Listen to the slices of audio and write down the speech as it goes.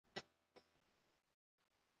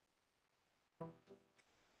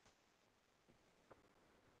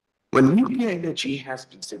When nuclear energy has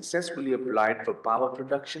been successfully applied for power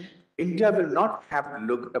production, India will not have to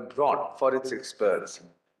look abroad for its experts,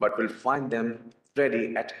 but will find them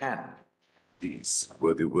ready at hand. These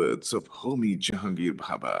were the words of Homi Jahangir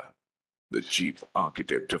Bhabha, the chief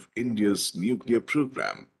architect of India's nuclear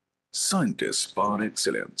program, scientist par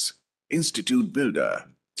excellence, institute builder,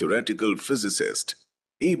 theoretical physicist,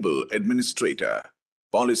 able administrator,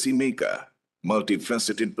 policy maker,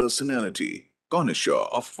 multifaceted personality, connoisseur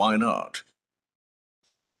of fine art.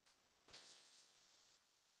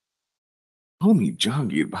 Homi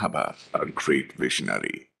Jahangir Bhabha, a great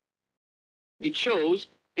visionary. It shows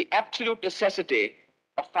the absolute necessity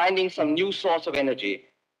of finding some new source of energy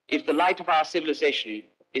if the light of our civilization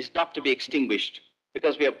is not to be extinguished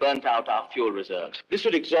because we have burnt out our fuel reserves. This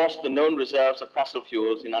would exhaust the known reserves of fossil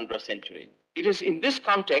fuels in under a century. It is in this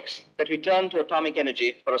context that we turn to atomic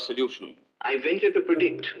energy for a solution. I venture to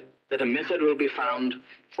predict that a method will be found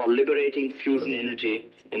for liberating fusion energy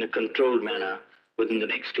in a controlled manner within the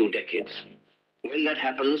next 2 decades. When that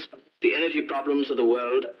happens, the energy problems of the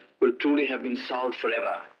world will truly have been solved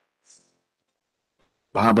forever.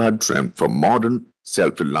 Bhabha dreamt for modern,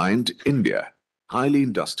 self-reliant India, highly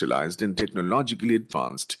industrialized and technologically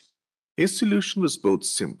advanced. His solution was both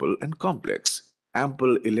simple and complex: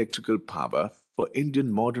 ample electrical power for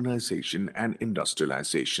Indian modernization and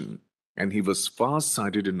industrialization. And he was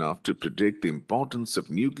far-sighted enough to predict the importance of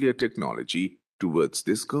nuclear technology towards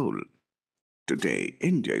this goal. Today,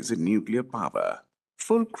 India is a nuclear power.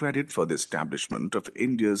 Full credit for the establishment of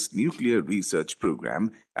India's nuclear research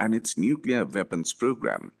program and its nuclear weapons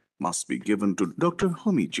program must be given to Dr.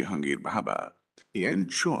 Homi Jahangir Bhabha. He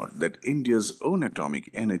ensured that India's own atomic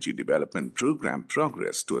energy development program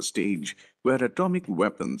progressed to a stage where atomic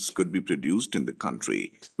weapons could be produced in the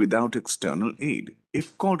country without external aid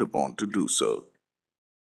if called upon to do so.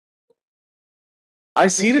 I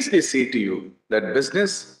seriously say to you that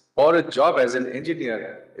business or a job as an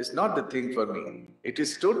engineer is not the thing for me. It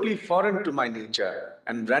is totally foreign to my nature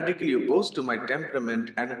and radically opposed to my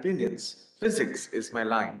temperament and opinions. Physics is my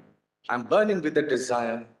line. I'm burning with a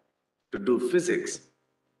desire to do physics.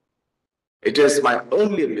 It is my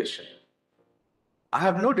only ambition. I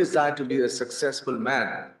have no desire to be a successful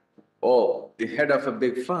man or the head of a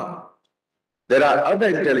big firm. There are other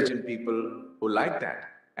intelligent people who like that,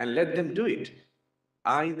 and let them do it.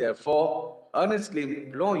 I, therefore, earnestly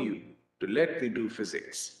implore you to let me do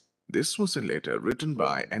physics. This was a letter written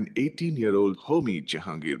by an 18-year-old Homi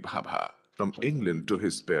Jahangir Bhabha from England to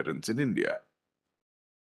his parents in India.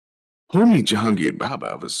 Homi Jahangir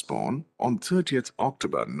Bhabha was born on 30th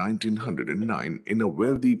October 1909 in a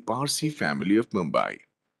wealthy Parsi family of Mumbai,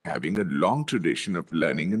 having a long tradition of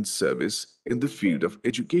learning and service in the field of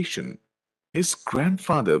education. His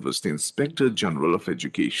grandfather was the Inspector General of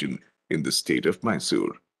Education in the state of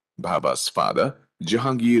Mysore. Bhabha's father,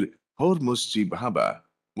 Jahangir Hormusji Bhabha,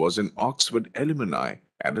 was an Oxford alumni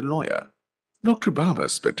and a lawyer. Dr.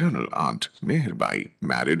 Bhabha's paternal aunt, Meherbai,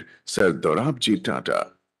 married Sir Dorabji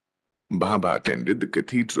Tata. Bhabha attended the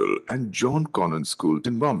Cathedral and John Connon schools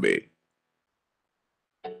in Bombay.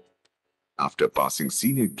 After passing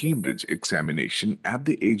senior Cambridge examination at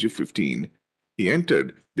the age of 15, he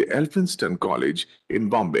entered the Elphinstone College in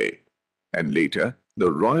Bombay and later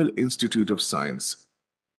the Royal Institute of Science.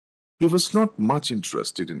 He was not much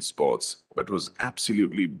interested in sports but was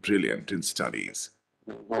absolutely brilliant in studies.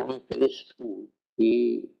 When he finished school,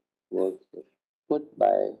 he was put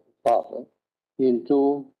by father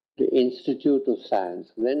into the Institute of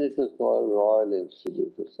Science. Then it was called Royal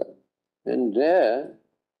Institute of Science. And there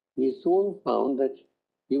he soon found that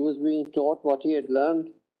he was being taught what he had learned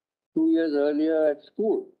 2 years earlier at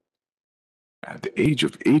school. At the age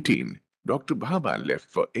of 18, Dr. Bhabha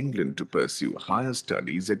left for England to pursue higher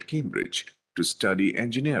studies at Cambridge to study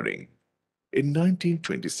engineering. In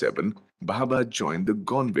 1927, Bhabha joined the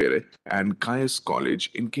Gonvere and Caius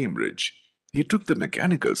College in Cambridge. He took the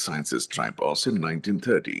Mechanical Sciences tripos in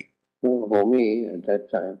 1930. So Homi at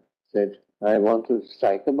that time said, I want to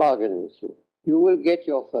strike a bargain with you. You will get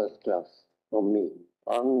your first class from me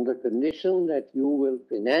on the condition that you will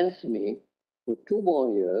finance me for 2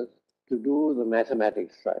 more years to do the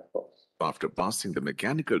mathematics tripos. After passing the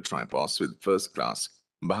mechanical tripos with first class,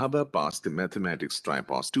 Bhabha passed the mathematics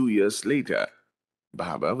tripos 2 years later.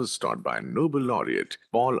 Bhabha was taught by Nobel laureate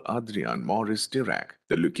Paul Adrian Maurice Dirac,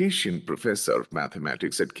 the Lucasian professor of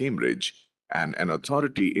mathematics at Cambridge and an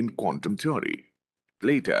authority in quantum theory.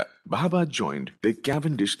 Later, Bhabha joined the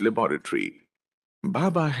Cavendish Laboratory.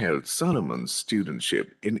 Bhabha held Solomon's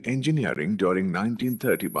studentship in engineering during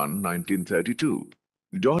 1931-1932.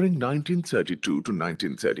 During 1932 to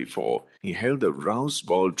 1934, he held the Rouse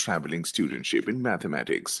Ball traveling studentship in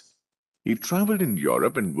mathematics. He traveled in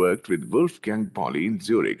Europe and worked with Wolfgang Pauli in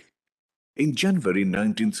Zurich. In January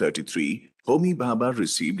 1933, Homi Bhabha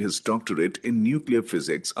received his doctorate in nuclear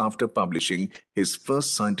physics after publishing his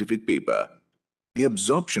first scientific paper, The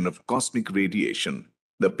Absorption of Cosmic Radiation.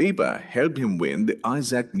 The paper helped him win the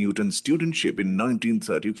Isaac Newton studentship in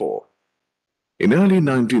 1934. In early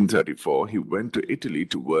 1934, he went to Italy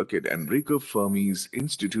to work at Enrico Fermi's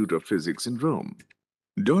Institute of Physics in Rome.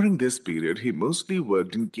 During this period, he mostly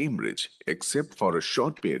worked in Cambridge, except for a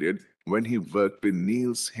short period when he worked with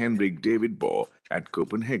Niels Henrik David Bohr at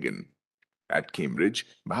Copenhagen. At Cambridge,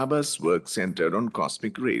 Bhabha's work centered on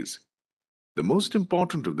cosmic rays. The most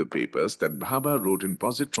important of the papers that Bhabha wrote in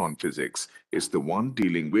positron physics is the one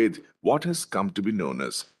dealing with what has come to be known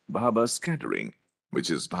as Bhabha scattering, which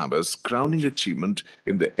is Bhabha's crowning achievement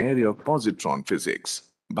in the area of positron physics.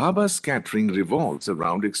 Bhabha scattering revolves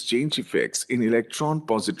around exchange effects in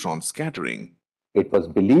electron-positron scattering. It was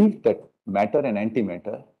believed that matter and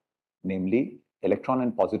antimatter, namely electron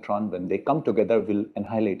and positron, when they come together, will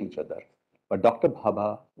annihilate each other. But Dr.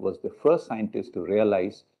 Bhabha was the first scientist to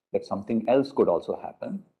realize that something else could also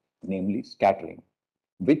happen, namely scattering,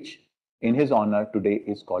 which in his honor today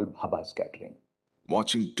is called Bhabha scattering.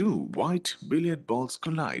 Watching two white billiard balls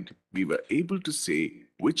collide, we were able to say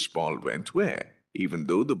which ball went where, even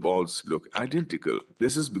though the balls look identical.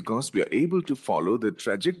 This is because we are able to follow the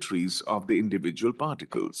trajectories of the individual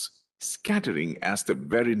particles. Scattering, as the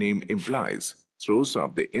very name implies, throws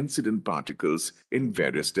off the incident particles in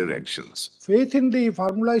various directions. Faith in the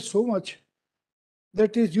formula is so much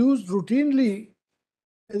that is used routinely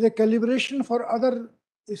as a calibration for other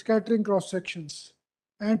scattering cross sections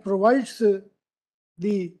and provides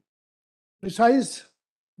the precise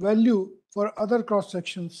value for other cross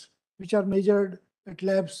sections which are measured at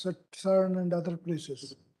labs at CERN and other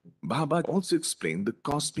places. Bhabha also explained the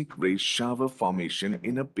cosmic ray shower formation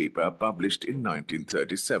in a paper published in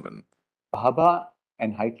 1937. Bhabha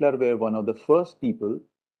and Heitler were one of the first people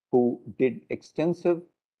who did extensive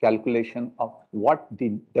calculation of what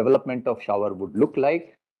the development of shower would look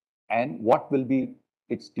like and what will be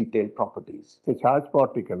its detailed properties. The charged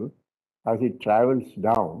particle, as it travels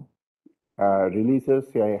down, releases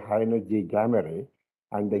a high energy gamma ray,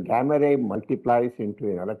 and the gamma ray multiplies into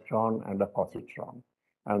an electron and a positron.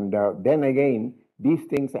 And then again, these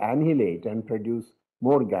things annihilate and produce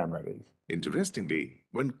more gamma rays. Interestingly,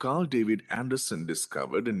 when Carl David Anderson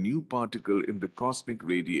discovered a new particle in the cosmic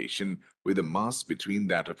radiation with a mass between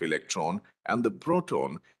that of electron and the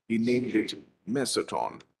proton, he named it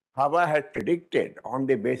mesoton. Bhabha had predicted on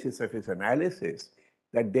the basis of his analysis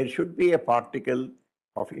that there should be a particle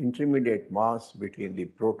of intermediate mass between the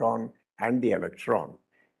proton and the electron,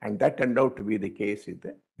 and that turned out to be the case with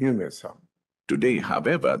the mu meson. Today,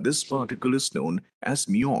 however, this particle is known as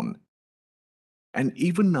muon. And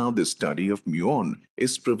even now, the study of muon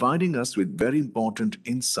is providing us with very important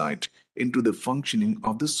insight into the functioning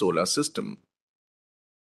of the solar system.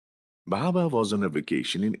 Bhabha was on a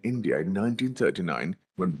vacation in India in 1939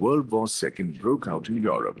 when World War II broke out in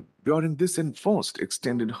Europe. During this enforced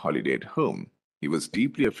extended holiday at home, he was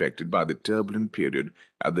deeply affected by the turbulent period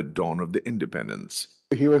at the dawn of the independence.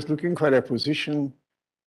 He was looking for a position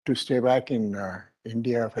to stay back in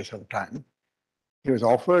India for some time. He was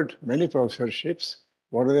offered many professorships.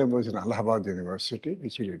 One of them was in Allahabad University,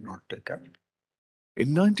 which he did not take up.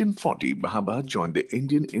 In 1940, Bhabha joined the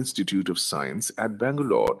Indian Institute of Science at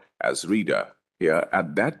Bangalore as reader. Here,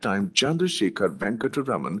 at that time, Chandrasekhar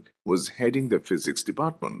Venkataraman was heading the physics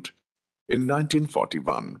department. In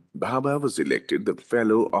 1941, Bhabha was elected the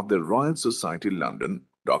Fellow of the Royal Society London,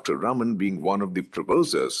 Dr. Raman being one of the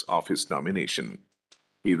proposers of his nomination.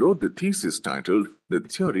 He wrote the thesis titled The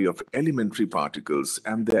Theory of Elementary Particles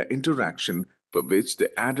and Their Interaction, for which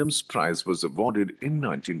the Adams Prize was awarded in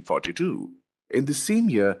 1942. In the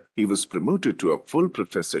same year, he was promoted to a full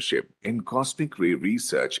professorship in cosmic ray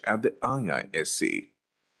research at the IISc.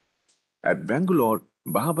 At Bangalore,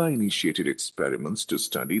 Bhabha initiated experiments to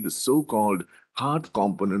study the so-called hard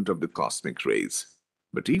component of the cosmic rays.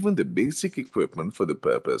 But even the basic equipment for the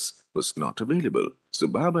purpose was not available, so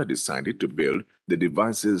Bhabha decided to build the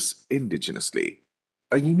devices indigenously.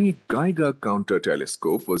 A unique Geiger counter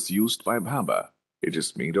telescope was used by Bhabha. It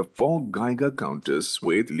is made of 4 Geiger counters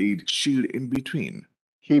with lead shield in between.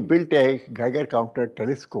 He built a Geiger counter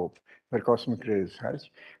telescope for cosmic ray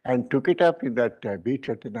research and took it up in that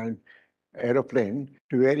B-29 aeroplane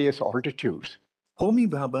to various altitudes. Homi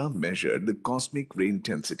Bhabha measured the cosmic ray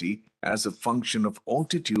intensity as a function of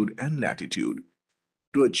altitude and latitude.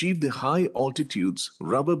 To achieve the high altitudes,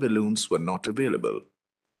 rubber balloons were not available.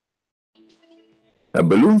 A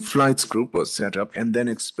balloon flights group was set up and then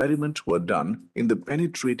experiments were done in the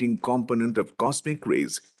penetrating component of cosmic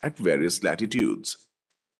rays at various latitudes.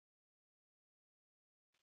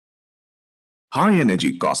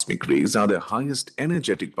 High-energy cosmic rays are the highest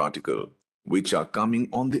energetic particle which are coming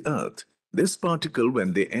on the Earth. This particle,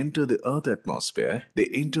 when they enter the Earth atmosphere, they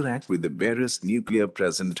interact with the various nuclei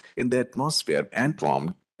present in the atmosphere and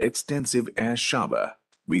form extensive air shower.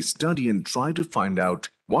 We study and try to find out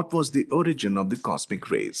what was the origin of the cosmic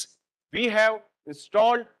rays. We have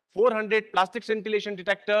installed 400 plastic scintillation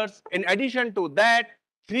detectors. In addition to that,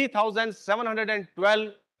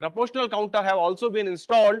 3,712 proportional counter have also been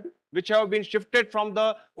installed, which have been shifted from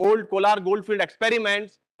the old Kolar Goldfield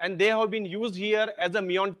experiments, and they have been used here as a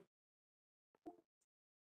muon.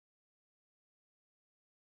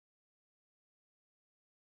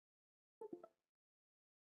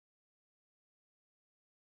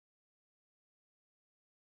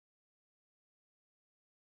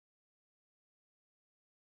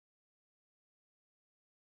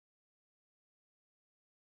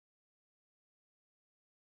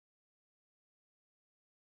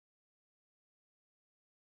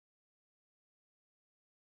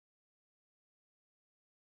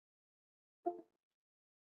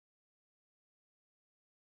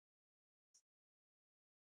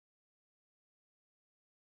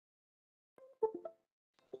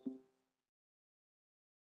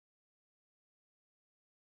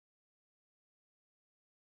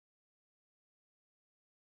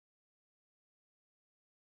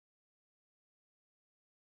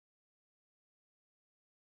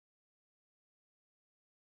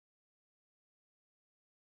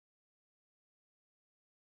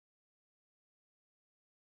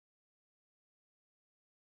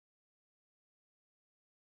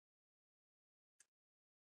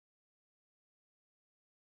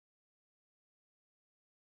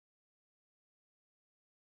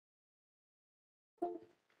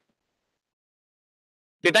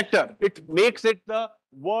 Detector. It makes it the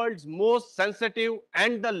world's most sensitive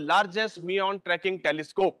and the largest muon tracking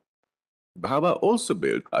telescope. Bhabha also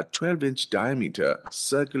built a 12-inch diameter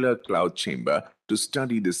circular cloud chamber to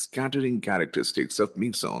study the scattering characteristics of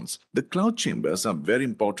mesons. The cloud chambers are very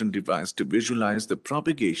important device to visualize the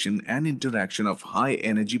propagation and interaction of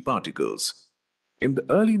high-energy particles. In the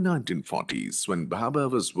early 1940s, when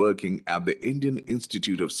Bhabha was working at the Indian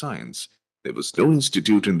Institute of Science, there was no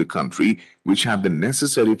institute in the country which had the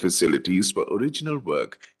necessary facilities for original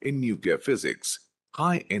work in nuclear physics,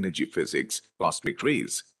 high-energy physics, cosmic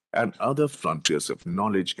rays, and other frontiers of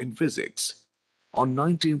knowledge in physics. On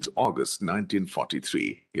 19th August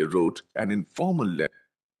 1943, he wrote an informal letter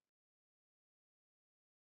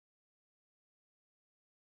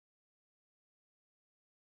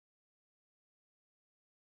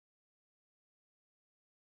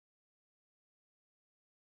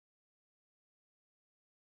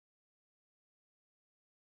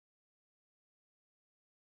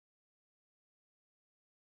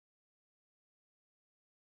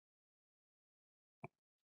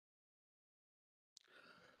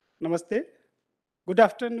Namaste. Good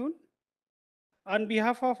afternoon. On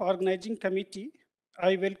behalf of organizing committee,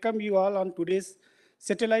 I welcome you all on today's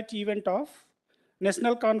satellite event of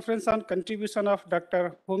National Conference on Contribution of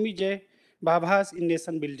Dr. Homi J. Bhabha's in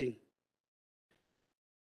Nation Building.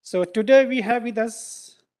 So today we have with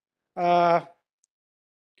us former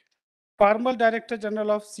Director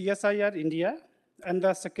General of CSIR India and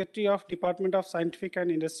the Secretary of Department of Scientific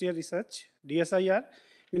and Industrial Research, DSIR,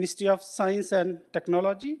 Ministry of Science and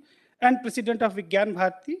Technology, and President of Vigyan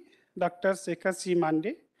Bharati, Dr. Shekhar C.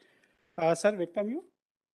 Mande. Sir, welcome you.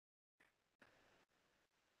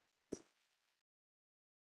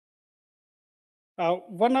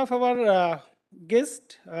 One of our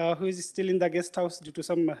guests, who is still in the guest house due to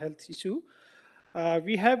some health issue,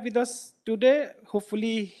 we have with us today,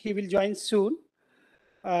 hopefully he will join soon,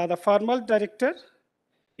 the former director,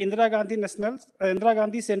 Indira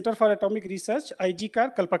Gandhi Center for Atomic Research,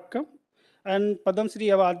 IGCAR, Kalpakkam, and Padam Shri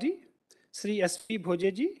Awardee, Sri S.P.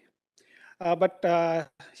 Bhojeji. But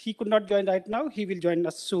he could not join right now. He will join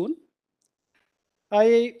us soon.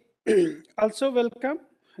 I also welcome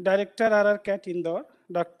Director RR CAT Indore,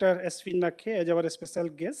 Dr. S.V. Nakhe, as our special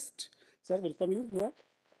guest. Sir, welcome you here.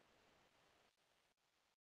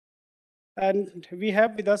 And we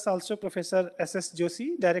have with us also Professor S.S.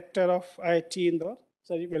 Joshi, Director of IIT Indore.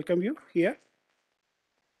 Sir, welcome you here.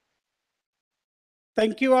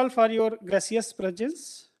 Thank you all for your gracious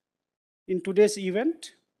presence in today's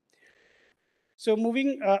event. So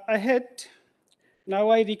moving ahead, now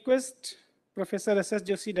I request Professor S.S.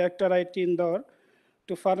 Joshi, Director IIT Indore,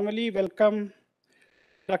 to formally welcome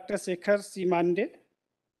Dr. Shekhar C. Mande.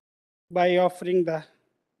 by offering the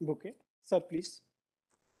bouquet. Sir, please.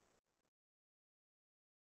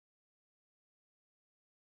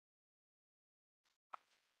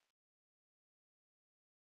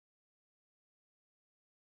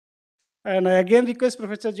 And I again request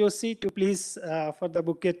Professor Joshi to please offer the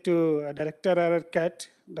bouquet to Director RRCAT,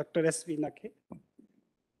 Dr. S.V. Nakhe.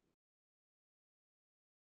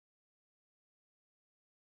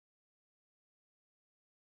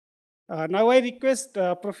 Now I request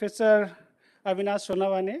Professor Avinash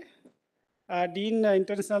Sonawane, Dean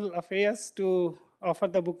International Affairs, to offer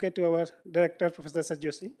the bouquet to our Director, Professor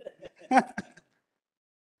Joshi.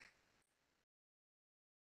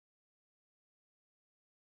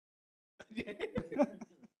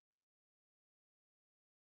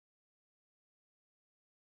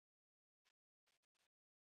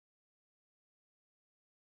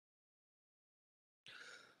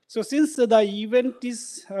 So since the event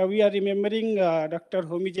is, we are remembering Dr.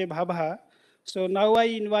 Homi Bhabha, so now I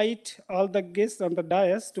invite all the guests on the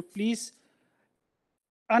dais to please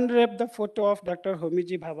unwrap the photo of Dr. Homi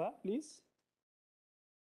Bhabha, please.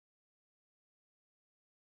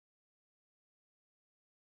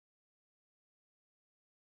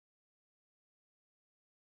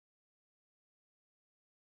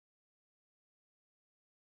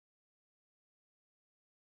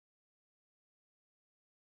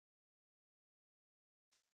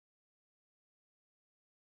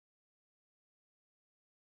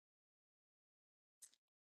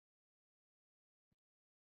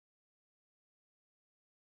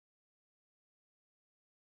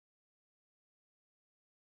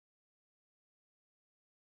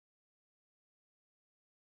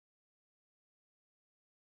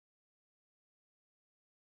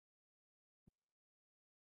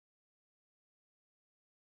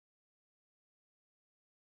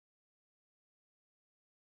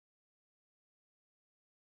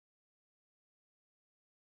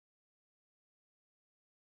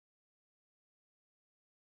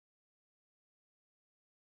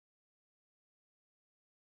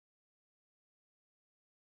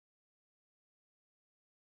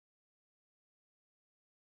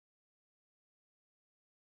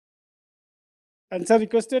 And sir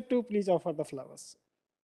requested to please offer the flowers.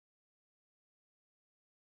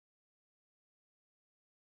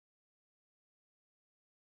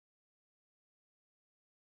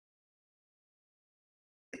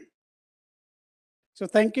 So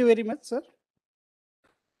thank you very much, sir.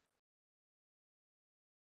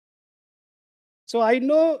 So I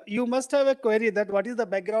know you must have a query that what is the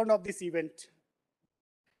background of this event.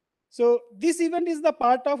 So this event is the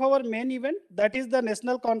part of our main event, that is the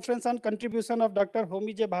National Conference on Contribution of Dr.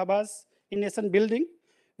 Homi Bhabha's in Nation Building,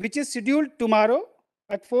 which is scheduled tomorrow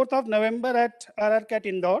at 4th of November at RRCAT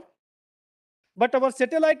Indore. But our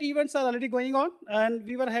satellite events are already going on, and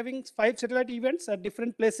we were having 5 satellite events at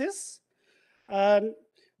different places,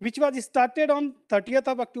 which was started on 30th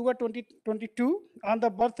of October 2022 on the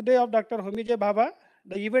birthday of Dr. Homi Bhabha.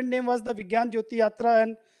 The event name was the Vigyan Jyoti Yatra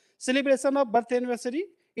and celebration of birth anniversary.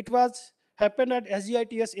 It was happened at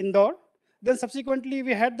SGITS Indore. Then subsequently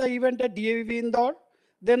we had the event at DAVV Indore,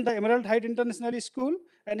 then the Emerald Height International School,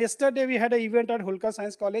 and yesterday we had an event at Holkar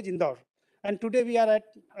Science College Indore. And today we are at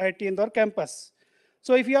IIT Indore campus.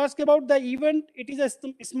 So if you ask about the event, it is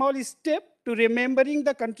a small step to remembering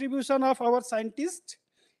the contribution of our scientists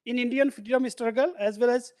in Indian freedom struggle as well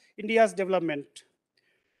as India's development,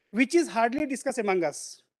 which is hardly discussed among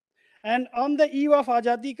us. And on the eve of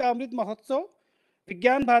Azadi Ka Amrit Mahotsav,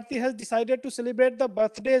 Vigyan Bharati has decided to celebrate the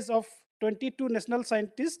birthdays of 22 national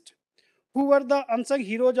scientists who were the unsung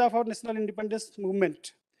heroes of our national independence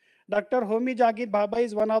movement. Dr. Homi Bhabha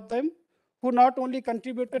is one of them, who not only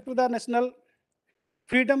contributed to the national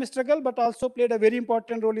freedom struggle, but also played a very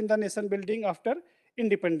important role in the nation building after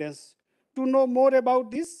independence. To know more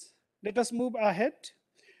about this, let us move ahead.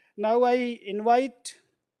 Now I invite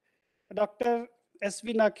Dr.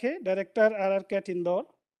 S.V. Nakhe, Director RRCAT Indore.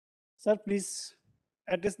 Sir, please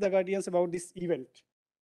address the guardians about this event.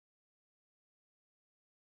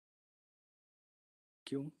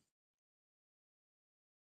 Thank you.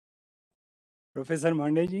 Professor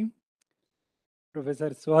Mandeji, Professor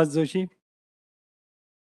Suhas Joshi,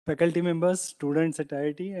 faculty members, students at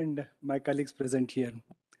IIT, and my colleagues present here.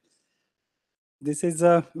 This is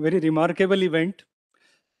a very remarkable event,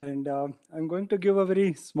 and I'm going to give a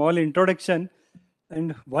very small introduction.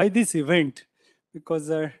 And why this event? Because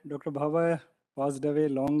Dr. Bhabha passed away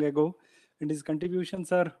long ago, and his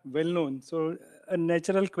contributions are well known. So a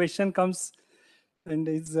natural question comes, and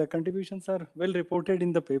his contributions are well reported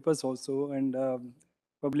in the papers also, and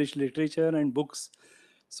published literature and books.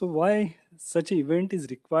 So why such an event is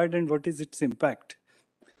required, and what is its impact?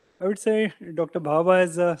 I would say Dr. Bhabha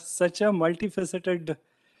is such a multifaceted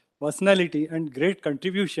personality and great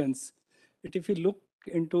contributions that if we look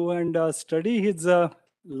into and study his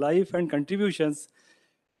life and contributions,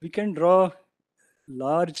 we can draw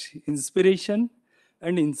large inspiration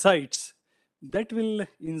and insights that will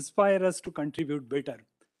inspire us to contribute better.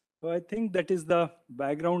 So I think that is the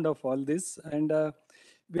background of all this. And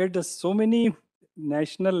we had so many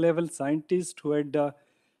national level scientists who had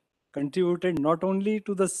contributed not only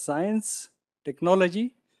to the science,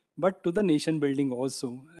 technology, but to the nation building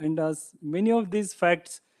also. And as many of these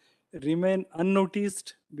facts remain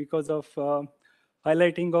unnoticed because of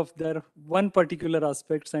highlighting of their one particular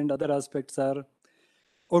aspects and other aspects are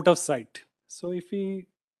out of sight. So if we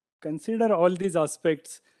consider all these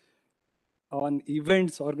aspects on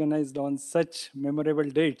events organized on such memorable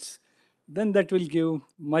dates, then that will give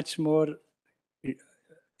much more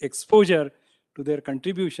exposure to their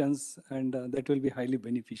contributions, and that will be highly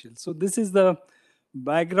beneficial. So this is the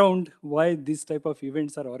background why these type of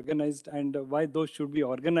events are organized and why those should be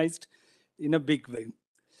organized in a big way.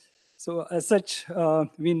 So as such,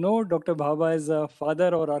 we know Dr. Bhabha is a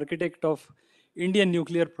father or architect of Indian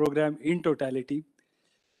nuclear program in totality.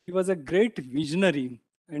 He was a great visionary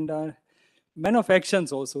and man of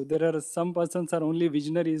actions also. There are some persons are only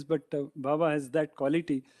visionaries, but Bhabha has that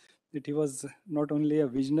quality that he was not only a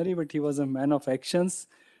visionary, but he was a man of actions.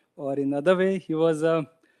 Or in other way, he was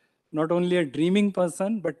not only a dreaming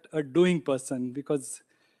person, but a doing person. Because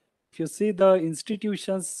if you see the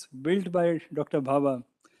institutions built by Dr. Bhabha,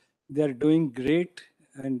 they are doing great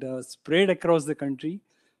and spread across the country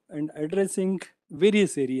and addressing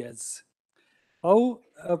various areas. How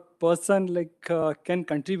a person can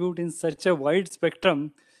contribute in such a wide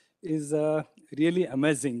spectrum is really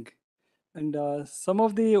amazing. And some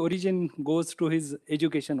of the origin goes to his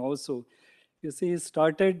education also. You see, he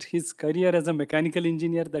started his career as a mechanical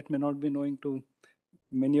engineer. That may not be knowing to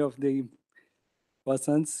many of the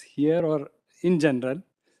persons here or in general.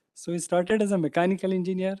 So he started as a mechanical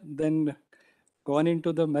engineer, then gone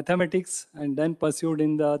into the mathematics, and then pursued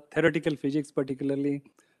in the theoretical physics, particularly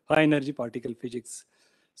high energy particle physics.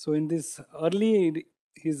 So in this early,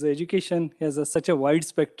 his education has such a wide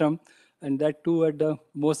spectrum, and that too at the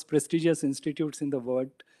most prestigious institutes in the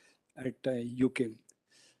world at UK.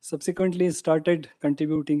 Subsequently, he started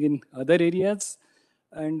contributing in other areas,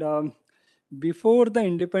 and before the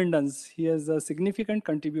independence, he has a significant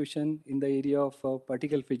contribution in the area of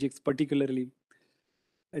particle physics, particularly.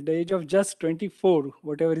 At the age of just 24,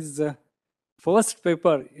 whatever his first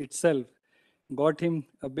paper itself got him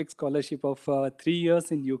a big scholarship of 3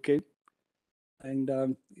 years in UK.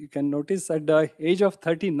 And you can notice at the age of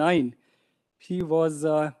 39, he was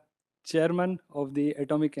chairman of the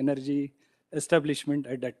atomic energy establishment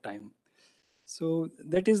at that time. So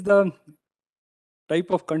that is the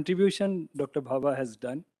type of contribution Dr. Bhabha has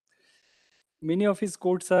done. Many of his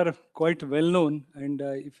quotes are quite well known, and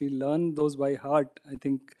if we learn those by heart, I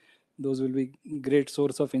think those will be great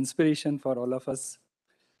source of inspiration for all of us.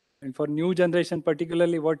 And for new generation,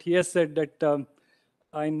 particularly what he has said that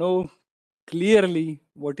I know clearly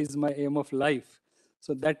what is my aim of life.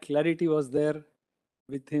 So that clarity was there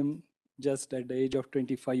with him just at the age of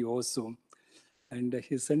 25 or so. And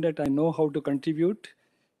he said that I know how to contribute.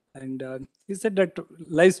 And he said that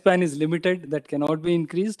lifespan is limited, that cannot be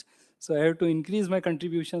increased. So I have to increase my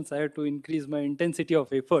contributions. I have to increase my intensity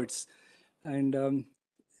of efforts. And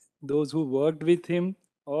those who worked with him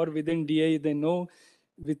or within DI, they know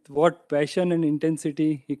with what passion and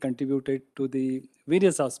intensity he contributed to the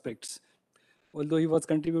various aspects. Although he was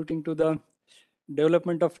contributing to the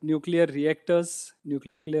development of nuclear reactors,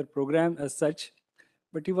 nuclear program as such,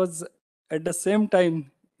 but he was at the same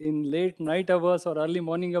time in late night hours or early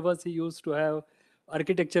morning hours, he used to have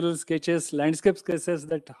architectural sketches, landscape sketches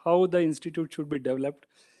that how the institute should be developed.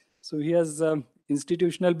 So he has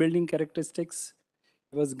institutional building characteristics.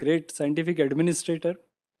 He was great scientific administrator.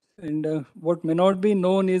 And what may not be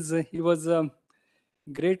known is he was a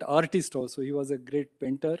great artist also. He was a great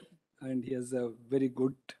painter and he has a very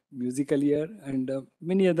good musical ear and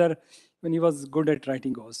many other, when he was good at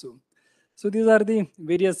writing also. So these are the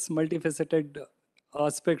various multifaceted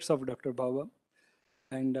aspects of Dr. Bhabha,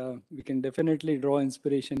 and we can definitely draw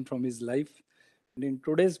inspiration from his life. And in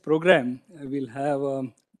today's program, we'll have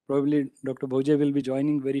probably Dr. Bhoje will be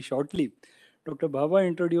joining very shortly. Dr. Bhabha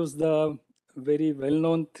introduced the very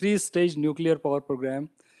well-known three-stage nuclear power program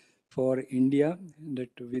for India. That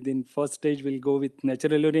within first stage will go with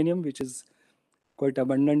natural uranium, which is quite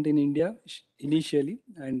abundant in India initially,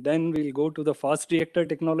 and then we'll go to the fast reactor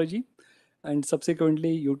technology, and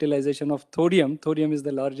subsequently utilization of thorium. Thorium is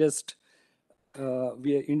the largest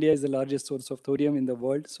India is the largest source of thorium in the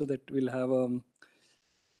world, so that we'll have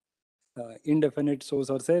indefinite source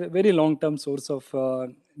or say very long-term source of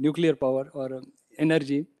nuclear power or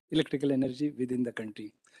energy, electrical energy within the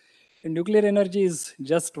country. And nuclear energy is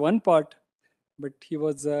just one part, but he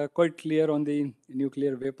was quite clear on the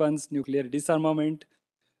nuclear weapons, nuclear disarmament,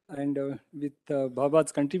 and with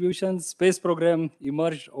Bhabha's contributions, space program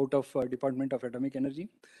emerged out of Department of Atomic Energy,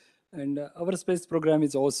 and our space program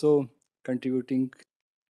is also contributing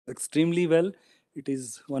extremely well. It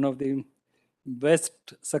is one of the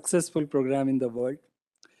best successful program in the world.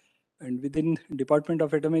 And within Department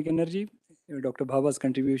of Atomic Energy, Dr. Bhabha's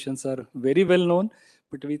contributions are very well known,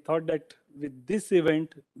 but we thought that with this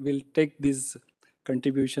event, we'll take these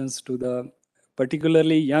contributions to the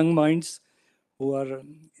particularly young minds who are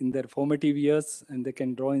in their formative years, and they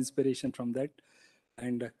can draw inspiration from that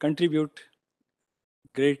and contribute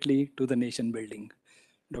greatly to the nation building.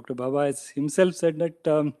 Dr. Bhabha has himself said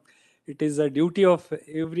that it is a duty of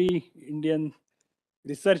every Indian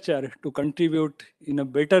researcher to contribute in a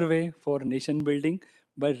better way for nation building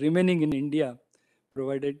by remaining in India,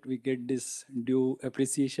 provided we get this due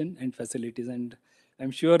appreciation and facilities. And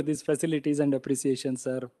I'm sure these facilities and appreciations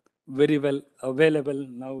are very well available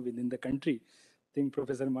now within the country. I think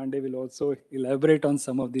Professor Mande will also elaborate on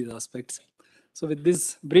some of these aspects. So with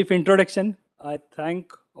this brief introduction, I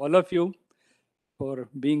thank all of you for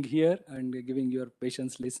being here and giving your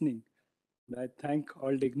patience listening. I thank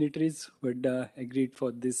all dignitaries who had agreed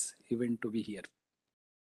for this event to be here.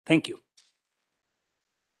 Thank you.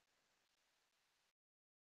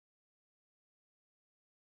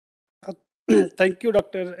 Thank you,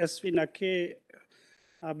 Dr. S.V. Nakhe,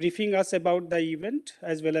 briefing us about the event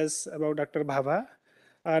as well as about Dr. Bhabha.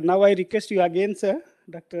 Now I request you again, sir,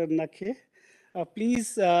 Dr. Nakhe,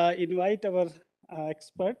 please invite our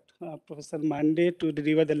expert, Professor Mande, to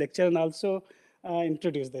deliver the lecture and also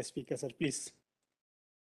introduce the speaker, sir, please.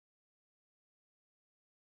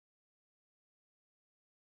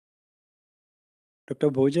 Dr.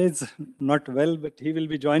 Bhoja is not well, but he will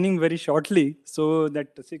be joining very shortly, so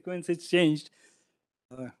that the sequence is changed,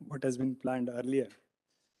 what has been planned earlier.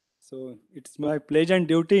 So it's my pledge and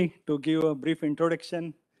duty to give a brief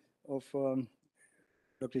introduction of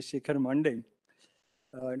Dr. Shekhar Mande.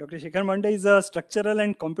 Dr. Shekhar Mande is a structural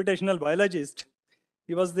and computational biologist.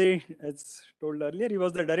 He was the, as told earlier, he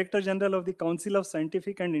was the Director General of the Council of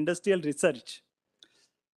Scientific and Industrial Research,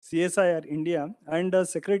 CSIR India, and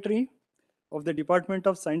Secretary of the Department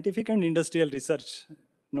of Scientific and Industrial Research,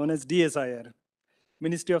 known as DSIR,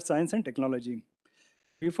 Ministry of Science and Technology.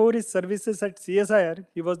 Before his services at CSIR,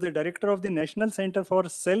 he was the Director of the National Center for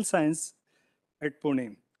Cell Science at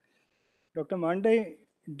Pune. Dr. Mande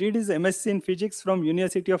did his MSc in Physics from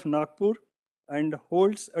University of Nagpur and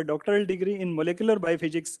holds a doctoral degree in Molecular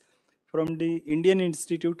Biophysics from the Indian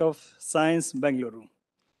Institute of Science, Bangalore.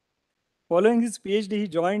 Following his PhD, he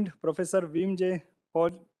joined Professor Wim J.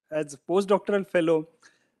 Hall as postdoctoral fellow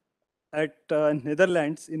at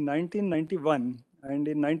Netherlands in 1991. And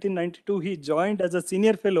in 1992, he joined as a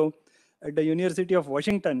senior fellow at the University of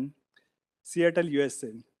Washington, Seattle,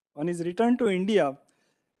 USA. On his return to India,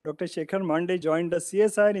 Dr. Shekhar Mande joined the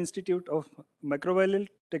CSIR Institute of Microbial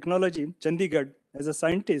Technology, Chandigarh, as a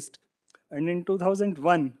scientist, and in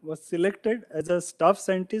 2001 was selected as a staff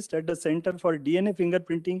scientist at the Center for DNA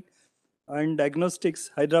Fingerprinting and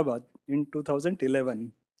Diagnostics, Hyderabad, in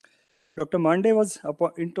 2011. Dr. Mande was,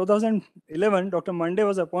 in 2011, Dr. Mande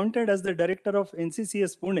was appointed as the director of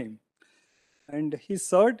NCCS Pune, and he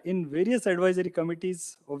served in various advisory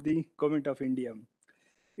committees of the Government of India.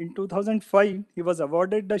 In 2005, he was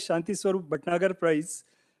awarded the Shanti Swarup Bhatnagar Prize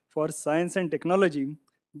for Science and Technology,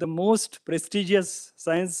 the most prestigious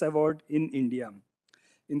science award in India,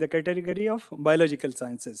 in the category of biological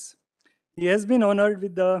sciences. He has been honored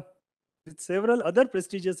with several other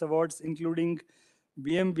prestigious awards, including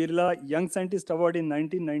B.M. Birla Young Scientist Award in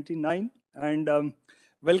 1999 and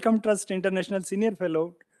Wellcome Trust International Senior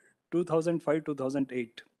Fellow 2005-2008.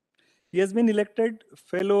 He has been elected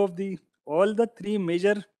fellow of all the three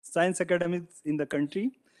major science academies in the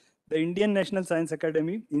country: the Indian National Science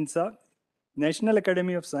Academy, INSA, National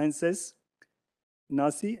Academy of Sciences,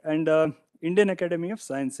 NASI, and Indian Academy of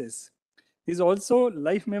Sciences. He is also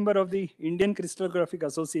life member of the Indian Crystallographic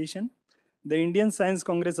Association, the Indian Science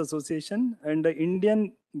Congress Association, and the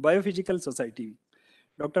Indian Biophysical Society.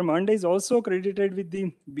 Dr. Mande is also credited with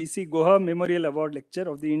the B.C. Goha Memorial Award Lecture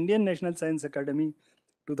of the Indian National Science Academy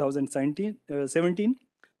 2017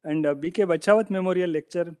 and B.K. Bachawat Memorial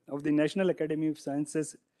Lecture of the National Academy of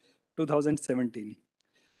Sciences 2017.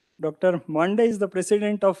 Dr. Mande is the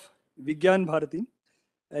president of Vigyan Bharati,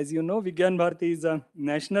 As you know, Vigyan Bharati is a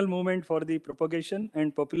national movement for the propagation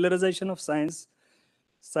and popularization of science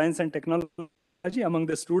and technology among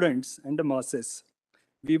the students and the masses.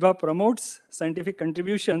 Viva promotes scientific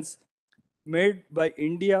contributions made by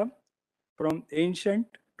India from ancient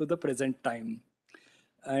to the present time.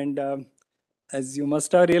 And as you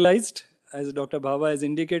must have realized, as Dr. Bhabha has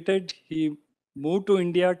indicated, he moved to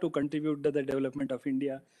India to contribute to the development of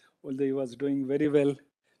India, although he was doing very well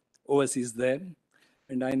overseas there.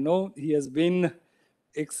 And I know he has been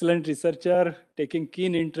excellent researcher, taking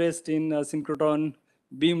keen interest in synchrotron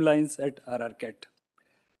beam lines at RRCAT.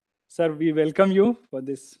 Sir, we welcome you for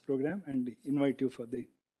this program and invite you for the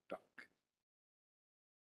talk.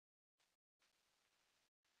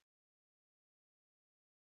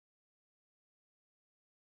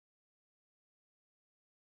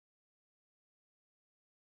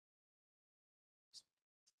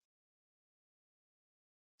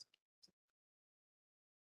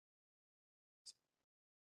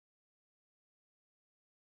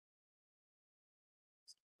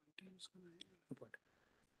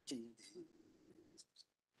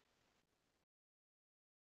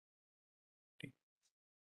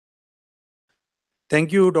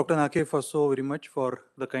 Thank you, Dr. Nake, for so very much for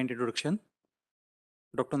the kind introduction.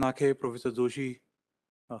 Dr. Nake, Professor Joshi,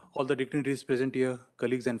 all the dignitaries present here,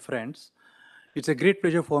 colleagues and friends. It's a great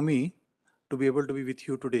pleasure for me to be able to be with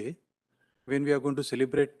you today when we are going to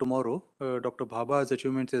celebrate tomorrow Dr. Bhabha's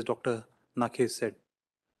achievements, as Dr. Nake said.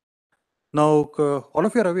 Now, all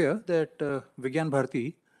of you are aware that Vigyan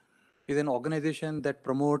Bharati is an organization that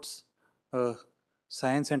promotes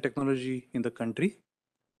science and technology in the country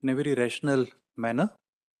in a very rational manner.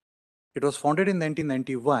 It was founded in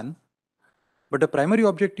 1991, but the primary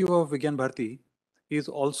objective of Vigyan Bharati is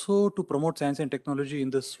also to promote science and technology in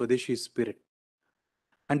the Swadeshi spirit.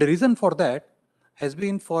 And the reason for that has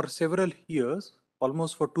been for several years,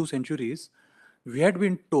 almost for 2 centuries, we had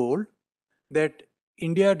been told that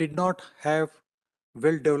India did not have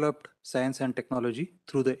well-developed science and technology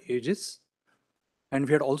through the ages. And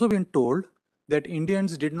we had also been told that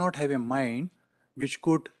Indians did not have a mind which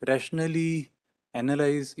could rationally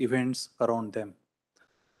analyze events around them.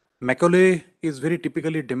 Macaulay is very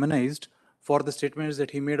typically demonized for the statements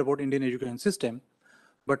that he made about Indian education system,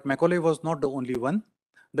 but Macaulay was not the only one.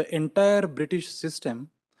 The entire British system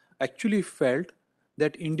actually felt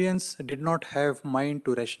that Indians did not have mind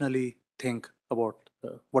to rationally think about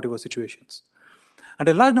whatever situations. And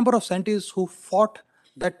a large number of scientists who fought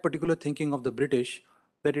that particular thinking of the British,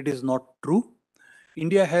 that it is not true.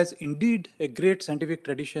 India has indeed a great scientific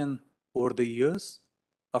tradition over the years.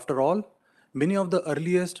 After all, many of the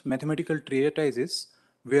earliest mathematical treatises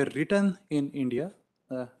were written in India.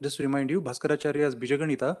 Just to remind you, Bhaskaracharya's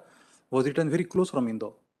Bijaganita was written very close from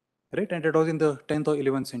Indore, right? And it was in the 10th or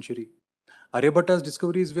 11th century. Aryabhata's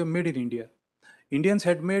discoveries were made in India. Indians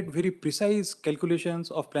had made very precise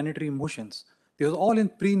calculations of planetary motions. This was all in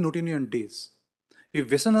pre-Newtonian days.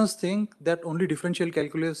 If Westerners think that only differential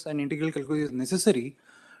calculus and integral calculus is necessary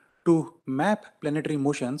to map planetary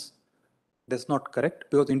motions, that's not correct,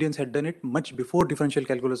 because Indians had done it much before differential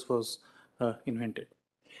calculus was invented.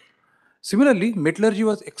 Similarly, metallurgy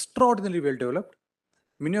was extraordinarily well developed.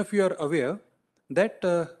 Many of you are aware that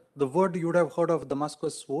the word you would have heard of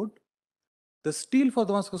Damascus sword. The steel for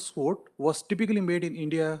Damascus sword was typically made in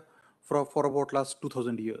India for about last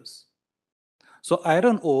 2000 years. So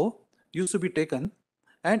iron ore used to be taken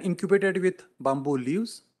and incubated with bamboo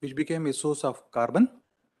leaves, which became a source of carbon.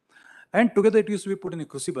 And together it used to be put in a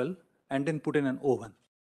crucible and then put in an oven.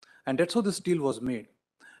 And that's how the steel was made.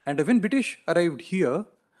 And when British arrived here,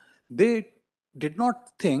 they did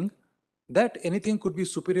not think that anything could be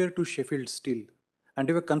superior to Sheffield steel. And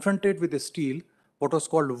they were confronted with a steel, what was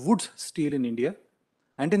called wood steel in India.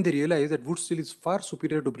 And then they realized that wood steel is far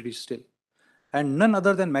superior to British steel. And none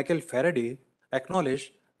other than Michael Faraday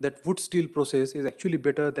acknowledged that wood steel process is actually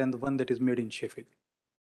better than the one that is made in Sheffield.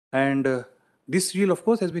 And this steel, of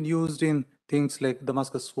course, has been used in things like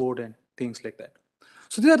Damascus sword and things like that.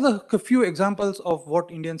 So these are the few examples of what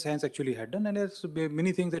Indian science actually had done, and there's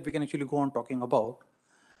many things that we can actually go on talking about.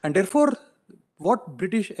 And therefore, what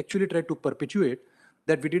British actually tried to perpetuate,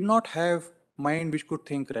 that we did not have mind which could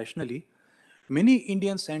think rationally, many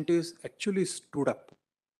Indian scientists actually stood up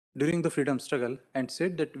during the freedom struggle and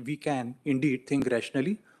said that we can indeed think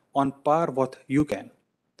rationally on par what you can.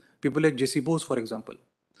 People like J.C. Bose, for example.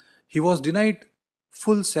 He was denied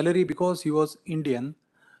full salary because he was Indian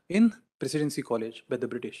in Presidency College by the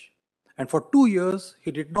British. And for 2 years,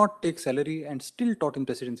 he did not take salary and still taught in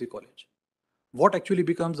Presidency College. What actually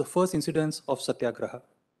becomes the first incidence of Satyagraha.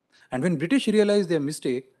 And when British realized their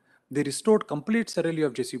mistake, they restored complete salary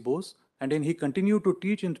of J.C. Bose And then he continued to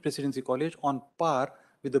teach in Presidency College on par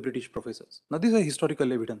with the British professors. Now, these are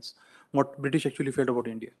historical evidence, what British actually felt about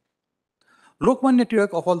India. Lokmanya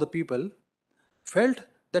Tilak, of all the people, felt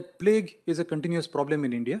that plague is a continuous problem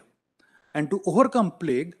in India. And to overcome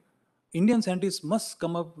plague, Indian scientists must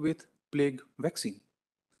come up with plague vaccine.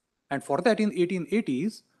 And for that, in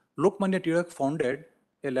 1880s, Lokmanya Tilak founded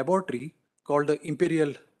a laboratory called the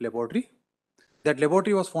Imperial Laboratory. That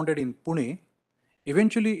laboratory was founded in Pune.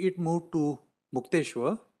 Eventually, it moved to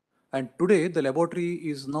Mukteshwar. And today, the laboratory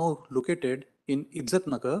is now located in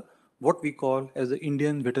Izzatnagar, what we call as the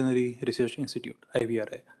Indian Veterinary Research Institute,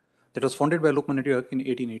 IVRI. That was founded by Lokmanya Tilak in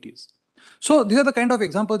 1880s. So these are the kind of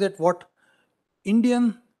examples that what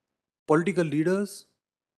Indian political leaders,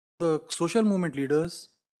 the social movement leaders,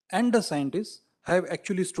 and the scientists have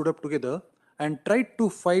actually stood up together and tried to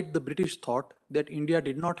fight the British thought that India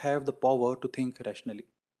did not have the power to think rationally.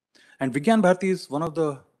 And Vigyan Bharati's one of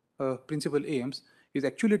the principal aims is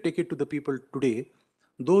actually take it to the people today,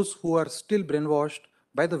 those who are still brainwashed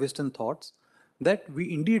by the Western thoughts, that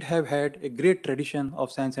we indeed have had a great tradition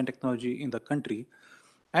of science and technology in the country,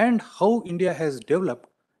 and how India has developed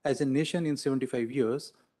as a nation in 75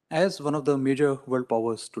 years as one of the major world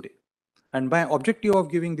powers today. And my objective of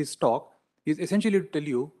giving this talk is essentially to tell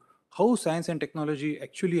you how science and technology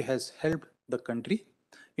actually has helped the country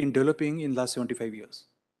in developing in last 75 years.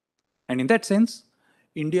 And in that sense,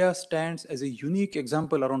 India stands as a unique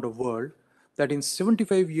example around the world that in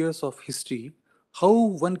 75 years of history, how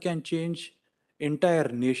one can change entire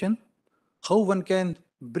nation, how one can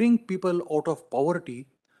bring people out of poverty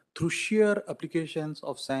through sheer applications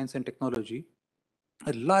of science and technology,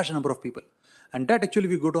 a large number of people. And that actually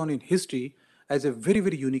we go down in history as a very,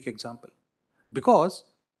 very unique example. Because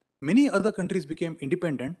many other countries became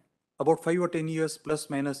independent about 5 or 10 years plus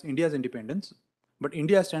minus India's independence, but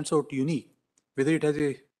India stands out unique, whether it has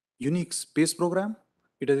a unique space program,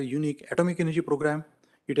 it has a unique atomic energy program,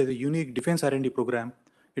 it has a unique defense R&D program,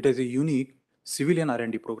 it has a unique civilian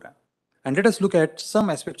R&D program. And let us look at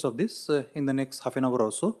some aspects of this in the next half an hour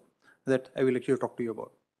or so that I will actually talk to you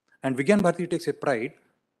about. And Vigyan Bharati takes a pride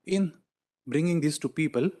in bringing this to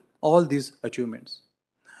people, all these achievements.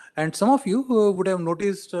 And some of you would have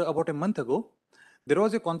noticed about a month ago, there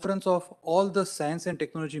was a conference of all the science and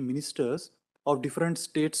technology ministers of different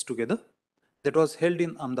states together that was held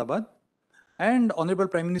in Ahmedabad. And Honorable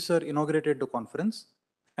Prime Minister inaugurated the conference.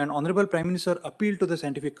 And Honorable Prime Minister appealed to the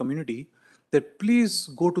scientific community that please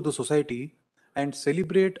go to the society and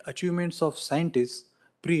celebrate achievements of scientists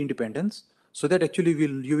pre-independence, so that actually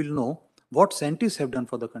you will know what scientists have done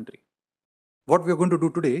for the country. What we are going to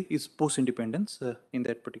do today is post-independence in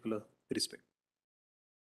that particular respect.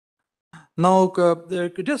 Now,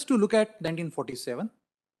 just to look at 1947,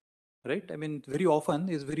 right? I mean, very often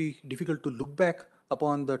it's very difficult to look back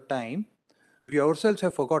upon the time. We ourselves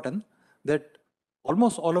have forgotten that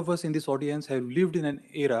almost all of us in this audience have lived in an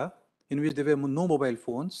era in which there were no mobile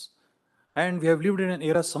phones. And we have lived in an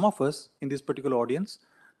era, some of us in this particular audience,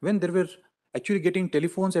 when there were actually getting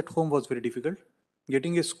telephones at home was very difficult.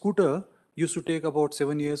 Getting a scooter used to take about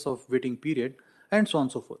 7 years of waiting period, and so on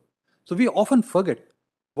and so forth. So we often forget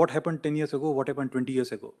what happened 10 years ago, what happened 20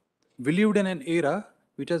 years ago. We lived in an era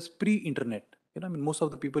which was pre-internet. I mean, most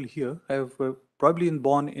of the people here have probably been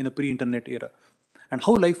born in a pre-internet era. And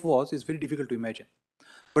how life was is very difficult to imagine.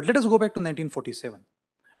 But let us go back to 1947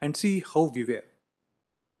 and see how we were.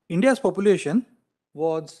 India's population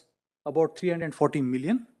was about 340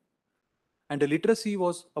 million, and the literacy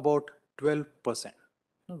was about 12%.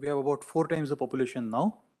 We have about 4 times the population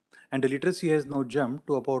now, and the literacy has now jumped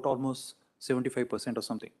to about almost 75% or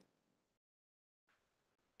something.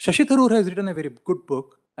 Shashi Tharoor has written a very good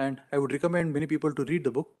book, and I would recommend many people to read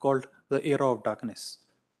the book called The Era of Darkness,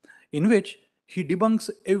 in which he debunks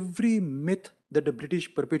every myth that the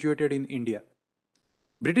British perpetuated in India.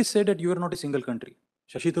 British said that you are not a single country.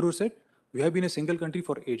 Shashi Tharoor said, we have been a single country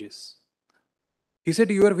for ages. He said,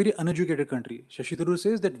 you are a very uneducated country. Shashi Tharoor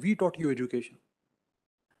says that we taught you education.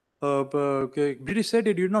 British said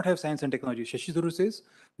they did not have science and technology. Shashi Tharoor says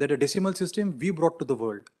that a decimal system we brought to the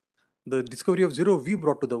world. The discovery of zero we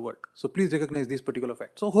brought to the world. So please recognize this particular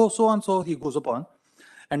fact. So he goes upon.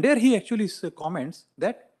 And there he actually comments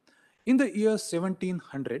that in the year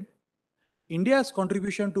 1700, India's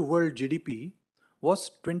contribution to world GDP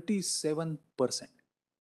was 27%.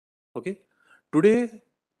 Okay. Today,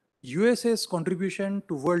 USA's contribution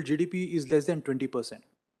to world GDP is less than 20%.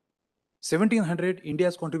 1700,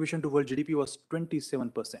 India's contribution to world GDP was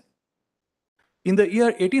 27%. In the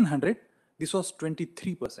year 1800, this was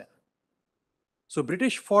 23%. So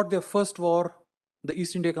British fought their first war, the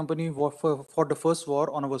East India Company fought the first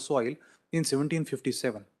war on our soil in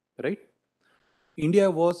 1757, right? India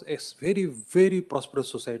was a very, very prosperous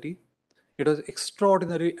society. It was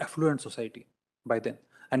extraordinary affluent society by then.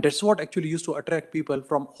 And that's what actually used to attract people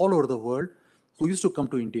from all over the world who used to come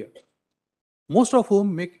to India. Most of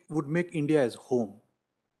whom would make India as home.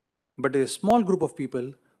 But a small group of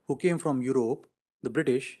people who came from Europe, the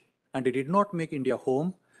British, and they did not make India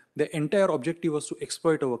home. The entire objective was to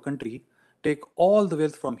exploit our country, take all the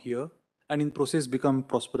wealth from here, and in process become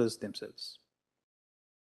prosperous themselves.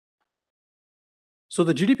 So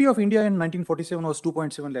the GDP of India in 1947 was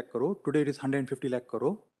 2.7 lakh crore. Today it is 150 lakh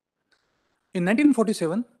crore. In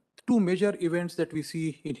 1947, two major events that we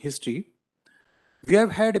see in history. We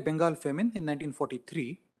have had a Bengal famine in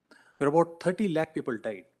 1943, where about 30 lakh people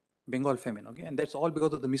died. Bengal famine, okay? And that's all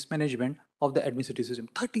because of the mismanagement of the administrative system.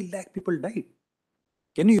 30 lakh people died.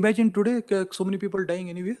 Can you imagine today so many people dying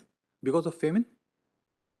anywhere because of famine?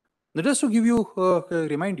 Now just to give you,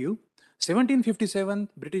 remind you, 1757,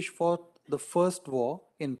 British fought the first war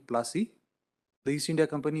in Plassey. The East India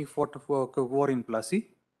Company fought a war in Plassey.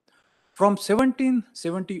 From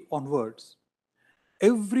 1770 onwards,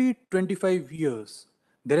 every 25 years,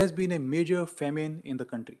 there has been a major famine in the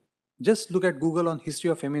country. Just look at Google on history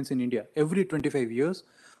of famines in India. Every 25 years,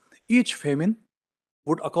 each famine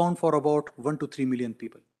would account for about 1 to 3 million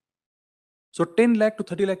people. So 10 lakh to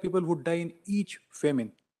 30 lakh people would die in each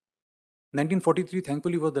famine. 1943,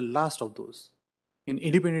 thankfully, was the last of those. In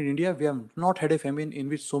independent India, we have not had a famine in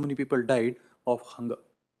which so many people died of hunger.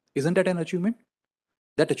 Isn't that an achievement?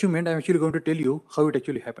 That achievement, I'm actually going to tell you how it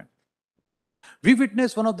actually happened. We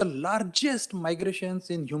witnessed one of the largest migrations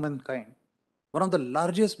in humankind, one of the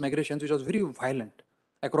largest migrations, which was very violent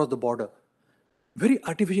across the border, very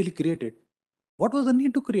artificially created. What was the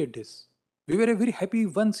need to create this? We were a very happy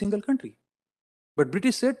one single country. But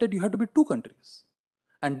British said that you had to be two countries.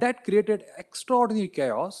 And that created extraordinary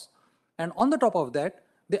chaos. And on the top of that,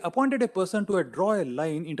 they appointed a person to draw a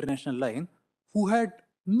line, international line, who had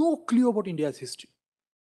no clue about India's history,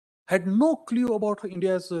 had no clue about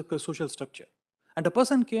India's social structure. And the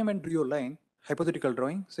person came and drew a line, hypothetical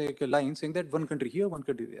drawing, say a line saying that one country here, one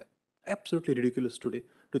country there. Absolutely ridiculous today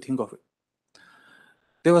to think of it.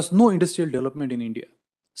 There was no industrial development in India.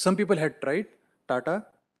 Some people had tried. Tata,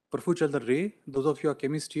 Praful Chandra Ray, those of you who are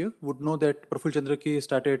chemists here would know that Praful Chandra Ray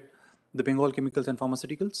started the Bengal Chemicals and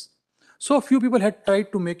Pharmaceuticals. So a few people had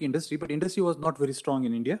tried to make industry, but industry was not very strong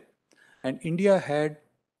in India. And India had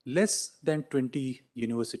less than 20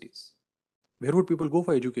 universities. Where would people go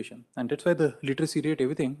for education? And that's why the literacy rate,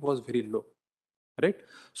 everything was very low, right?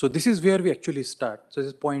 So this is where we actually start. So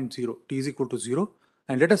this is 0.0, t is equal to 0.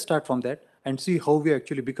 And let us start from that and see how we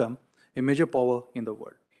actually become a major power in the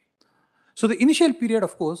world. So the initial period,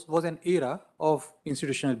 of course, was an era of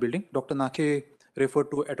institutional building. Dr. Nake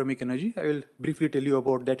referred to atomic energy. I will briefly tell you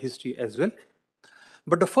about that history as well.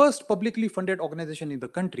 But the first publicly funded organization in the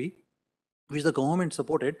country, which the government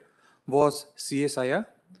supported, was CSIR.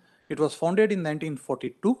 It was founded in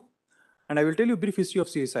 1942. And I will tell you a brief history of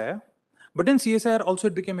CSIR. But then CSIR also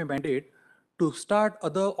became a mandate to start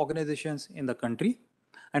other organizations in the country.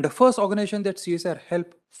 And the first organization that CSIR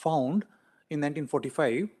helped found in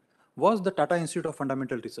 1945 was the Tata Institute of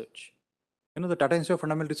Fundamental Research. You know, the Tata Institute of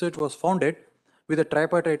Fundamental Research was founded with a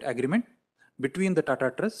tripartite agreement between the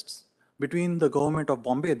Tata Trusts, between the government of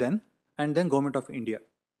Bombay then, and then government of India.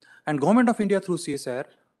 And government of India through CSIR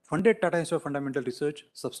funded Tata Institute of Fundamental Research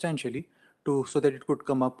substantially so that it could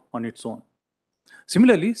come up on its own.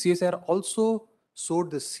 Similarly, CSIR also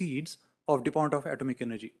sowed the seeds of Department of Atomic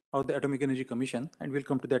Energy or the Atomic Energy Commission, and we'll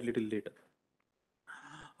come to that a little later.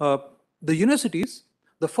 The universities,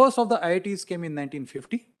 the first of the IITs came in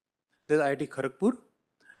 1950. There's IIT Kharagpur.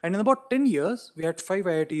 And in about 10 years, we had 5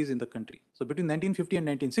 IITs in the country. So between 1950 and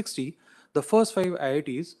 1960, the first 5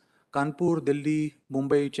 IITs, Kanpur, Delhi,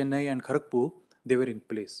 Mumbai, Chennai, and Kharagpur, they were in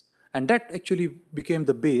place. And that actually became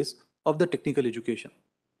the base of the technical education.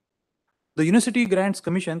 The University Grants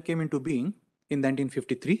Commission came into being in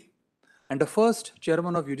 1953. And the first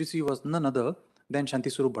chairman of UGC was none other than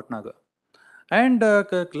Shantiswarup Bhatnagar. And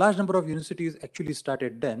a large number of universities actually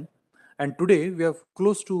started then. And today we have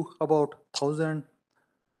close to about 1,000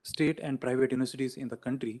 state and private universities in the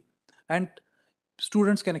country. And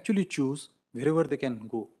students can actually choose wherever they can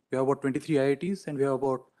go. We have about 23 IITs and we have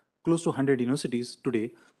about close to 100 universities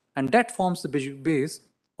today. And that forms the base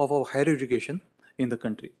of our higher education in the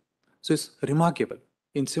country. So it's remarkable.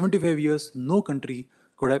 In 75 years, no country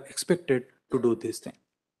could have expected to do this thing.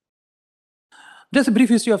 Just a brief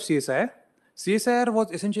history of CSIR. CSIR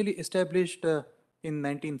was essentially established in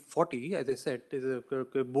 1940, as I said, is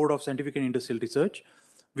a Board of Scientific and Industrial Research,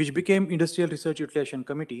 which became Industrial Research Utilization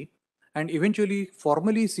Committee, and eventually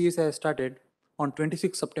formally CSIR started on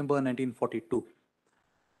 26 September 1942.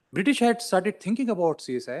 British had started thinking about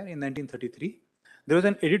CSIR in 1933. There was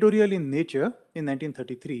an editorial in Nature in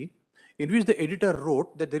 1933 in which the editor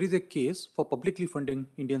wrote that there is a case for publicly funding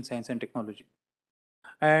Indian science and technology.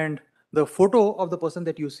 And the photo of the person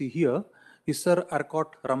that you see here is Sir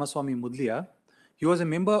Arcot Ramaswamy Mudliar. He was a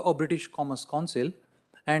member of British Commerce Council,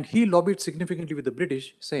 and he lobbied significantly with the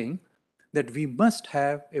British, saying that we must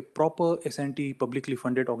have a proper S&T publicly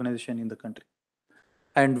funded organization in the country.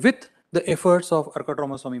 And with the efforts of Arcot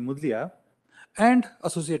Ramaswamy Mudliar and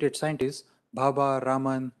associated scientists, Bhabha,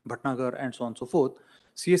 Raman, Bhatnagar, and so on and so forth,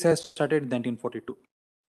 CSIR started in 1942.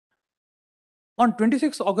 On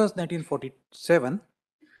 26 August 1947,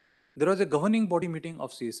 there was a governing body meeting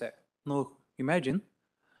of CSIR. Now, imagine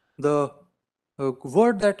the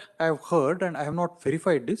word that I have heard, and I have not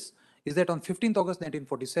verified this, is that on 15th August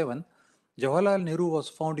 1947, Jawaharlal Nehru was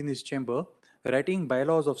found in his chamber writing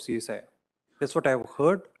bylaws of CSIR. That's what I have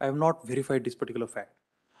heard. I have not verified this particular fact.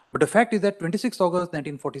 But the fact is that 26th August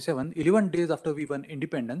 1947, 11 days after we won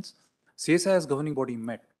independence, CSIR's governing body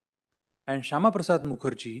met. And Shama Prasad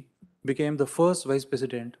Mukherjee became the first vice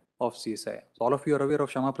president of CSIR. So all of you are aware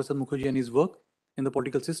of Shama Prasad Mukherjee and his work in the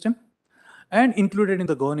political system. And included in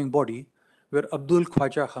the governing body were Abdul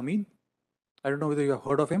Khwaja Hamid. I don't know whether you have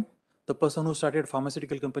heard of him. The person who started a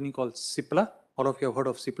pharmaceutical company called Cipla. All of you have heard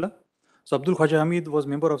of Cipla. So Abdul Khwaja Hamid was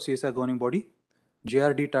member of CSIR governing body.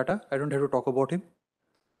 J.R.D. Tata, I don't have to talk about him.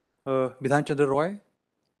 Bidhan Chandra Roy,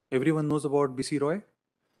 everyone knows about B.C. Roy.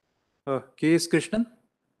 K.S. Krishnan,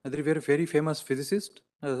 a very famous physicist,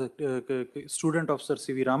 student of Sir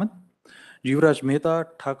C.V. Raman. Jivraj Mehta,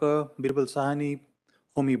 Thakur, Birbal Sahani,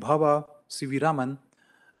 Homi Bhabha, C.V. Raman,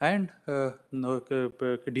 and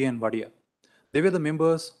D.N. Wadia. They were the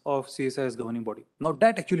members of CSIR's governing body. Now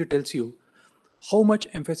that actually tells you how much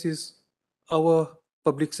emphasis our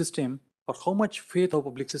public system, or how much faith our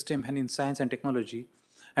public system had in science and technology,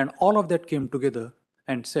 and all of that came together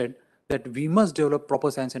and said that we must develop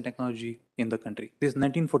proper science and technology in the country. This is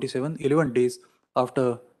 1947, 11 days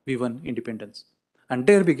after we won independence. And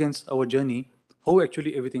there begins our journey, how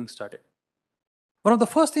actually everything started. One of the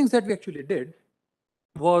first things that we actually did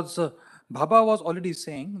was, Bhabha was already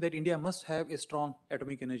saying that India must have a strong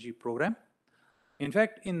atomic energy program. In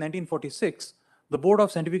fact, in 1946, the Board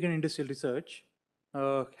of Scientific and Industrial Research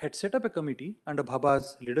had set up a committee under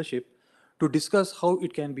Bhabha's leadership to discuss how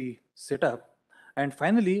it can be set up. And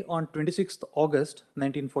finally, on 26th August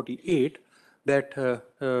 1948, that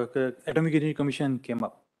Atomic Energy Commission came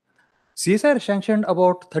up. CSIR sanctioned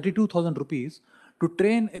about 32,000 rupees to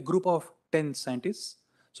train a group of 10 scientists.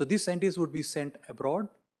 So these scientists would be sent abroad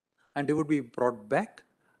and they would be brought back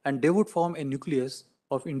and they would form a nucleus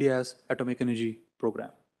of India's atomic energy program.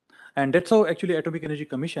 And that's how actually Atomic Energy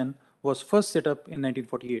Commission was first set up in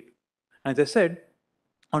 1948. As I said,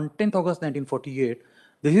 on 10th August 1948,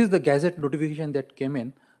 this is the Gazette notification that came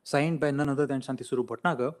in, signed by none other than Shanti Swarup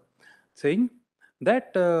Bhatnagar, saying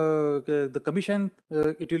that the commission,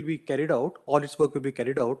 it will be carried out, all its work will be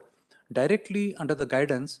carried out directly under the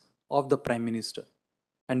guidance of the Prime Minister.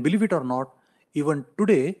 And believe it or not, even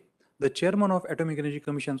today, the chairman of Atomic Energy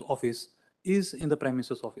Commission's office is in the Prime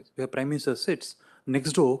Minister's office. Where Prime Minister sits,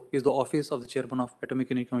 next door is the office of the chairman of Atomic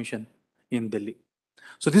Energy Commission in Delhi.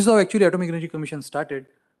 So this is how actually Atomic Energy Commission started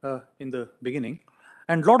in the beginning.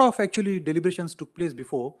 And a lot of actually deliberations took place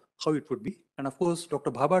before how it would be. And of course, Dr.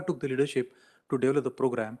 Bhabha took the leadership to develop the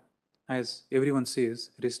program. As everyone says,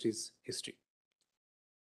 rest is history.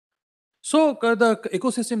 So the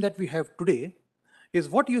ecosystem that we have today is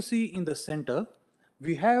what you see in the center.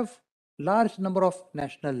 We have large number of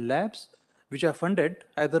national labs which are funded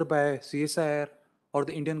either by CSIR or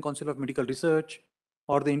the Indian Council of Medical Research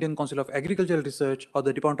or the Indian Council of Agricultural Research or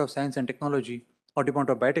the Department of Science and Technology or Department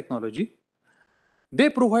of Biotechnology. They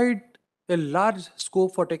provide a large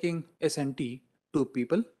scope for taking S&T to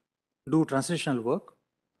people, do translational work.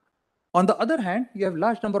 On the other hand, you have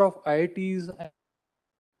large number of IITs and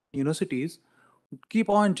universities keep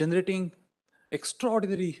on generating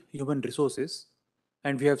extraordinary human resources.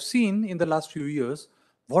 And we have seen in the last few years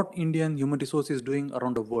what Indian human resource is doing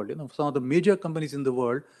around the world. Some of the major companies in the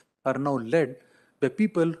world are now led by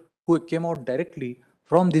people who came out directly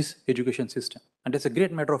from this education system. And that's a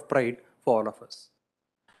great matter of pride for all of us.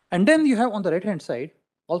 And then you have on the right-hand side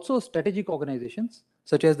also strategic organizations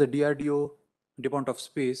such as the DRDO, Department of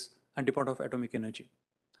Space, and Department of Atomic Energy.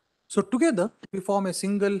 So together we form a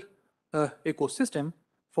single ecosystem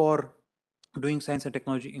for doing science and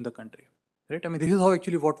technology in the country. Right? I mean, this is how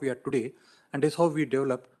actually what we are today, and this is how we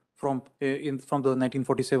developed from the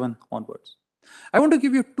 1947 onwards. I want to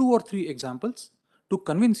give you 2 or 3 examples to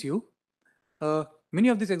convince you. Many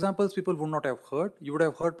of these examples people would not have heard. You would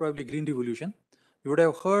have heard probably Green Revolution, you would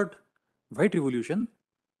have heard white revolution,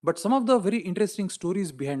 but some of the very interesting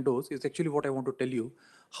stories behind those is actually what I want to tell you,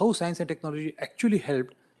 how science and technology actually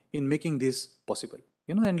helped in making this possible.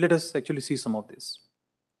 And let us actually see some of this.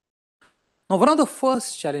 Now, one of the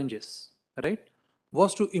first challenges, right,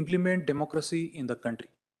 was to implement democracy in the country.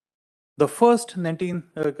 The first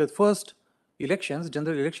elections,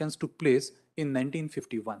 general elections, took place in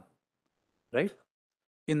 1951, right?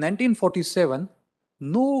 In 1947,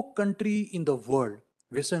 no country in the world,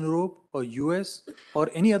 Western Europe or US or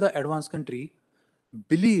any other advanced country,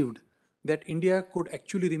 believed that India could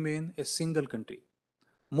actually remain a single country.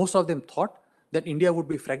 Most of them thought that India would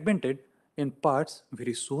be fragmented in parts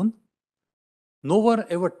very soon. No one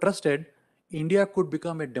ever trusted India could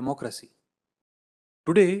become a democracy.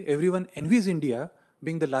 Today, everyone envies India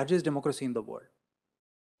being the largest democracy in the world.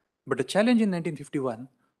 But the challenge in 1951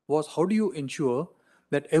 was, how do you ensure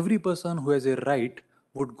that every person who has a right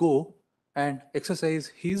would go and exercise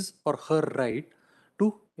his or her right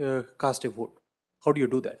to cast a vote? How do you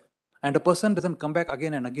do that? And a person doesn't come back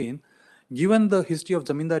again and again. Given the history of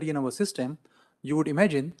zamindari in our system, you would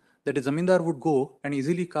imagine that a zamindar would go and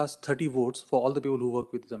easily cast 30 votes for all the people who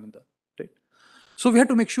work with zamindar, right? So we had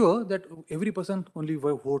to make sure that every person only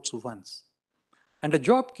votes once. And a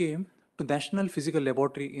job came to National Physical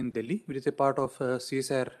Laboratory in Delhi, which is a part of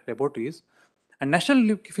CSIR laboratories. And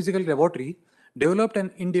National Physical Laboratory developed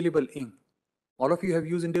an indelible ink. All of you have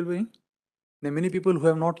used indelible ink? There are many people who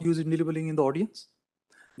have not used indelible ink in the audience.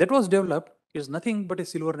 That was developed is nothing but a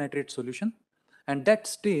silver nitrate solution, and that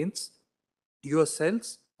stains your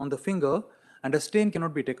cells on the finger, and the stain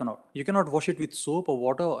cannot be taken out. You cannot wash it with soap or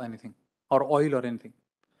water or anything, or oil or anything.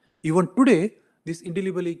 Even today, this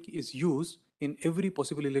indelible ink is used in every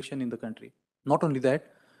possible election in the country. Not only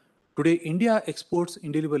that, today India exports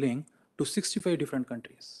indelible ink to 65 different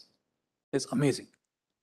countries. It's amazing,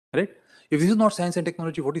 right? If this is not science and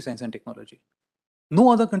technology, what is science and technology?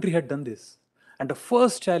 No other country had done this. And the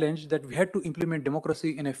first challenge that we had to implement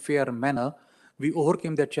democracy in a fair manner, we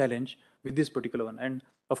overcame that challenge with this particular one. And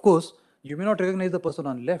of course, you may not recognize the person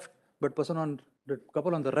on left, but person on the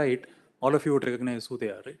couple on the right, all of you would recognize who they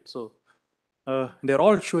are, right? So they're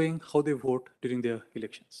all showing how they vote during their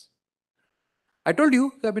elections. I told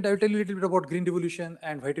you, I will tell you a little bit about Green Revolution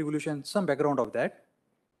and White Revolution, some background of that.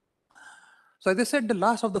 So as I said, the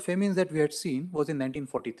last of the famines that we had seen was in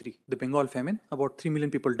 1943, the Bengal famine. About 3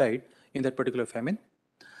 million people died in that particular famine.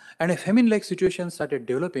 And a famine-like situation started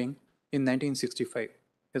developing in 1965.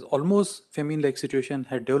 As almost famine-like situation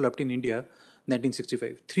had developed in India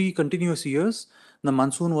 1965. 3 continuous years, the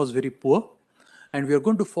monsoon was very poor, and we are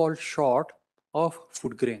going to fall short of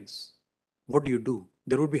food grains. What do?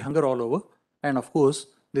 There would be hunger all over, and of course,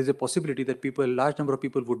 there's a possibility that large number of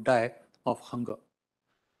people would die of hunger.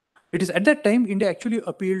 It is at that time India actually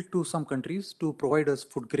appealed to some countries to provide us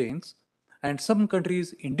food grains, and some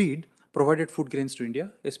countries indeed provided food grains to India,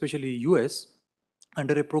 especially US,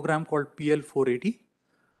 under a program called PL 480.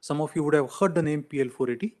 Some of you would have heard the name PL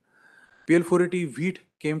 480. PL 480 wheat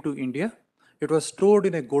came to India. It was stored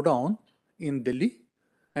in a godown in Delhi,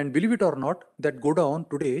 and believe it or not, that godown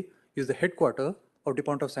today is the headquarters of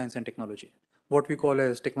Department of Science and Technology, what we call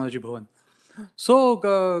as Technology Bhavan. So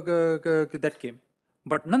that came.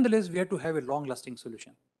 But nonetheless, we had to have a long-lasting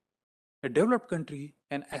solution. A developed country,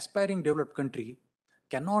 an aspiring developed country,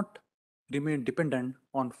 cannot remain dependent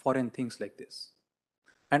on foreign things like this.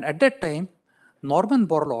 And at that time, Norman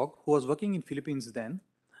Borlaug, who was working in Philippines then,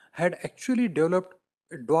 had actually developed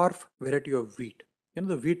a dwarf variety of wheat.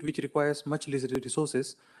 The wheat which requires much less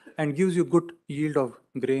resources and gives you good yield of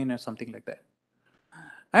grain or something like that.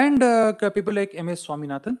 And people like M.S.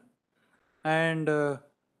 Swaminathan and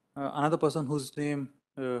another person whose name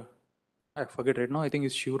I forget right now, I think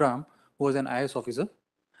it's Shivram, who was an IS officer,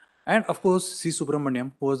 and of course C.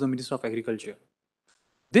 Subramaniam, who was the Minister of Agriculture.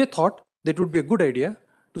 They thought that it would be a good idea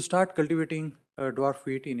to start cultivating dwarf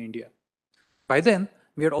wheat in India. By then,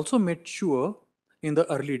 we had also made sure in the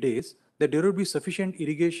early days that there would be sufficient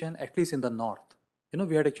irrigation, at least in the north.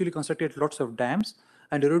 We had actually constructed lots of dams,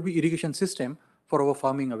 and there would be irrigation system for our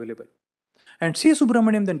farming available. And C.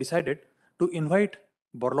 Subramaniam then decided to invite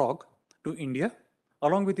Borlaug to India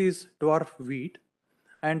along with his dwarf wheat,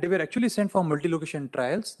 and they were actually sent for multi-location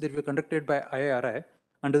trials that were conducted by IIRI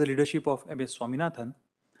under the leadership of M.S. Swaminathan.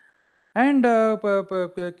 And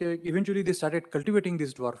eventually they started cultivating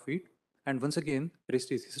this dwarf wheat, and once again,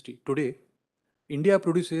 rest is history. Today, India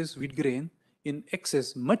produces wheat grain in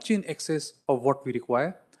excess, much in excess of what we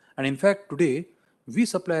require. And in fact, today, we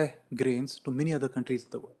supply grains to many other countries in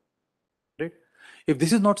the world. Right? If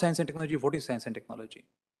this is not science and technology, what is science and technology?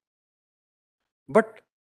 But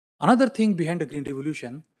another thing behind the Green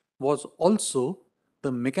Revolution was also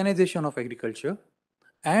the mechanization of agriculture,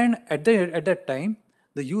 and at that time,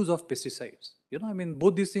 the use of pesticides. I mean,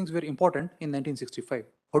 both these things were important in 1965.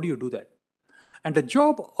 How do you do that? And the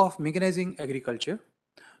job of mechanizing agriculture,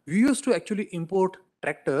 we used to actually import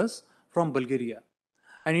tractors from Bulgaria.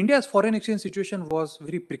 And India's foreign exchange situation was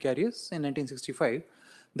very precarious in 1965,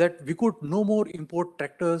 that we could no more import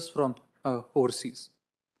tractors from overseas.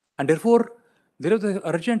 And therefore, there was an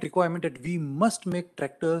urgent requirement that we must make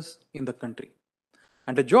tractors in the country.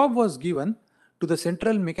 And the job was given to the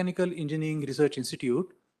Central Mechanical Engineering Research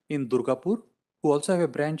Institute in Durgapur, who also have a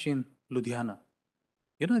branch in Ludhiana.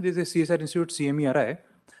 There's a CSR Institute, CMERI,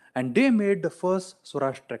 and they made the first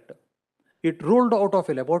Swaraj tractor. It rolled out of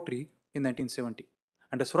a laboratory in 1970.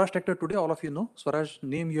 And the Swaraj tractor today, all of you know, Swaraj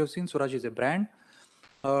name you have seen, Swaraj is a brand.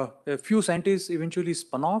 A few scientists eventually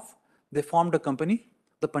spun off. They formed a company,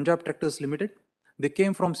 the Punjab Tractors Limited. They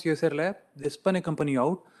came from CSR lab, they spun a company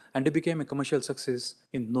out, and they became a commercial success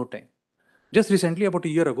in no time. Just recently, about a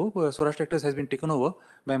year ago, Swaraj Tractors has been taken over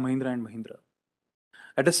by Mahindra and Mahindra.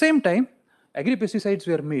 At the same time, agri-pesticides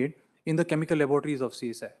were made in the chemical laboratories of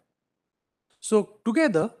CSI. So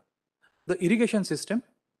together, the irrigation system,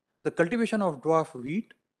 the cultivation of dwarf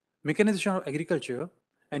wheat, mechanization of agriculture,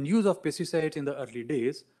 and use of pesticides in the early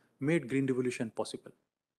days made green revolution possible.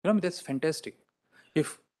 That's fantastic.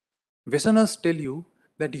 If Westerners tell you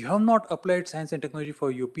that you have not applied science and technology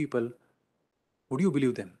for your people, would you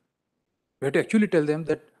believe them? We have to actually tell them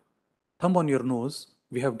that, thumb on your nose,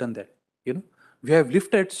 we have done that. We have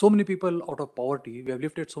lifted so many people out of poverty. We have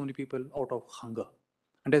lifted so many people out of hunger.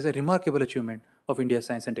 And that's a remarkable achievement of India's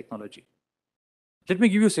science and technology. Let me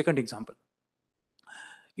give you a second example.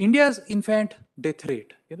 India's infant death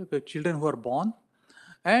rate, the children who are born,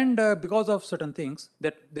 and because of certain things,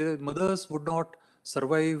 that the mothers would not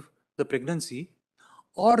survive the pregnancy,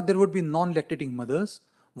 or there would be non-lactating mothers,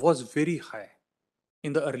 was very high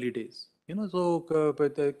in the early days. We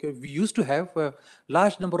used to have a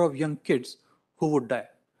large number of young kids who would die.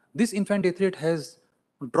 This infant death rate has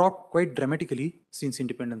dropped quite dramatically since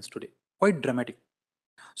independence today, quite dramatic.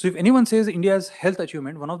 So if anyone says India's health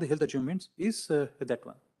achievement, one of the health achievements is that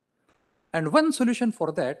one. And one solution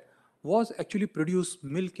for that was actually produce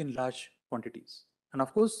milk in large quantities. And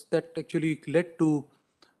of course, that actually led to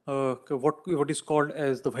what is called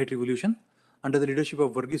as the White Revolution under the leadership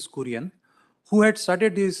of Verghese Kurian, who had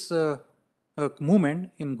started this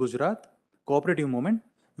movement in Gujarat, cooperative movement,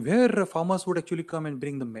 where farmers would actually come and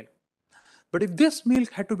bring the milk. But if this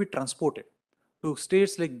milk had to be transported to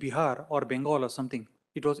states like Bihar or Bengal or something,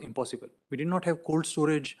 it was impossible. We did not have cold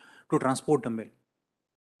storage to transport the milk.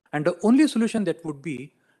 And the only solution that would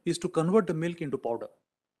be is to convert the milk into powder.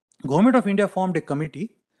 Government of India formed a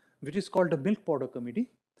committee, which is called the Milk Powder Committee.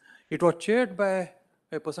 It was chaired by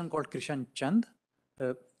a person called Krishan Chand,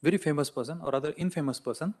 a very famous person, or rather infamous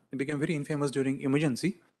person. He became very infamous during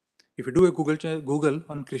emergency. If you do a Google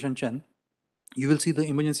on Krishan Chand, you will see the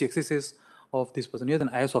emergency excesses of this person. He is an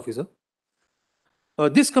IS officer.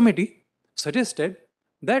 This committee suggested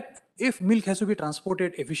that if milk has to be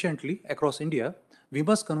transported efficiently across India, we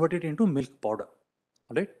must convert it into milk powder,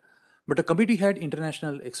 right? But the committee had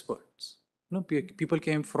international experts. People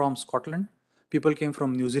came from Scotland, people came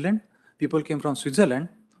from New Zealand, people came from Switzerland,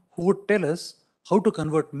 who would tell us how to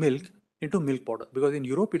convert milk into milk powder, because in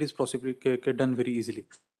Europe it is possibly done very easily.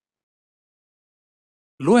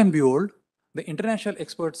 Lo and behold, the international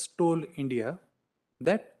experts told India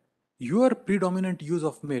that your predominant use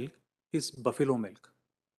of milk is buffalo milk.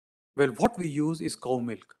 Well, what we use is cow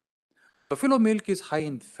milk. Buffalo milk is high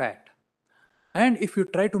in fat. And if you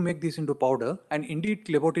try to make this into powder, and indeed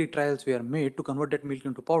laboratory trials were made to convert that milk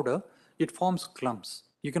into powder, it forms clumps.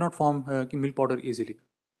 You cannot form milk powder easily.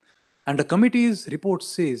 And the committee's report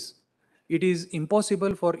says it is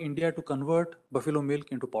impossible for India to convert buffalo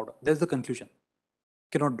milk into powder. That's the conclusion.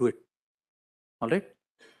 Cannot do it. All right?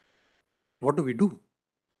 What do?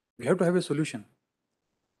 We have to have a solution.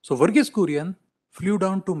 So Verghese Kurian flew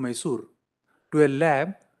down to Mysore to a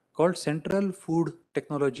lab called Central Food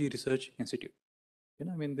Technology Research Institute.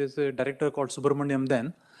 There's a director called Subramaniam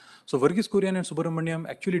then. So Verghese Kurian and Subramaniam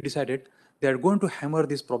actually decided they are going to hammer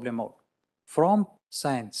this problem out from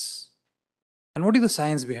science. And what is the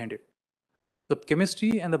science behind it? The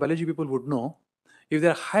chemistry and the biology people would know if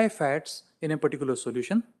there are high fats in a particular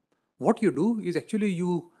solution, what you do is actually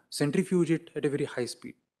you centrifuge it at a very high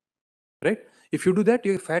speed, right? If you do that,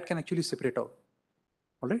 your fat can actually separate out,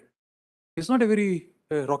 all right? It's not a very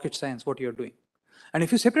rocket science what you're doing. And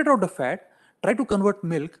if you separate out the fat, try to convert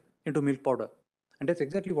milk into milk powder. And that's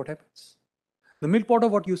exactly what happens. The milk powder,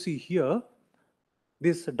 what you see here,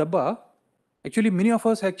 this dabba, actually many of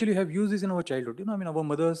us actually have used this in our childhood. Our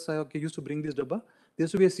mothers used to bring this dabba there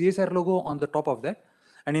used to be a CSR logo on the top of that.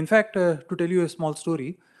 And in fact, to tell you a small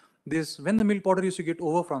story, this when the milk powder used to get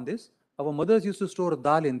over from this, our mothers used to store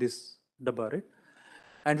dal in this dabba, right?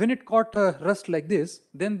 And when it caught rust like this,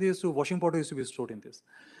 then this washing powder used to be stored in this.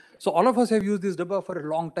 So all of us have used this dabba for a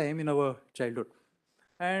long time in our childhood.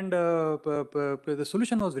 And the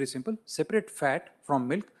solution was very simple. Separate fat from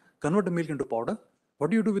milk, convert the milk into powder.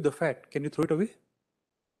 What do you do with the fat? Can you throw it away?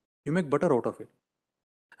 You make butter out of it.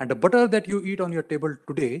 And the butter that you eat on your table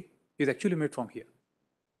today is actually made from here,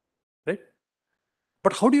 right?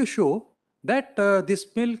 But how do you show that this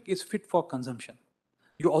milk is fit for consumption?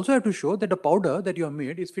 You also have to show that the powder that you have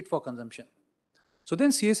made is fit for consumption. So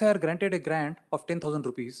then CSIR granted a grant of 10,000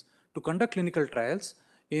 rupees to conduct clinical trials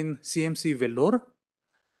in CMC Vellore.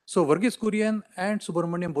 So Varghese Kurian and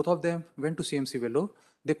Subramaniam, both of them went to CMC Vellore.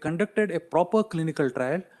 They conducted a proper clinical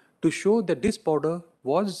trial to show that this powder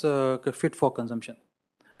was fit for consumption.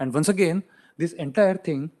 And once again, this entire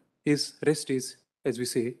thing is, rest is, as we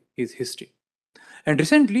say, is history. And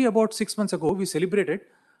recently, about 6 months ago, we celebrated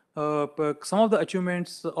some of the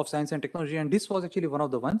achievements of science and technology, and this was actually one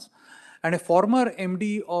of the ones. And a former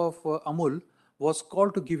MD of Amul was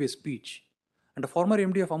called to give a speech. And the former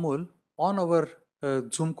MD of Amul, on our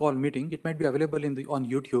Zoom call meeting, it might be available on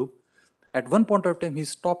YouTube, at one point of time, he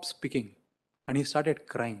stopped speaking and he started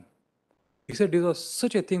crying. He said this was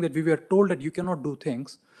such a thing that we were told that you cannot do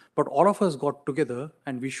things, but all of us got together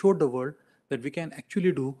and we showed the world that we can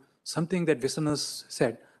actually do something that Westerners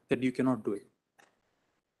said that you cannot do it.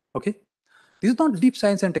 Okay? This is not deep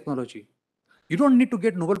science and technology. You don't need to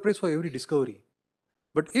get Nobel Prize for every discovery.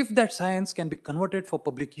 But if that science can be converted for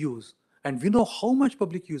public use, and we know how much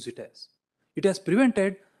public use it has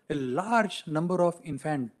prevented a large number of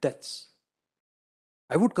infant deaths.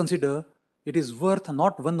 I would consider it is worth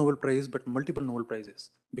not one Nobel Prize, but multiple Nobel Prizes,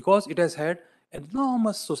 because it has had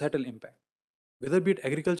enormous societal impact. Whether it be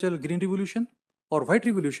agricultural green revolution or white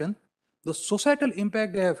revolution, the societal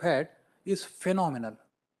impact they have had is phenomenal.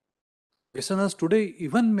 Westerners today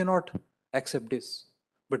even may not accept this,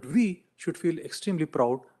 but we should feel extremely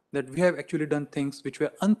proud that we have actually done things which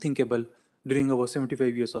were unthinkable during our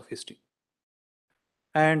 75 years of history.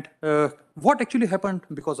 And what actually happened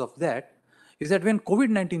because of that is that when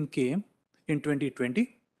COVID-19 came in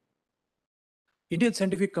 2020, Indian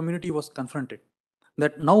scientific community was confronted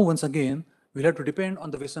that now once again we'll have to depend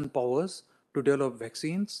on the Western powers to develop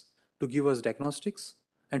vaccines, to give us diagnostics,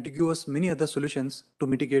 and to give us many other solutions to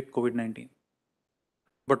mitigate COVID-19.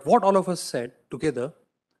 But what all of us said together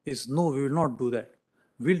is no, we will not do that.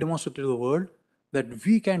 We'll demonstrate to the world that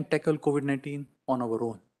we can tackle COVID-19 on our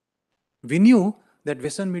own. We knew that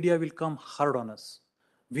Western media will come hard on us.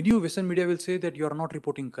 We knew Western media will say that you are not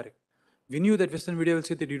reporting correct. We knew that Western media will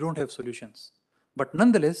say that you don't have solutions. But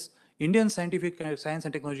nonetheless, Indian scientific science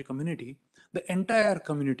and technology community, the entire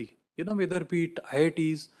community, whether it be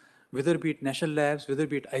IITs, whether it be national labs, whether it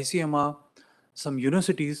be ICMR, some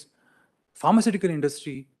universities, pharmaceutical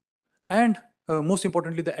industry, and most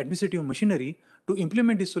importantly, the administrative machinery to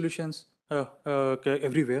implement these solutions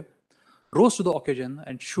everywhere, rose to the occasion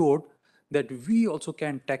and showed that we also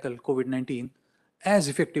can tackle COVID-19 as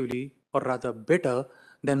effectively, or rather better,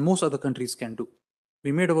 than most other countries can do.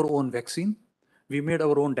 We made our own vaccine, we made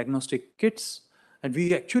our own diagnostic kits, and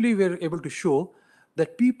we actually were able to show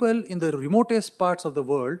that people in the remotest parts of the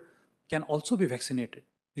world can also be vaccinated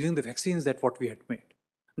using the vaccines that what we had made.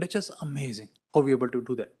 That's just amazing how we're able to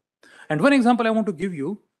do that. And one example I want to give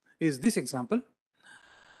you is this example.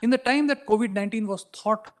 In the time that COVID-19 was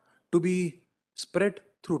thought to be spread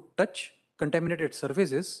through touch, contaminated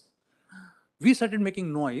surfaces, we started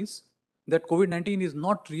making noise that COVID-19 is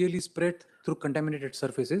not really spread through contaminated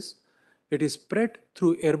surfaces. It is spread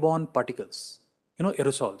through airborne particles,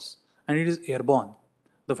 aerosols, and it is airborne.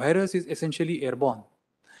 The virus is essentially airborne.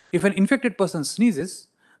 If an infected person sneezes,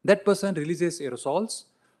 that person releases aerosols.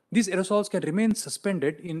 These aerosols can remain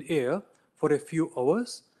suspended in air for a few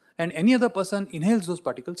hours, and any other person inhales those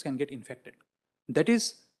particles can get infected. That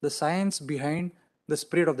is the science behind the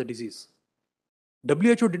spread of the disease.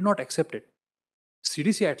 WHO did not accept it.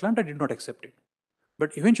 CDC Atlanta did not accept it.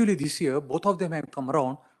 But eventually this year, both of them have come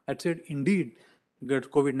around and said, indeed,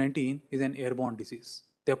 COVID-19 is an airborne disease.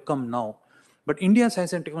 They have come now. But Indian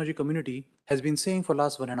science and technology community has been saying for the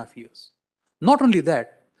last 1.5 years. Not only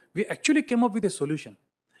that, we actually came up with a solution.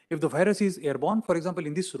 If the virus is airborne, for example,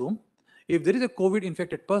 in this room, if there is a COVID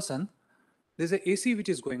infected person, there's an AC which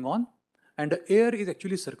is going on and the air is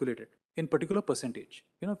actually circulated in particular percentage.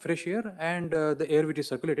 Fresh air and the air which is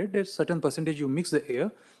circulated, there's certain percentage you mix the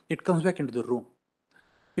air, it comes back into the room.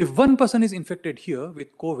 If one person is infected here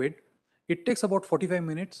with COVID, it takes about 45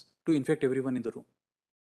 minutes to infect everyone in the room.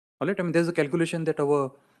 All right, I mean, there's a calculation that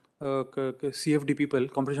our CFD people,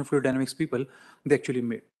 computational fluid dynamics people, they actually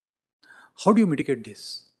made. How do you mitigate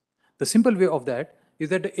this? The simple way of that is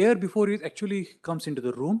that the air before it actually comes into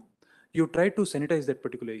the room, you try to sanitize that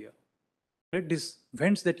particular air. Right? These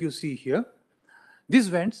vents that you see here, these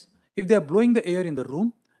vents, if they are blowing the air in the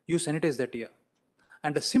room, you sanitize that air.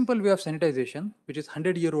 And the simple way of sanitization, which is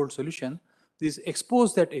 100-year-old solution, is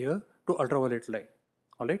expose that air to ultraviolet light.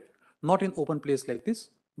 All right, not in open place like this,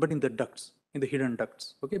 but in the ducts, in the hidden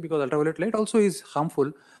ducts. Okay, because ultraviolet light also is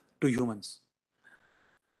harmful to humans.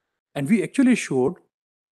 And we actually showed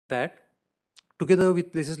that together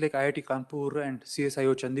with places like IIT Kanpur and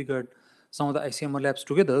CSIO Chandigarh, some of the ICMR labs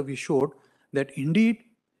together, we showed that indeed,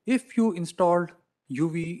 if you installed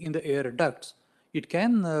UV in the air ducts, it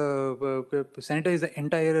can sanitize the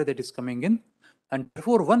entire air that is coming in. And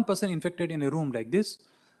therefore, one person infected in a room like this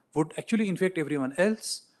would actually infect everyone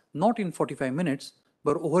else, not in 45 minutes,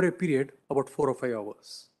 but over a period about 4 or 5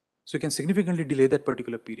 hours. So you can significantly delay that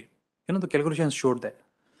particular period. You know, the calculations showed that.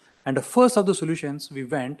 And the first of the solutions we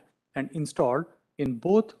went and installed in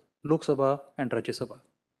both Lok Sabha and Rajya Sabha.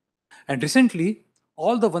 And recently,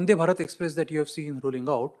 all the Vande Bharat Express that you have seen rolling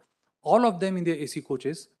out, all of them in their AC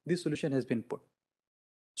coaches, this solution has been put.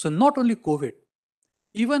 So not only COVID,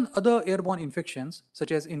 even other airborne infections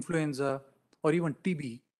such as influenza or even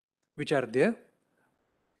TB, which are there,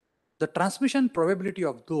 the transmission probability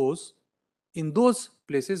of those in those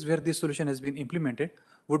places where this solution has been implemented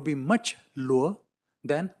would be much lower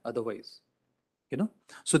than otherwise. You know,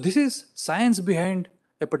 so this is science behind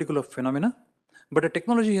a particular phenomena, but a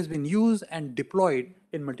technology has been used and deployed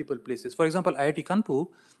in multiple places. For example, IIT Kanpur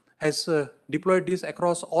has deployed this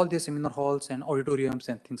across all their seminar halls and auditoriums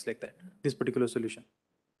and things like that, this particular solution.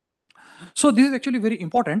 So this is actually very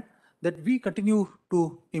important that we continue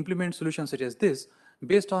to implement solutions such as this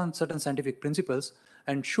based on certain scientific principles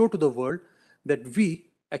and show to the world that we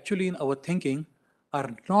actually in our thinking are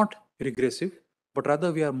not regressive, but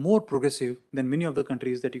rather we are more progressive than many of the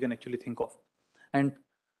countries that you can actually think of. And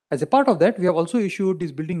as a part of that, we have also issued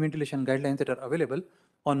these building ventilation guidelines that are available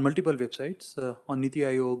on multiple websites, on Niti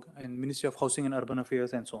Aayog and Ministry of Housing and Urban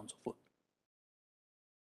Affairs and so on and so forth.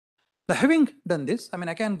 Now, having done this, I mean,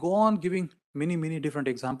 I can go on giving many different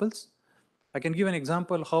examples. I can give an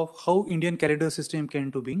example how Indian calendar system came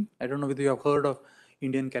into being. I don't know whether you have heard of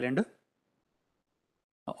Indian calendar.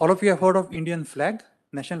 All of you have heard of Indian flag,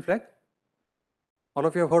 national flag? All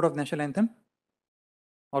of you have heard of national anthem?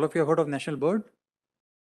 All of you have heard of national bird?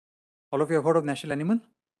 All of you have heard of national animal?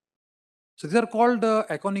 So these are called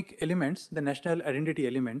iconic elements, the national identity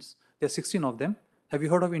elements. There are 16 of them. Have you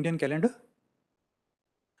heard of Indian calendar?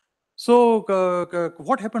 So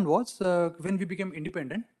what happened was when we became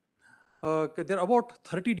independent, there are about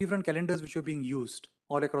 30 different calendars which were being used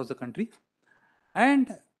all across the country.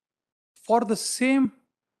 And for the same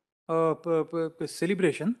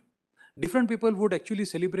celebration, different people would actually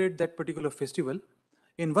celebrate that particular festival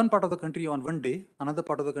in one part of the country on one day, another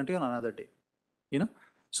part of the country on another day. You know,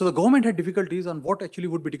 so the government had difficulties on what actually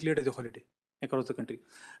would be declared as a holiday across the country.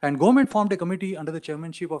 And government formed a committee under the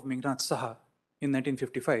chairmanship of Meghnad Saha in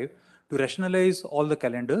 1955 to rationalize all the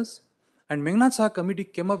calendars. And Meghnad Saha committee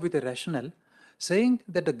came up with a rationale saying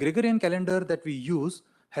that the Gregorian calendar that we use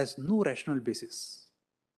has no rational basis.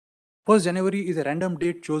 1st January is a random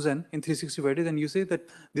date chosen in 365 days and you say that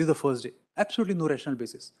this is the first day. Absolutely no rational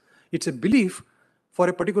basis. It's a belief for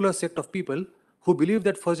a particular sect of people who believe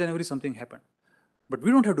that 1st January something happened. But we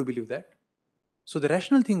don't have to believe that. So the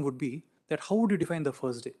rational thing would be that how would you define the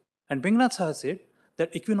first day? And Meghnad Saha said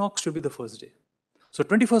that equinox should be the first day. So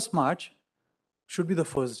 21st March should be the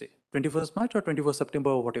first day. 21st March or 21st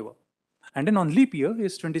September or whatever. And then on leap year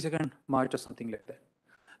is 22nd March or something like that.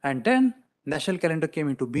 And then national calendar came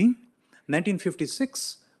into being.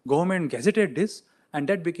 1956, government gazetted this and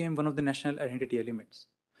that became one of the national identity elements.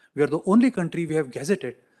 We are the only country we have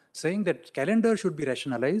gazetted saying that calendar should be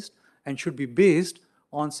rationalized and should be based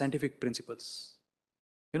on scientific principles.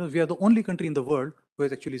 You know, we are the only country in the world who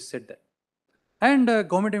has actually said that. And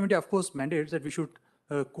government of India, of course, mandates that we should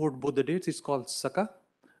quote both the dates. It's called Saka.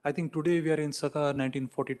 I think today we are in Saka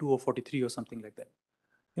 1942 or 43 or something like that.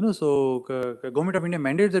 You know, so government of India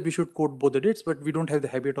mandates that we should quote both the dates, but we don't have the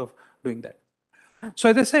habit of doing that. So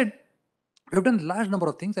as I said, we have done a large number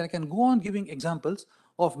of things, and I can go on giving examples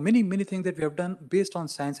of many things that we have done based on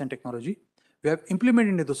science and technology. We have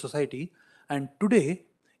implemented into the society, and today,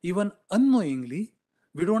 even unknowingly,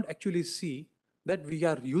 we don't actually see that we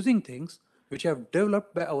are using things which have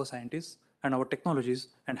developed by our scientists and our technologies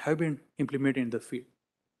and have been implemented in the field.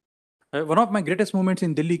 One of my greatest moments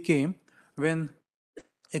in Delhi came when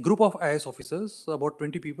a group of IAS officers, about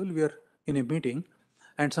 20 people, were in a meeting,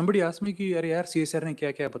 And somebody asked me कि अरे यार CSR ने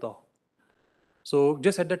क्या क्या बताओ. So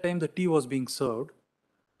just at that time the tea was being served,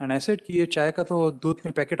 and I said कि ये चाय का तो दूध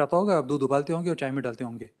में पैकेट आता होगा, आप दूध उबालते होंगे और चाय में डालते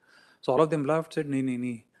होंगे. So all of them laughed, said नहीं नहीं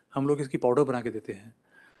नहीं, हम लोग इसकी पाउडर बना के देते हैं.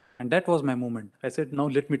 And that was my moment. I said, now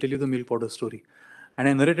let me tell you the milk powder story. And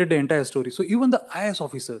I narrated the entire story. So even the IS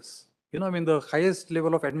officers, the highest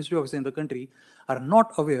level of administrative officers in the country are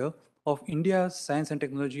not aware of India's science and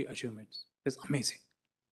technology achievements. It's amazing.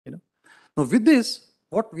 Now with this,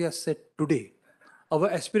 what we are said today, our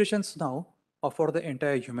aspirations now are for the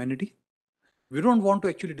entire humanity. We don't want to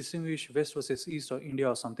actually distinguish West versus East or India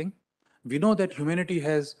or something. We know that humanity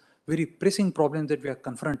has very pressing problems that we are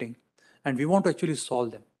confronting, and we want to actually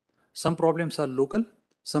solve them. Some problems are local,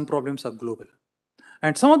 some problems are global.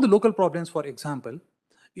 And some of the local problems, for example,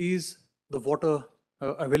 is the water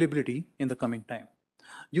availability in the coming time.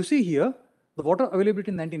 You see here, the water availability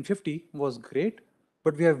in 1950 was great,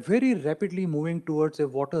 but we are very rapidly moving towards a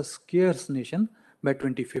water scarce nation by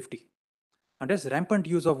 2050. And there's rampant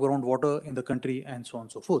use of groundwater in the country and so on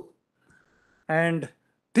and so forth. And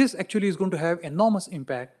this actually is going to have enormous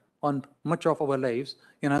impact on much of our lives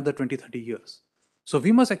in another 20, 30 years. So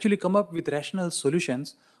we must actually come up with rational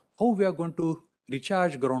solutions how we are going to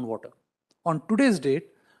recharge groundwater. On today's date,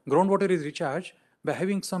 groundwater is recharged by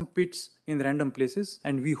having some pits in random places,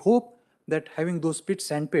 and we hope that having those pits,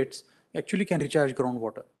 sand pits, actually can recharge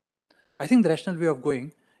groundwater. I think the rational way of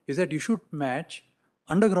going is that you should match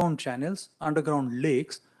underground channels, underground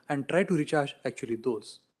lakes, and try to recharge actually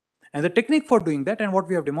those. And the technique for doing that, and what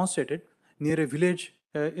we have demonstrated near a village,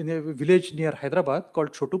 in a village near Hyderabad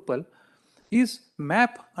called Chotuppal, is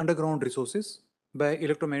map underground resources by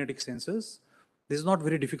electromagnetic sensors. This is not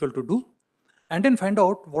very difficult to do. And then find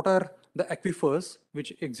out what are the aquifers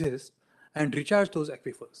which exist and recharge those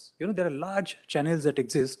aquifers. There are large channels that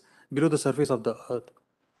exist below the surface of the earth.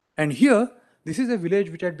 And here, this is a village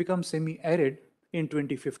which had become semi-arid in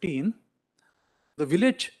 2015. The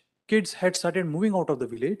village kids had started moving out of the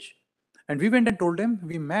village, and we went and told them,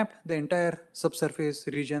 we mapped the entire subsurface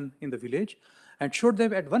region in the village and showed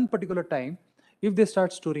them at one particular time, if they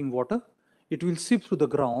start storing water, it will seep through the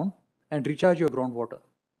ground and recharge your groundwater.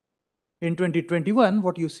 In 2021,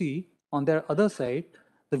 what you see on the other side,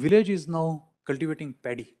 the village is now cultivating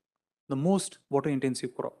paddy, the most water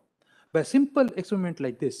intensive crop. By a simple experiment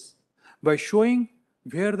like this, by showing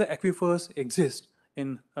where the aquifers exist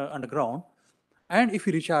in underground, and if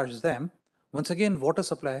you recharge them, once again, water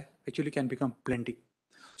supply actually can become plenty.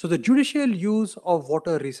 So the judicial use of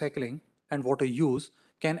water recycling and water use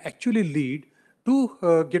can actually lead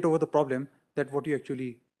to get over the problem that what you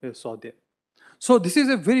actually saw there. So this is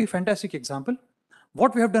a very fantastic example.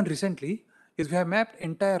 What we have done recently is we have mapped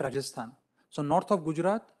entire Rajasthan. So north of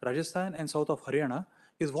Gujarat, Rajasthan, and south of Haryana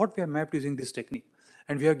is what we have mapped using this technique.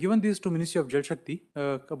 And we have given this to Ministry of Jal Shakti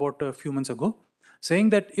about a few months ago, saying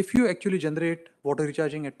that if you actually generate water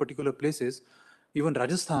recharging at particular places, even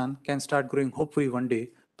Rajasthan can start growing, hopefully one day,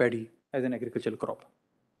 paddy as an agricultural crop.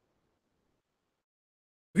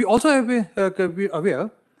 We also have to be aware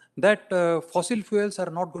that fossil fuels are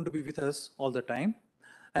not going to be with us all the time.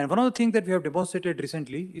 And one of the things that we have demonstrated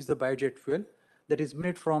recently is the biojet fuel that is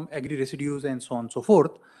made from agri residues and so on and so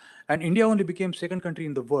forth. And India only became second country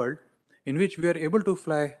in the world in which we are able to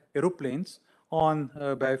fly aeroplanes on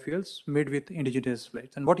biofuels made with indigenous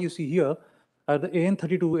flights. And what you see here are the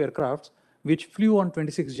AN-32 aircrafts which flew on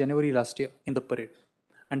 26 January last year in the parade.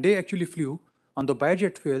 And they actually flew on the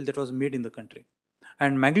biojet fuel that was made in the country.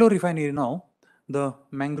 And Mangalore refinery now, the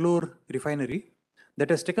Mangalore refinery that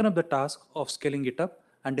has taken up the task of scaling it up,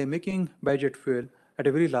 and they're making biojet fuel at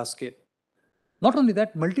a very large scale. Not only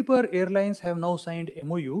that, multiple airlines have now signed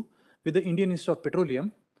MOU with the Indian Institute of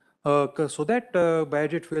Petroleum so that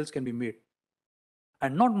biojet fuels can be made.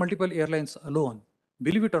 And not multiple airlines alone.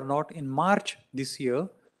 Believe it or not, in March this year,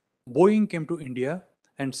 Boeing came to India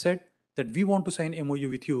and said that we want to sign MOU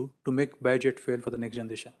with you to make biojet fuel for the next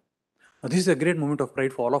generation. Now, this is a great moment of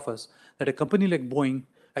pride for all of us that a company like Boeing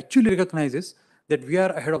actually recognizes that we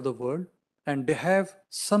are ahead of the world and they have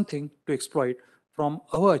something to exploit from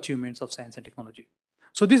our achievements of science and technology.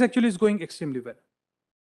 So this actually is going extremely well.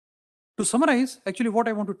 To summarize, actually what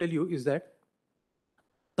I want to tell you is that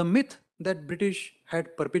the myth that British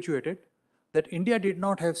had perpetuated, that India did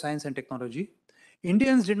not have science and technology,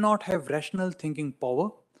 Indians did not have rational thinking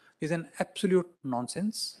power, is an absolute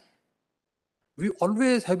nonsense. We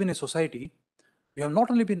always have been a society, we have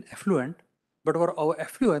not only been affluent, but our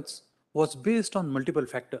affluence was based on multiple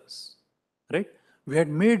factors, right? We had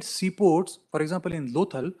made seaports, for example, in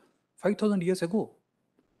Lothal, 5,000 years ago.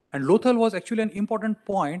 And Lothal was actually an important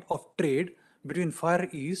point of trade between Far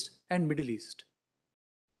East and Middle East,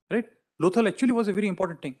 right? Lothal actually was a very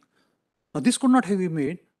important thing. Now, this could not have been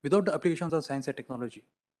made without the applications of science and technology.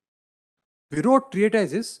 We wrote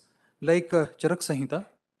treatises like Charak Samhita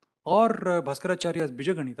or Bhaskaracharya's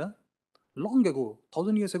Bijaganita long ago,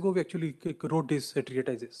 1,000 years ago, we actually wrote these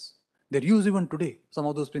treatises. They're used even today, some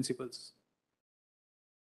of those principles.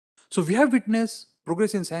 So we have witnessed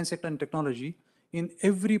progress in science and technology in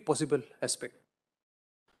every possible aspect.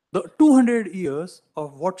 The 200 years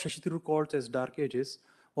of what Shashi Tharoor calls as dark ages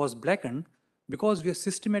was blackened because we are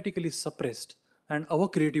systematically suppressed and our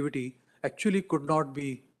creativity actually could not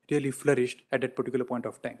be really flourished at that particular point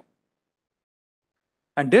of time.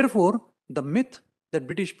 And therefore, the myth that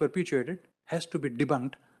British perpetuated has to be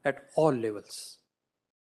debunked at all levels.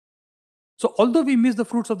 So although we miss the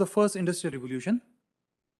fruits of the first industrial revolution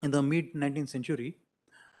in the mid-19th century,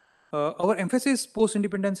 our emphasis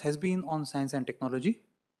post-independence has been on science and technology.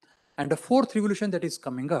 And the fourth revolution that is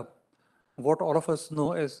coming up, what all of us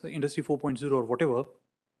know as the Industry 4.0 or whatever,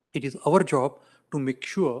 it is our job to make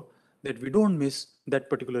sure that we don't miss that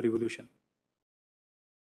particular revolution.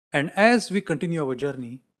 And as we continue our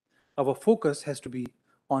journey, our focus has to be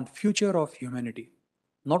on future of humanity,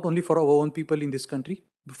 not only for our own people in this country,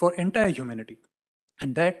 but for entire humanity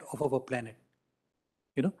and that of our planet.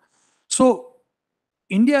 So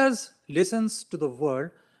India's lessons to the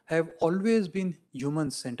world have always been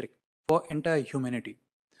human-centric for entire humanity.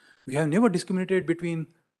 We have never discriminated between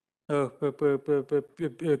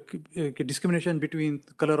discrimination between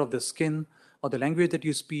the color of the skin or the language that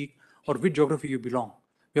you speak or which geography you belong.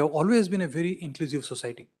 We have always been a very inclusive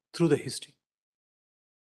society through the history.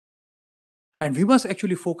 And we must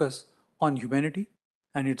actually focus on humanity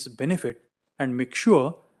and its benefit and make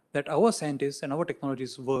sure that our scientists and our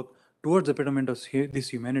technologies work towards the betterment of this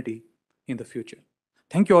humanity in the future.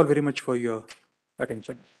 Thank you all very much for your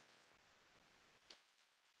attention.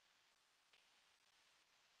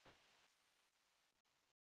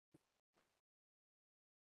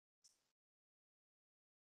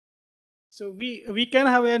 So we can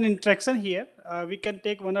have an interaction here. We can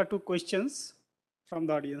take one or two questions from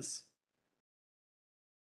the audience.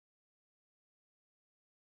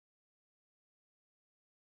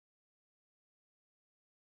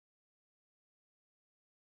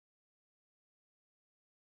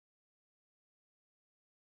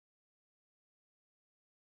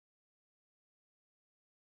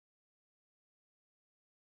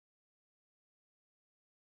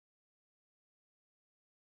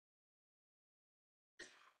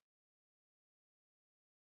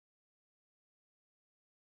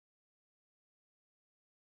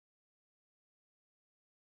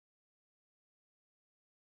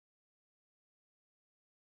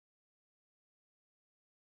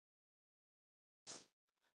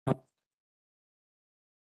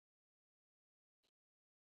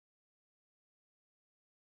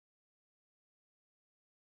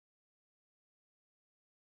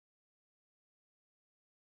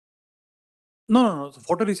 No. So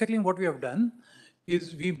water recycling, what we have done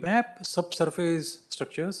is we map subsurface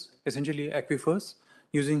structures, essentially aquifers,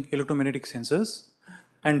 using electromagnetic sensors.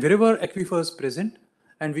 And wherever aquifers present,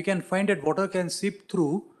 and we can find that water can seep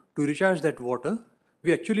through to recharge that water,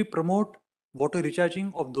 we actually promote water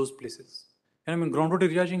recharging of those places. And I mean, groundwater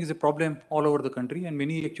recharging is a problem all over the country, and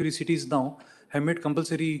many actually cities now have made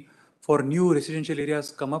compulsory for new residential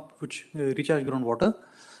areas come up which recharge groundwater.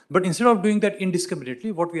 But instead of doing that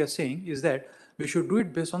indiscriminately, what we are saying is that we should do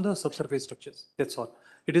it based on the subsurface structures. That's all.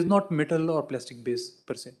 It is not metal or plastic based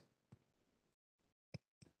per se.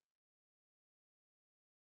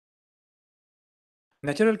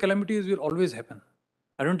 Natural calamities will always happen.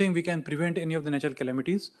 I don't think we can prevent any of the natural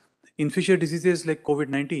calamities. Infectious diseases like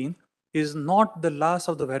COVID-19 is not the last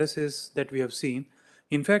of the viruses that we have seen.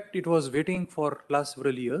 In fact, it was waiting for last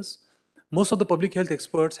several years. Most of the public health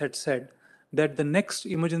experts had said that the next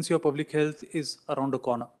emergency of public health is around the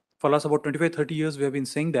corner. For last about 25, 30 years, we have been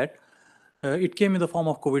saying that. It came in the form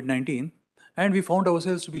of COVID-19, and we found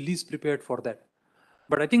ourselves to be least prepared for that.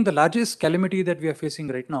 But I think the largest calamity that we are facing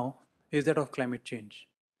right now is that of climate change.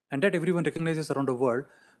 And that everyone recognizes around the world,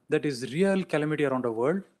 that is real calamity around the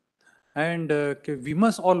world. And we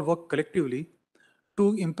must all work collectively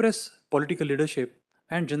to impress political leadership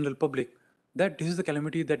and general public that this is the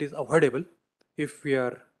calamity that is avoidable if we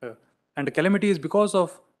are, and the calamity is because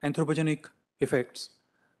of anthropogenic effects.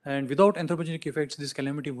 And without anthropogenic effects, this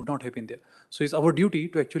calamity would not have been there. So it's our duty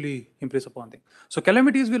to actually impress upon them. So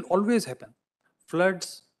calamities will always happen.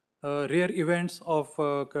 Floods, rare events of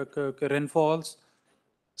rainfalls,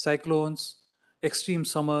 cyclones, extreme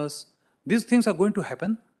summers. These things are going to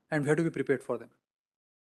happen and we have to be prepared for them.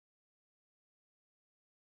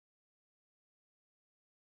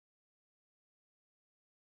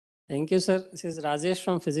 Thank you, sir. This is Rajesh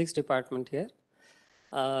from Physics Department here.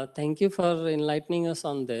 Thank you for enlightening us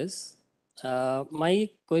on this. My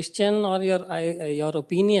question or your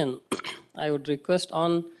opinion, I would request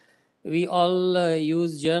on, we all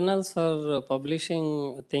use journals for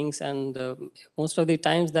publishing things, and most of the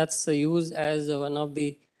times that's used as one of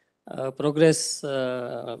the progress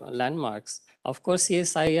landmarks. Of course,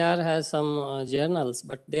 CSIR has some journals,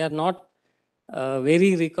 but they are not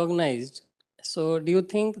very recognized. So do you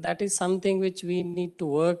think that is something which we need to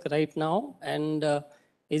work right now? And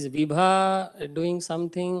is Vibha doing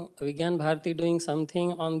something, Vigyan Bharati doing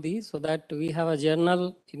something on these, so that we have a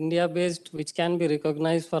journal India-based which can be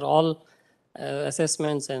recognized for all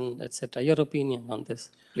assessments and etc. Your opinion on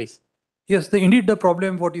this, please. Yes, indeed the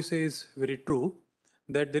problem, what you say is very true,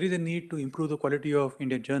 that there is a need to improve the quality of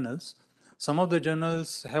Indian journals. Some of the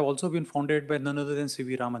journals have also been founded by none other than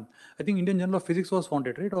C.V. Raman. I think Indian Journal of Physics was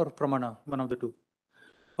founded, right? Or Pramana, one of the two.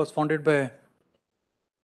 Was founded by,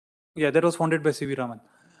 yeah, that was founded by C.V. Raman.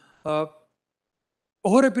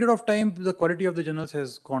 Over a period of time, the quality of the journals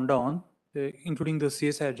has gone down, including the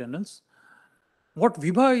CSIR journals. What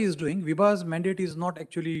Vibha is doing, Vibha's mandate is not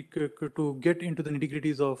actually to get into the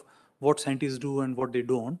nitty-gritties of what scientists do and what they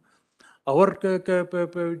don't.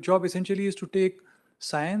 Our job essentially is to take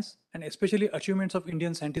science and especially achievements of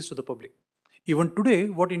Indian scientists to the public. Even today,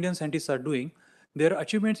 what Indian scientists are doing, their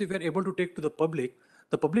achievements, if we are able to take to the public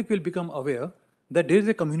will become aware that there is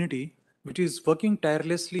a community which is working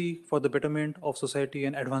tirelessly for the betterment of society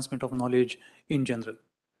and advancement of knowledge in general.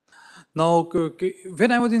 Now,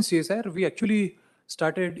 when I was in CSIR, we actually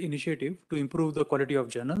started initiative to improve the quality of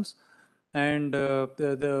journals, and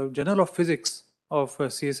the Journal of Physics of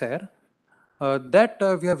CSIR,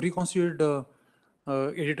 that we have reconstituted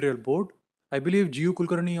editorial board. I believe G.U.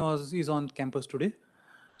 Kulkarni is on campus today.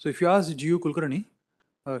 So if you ask G.U. Kulkarni,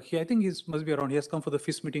 I think he must be around. He has come for the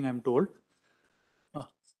FIS meeting, I'm told.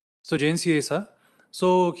 So JNCA, sir.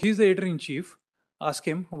 So he's the editor-in-chief. Ask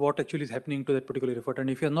him what actually is happening to that particular effort. And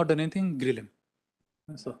if he has not done anything, grill him.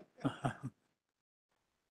 So,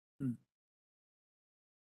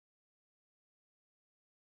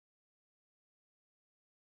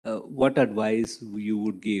 what advice you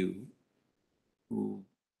would give to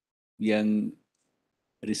young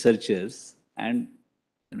researchers and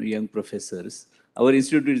young professors? Our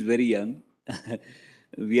institute is very young.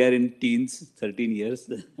 We are in teens, 13 years,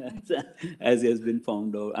 as he has been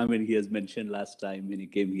found out. I mean, he has mentioned last time when he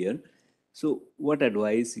came here. So what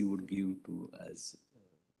advice you would give to us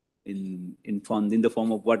in the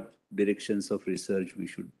form of what directions of research we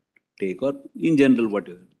should take, or in general,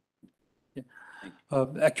 whatever?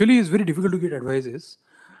 Actually, it's very difficult to get advices,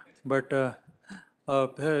 but the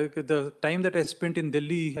time that I spent in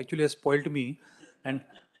Delhi actually has spoiled me, and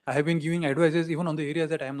I have been giving advices even on the areas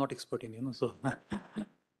that I am not expert in. So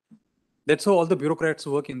that's how all the bureaucrats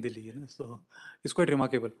work in Delhi. So it's quite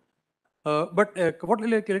remarkable. But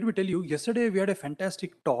let me tell you, yesterday we had a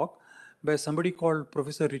fantastic talk by somebody called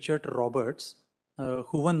Professor Richard Roberts,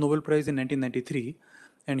 who won Nobel Prize in 1993,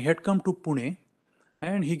 and he had come to Pune.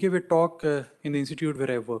 And he gave a talk in the institute where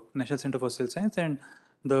I work, National Center for Cell Science, and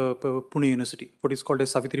the Pune University, what is called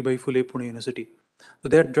as Savitribai Phule Pune University. So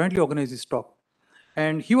they had jointly organized this talk.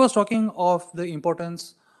 And he was talking of the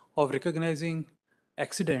importance of recognizing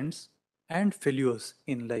accidents and failures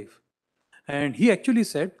in life. And he actually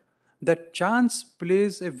said that chance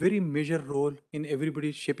plays a very major role in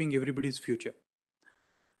shaping everybody's future.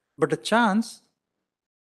 But the chance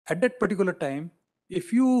at that particular time,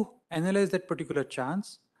 if you analyze that particular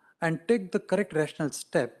chance and take the correct rational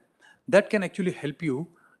step, that can actually help you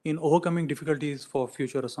in overcoming difficulties for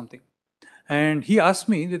future or something. And he asked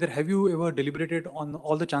me whether have you ever deliberated on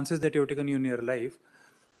all the chances that you have taken in your life,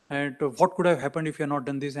 and what could have happened if you had not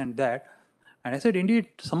done this and that. And I said, indeed,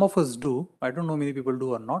 some of us do. I don't know many people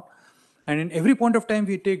do or not. And in every point of time,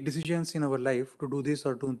 we take decisions in our life to do this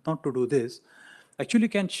or not to do this, actually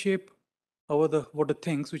can shape what the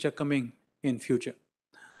things which are coming in future.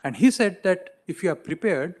 And he said that if you are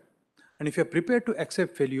prepared, and if you are prepared to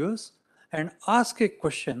accept failures and ask a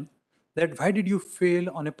question that why did you fail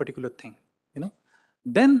on a particular thing,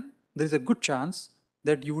 then there is a good chance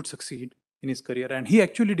that you would succeed in his career. And he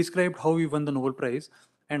actually described how he won the Nobel Prize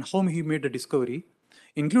and how he made the discovery,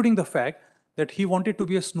 including the fact that he wanted to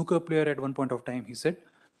be a snooker player at one point of time, he said.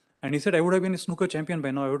 And he said, I would have been a snooker champion by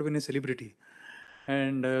now, I would have been a celebrity.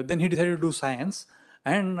 And then he decided to do science,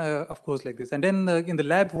 and of course like this. And then in the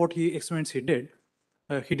lab, what experiments he did,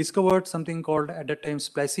 he discovered something called at that time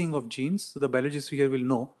splicing of genes. So the biologists here will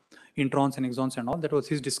know introns and exons and all. That was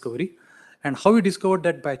his discovery. And how he discovered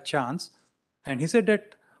that by chance. And he said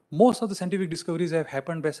that most of the scientific discoveries have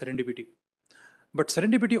happened by serendipity. but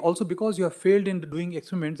serendipity also because you have failed in doing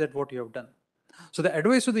experiments at what you have done. So the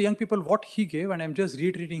advice to the young people, what he gave, and I'm just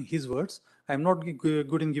reiterating his words, I'm not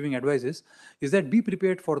good in giving advices, is that be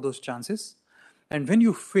prepared for those chances. And when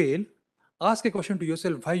you fail, ask a question to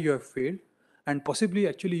yourself why you have failed, and possibly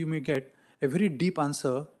actually you may get a very deep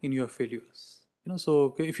answer in your failures.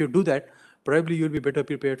 So if you do that, probably you'll be better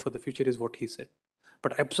prepared for the future, is what he said.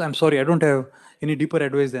 But I'm sorry, I don't have any deeper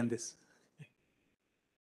advice than this.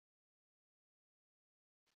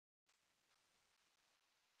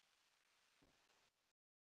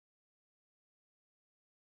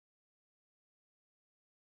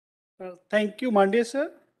 Thank you, Mandya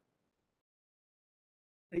sir.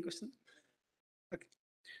 Any question?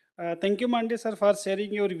 Okay. Thank you, Mandya sir, for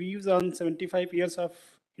sharing your views on 75 years of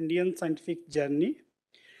Indian scientific journey.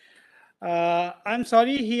 I'm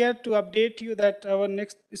sorry here to update you that our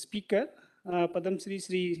next speaker, Padam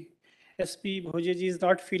Sri S.P. Bhojeji, is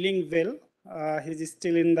not feeling well. He's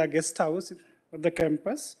still in the guest house of the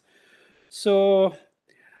campus. So,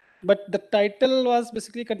 but the title was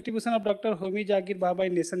basically contribution of Dr. Homi Jagir Bhabha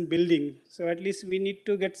in nation building. So at least we need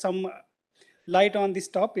to get some light on this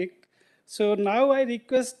topic. So now I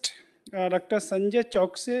request Dr. Sanjay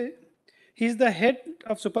Chokse. He's the head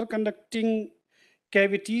of superconducting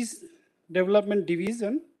cavities development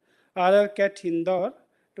division, IIT Indore,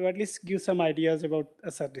 to at least give some ideas about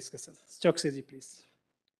our discussion. Chokse ji, please.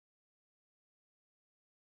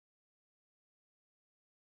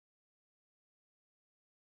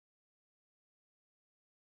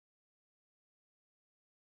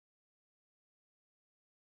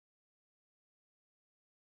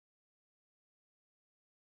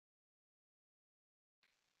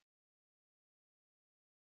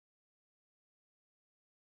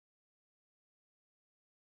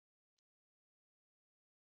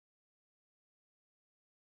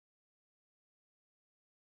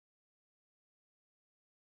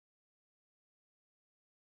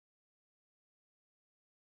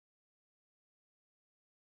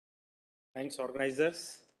 Thanks,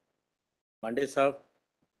 organizers. Mande Saab,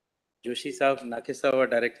 Joshi Saab, Nake Saab, our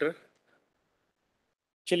director.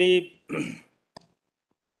 Actually,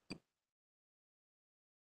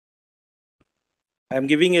 I am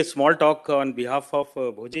giving a small talk on behalf of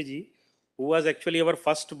Bhojeji, who was actually our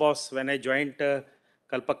first boss when I joined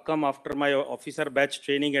Kalpakkam after my officer batch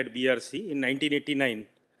training at BRC in 1989.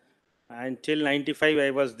 Until 95, I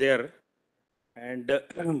was there. And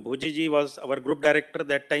Bhojeji was our group director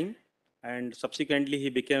that time. And subsequently,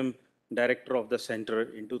 he became director of the center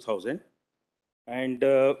in 2000. And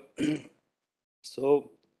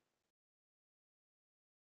so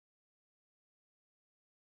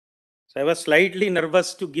I was slightly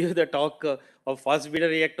nervous to give the talk of fast breeder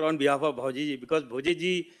reactor on behalf of Bhojeji, because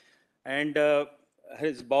Bhojeji and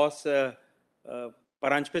his boss Paranjpe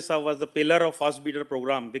Saab was the pillar of fast breeder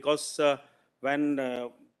program, because when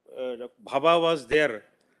Bhabha was there,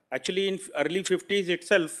 actually in early 50s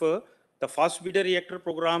itself, the fast breeder reactor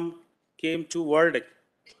program came to world,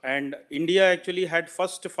 and India actually had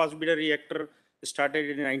first fast breeder reactor started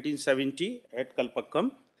in 1970 at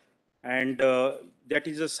Kalpakkam. And that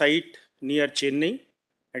is a site near Chennai.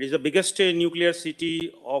 It is the biggest nuclear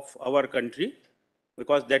city of our country,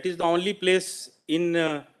 because that is the only place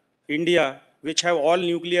in India which have all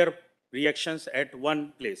nuclear reactions at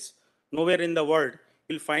one place. Nowhere in the world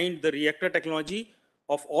you'll find the reactor technology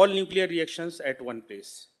of all nuclear reactions at one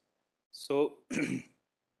place. So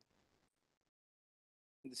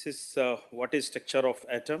this is what is structure of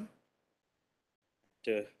atom.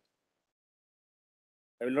 I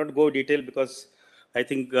will not go detail because I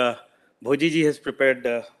think Bhojiji has prepared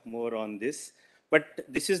more on this. But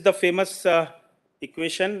this is the famous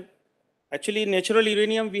equation. Actually, natural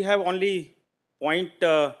uranium, we have only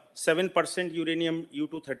 0.7% uranium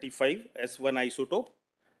U-235 as one isotope.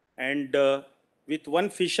 And with one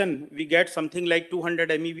fission, we get something like 200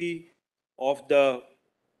 MeV of the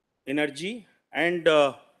energy and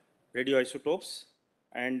radioisotopes.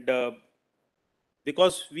 And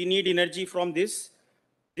because we need energy from this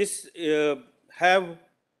have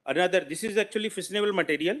another, this is actually fissionable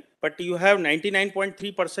material, but you have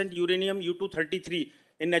 99.3% uranium U-233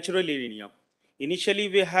 in natural uranium. Initially,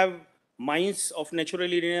 we have mines of natural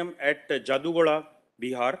uranium at Jadugoda,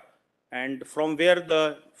 Bihar, and from where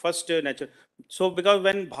the first natural. So because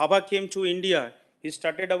when Bhabha came to India, he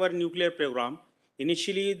started our nuclear program.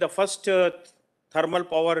 Initially, the first thermal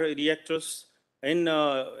power reactors in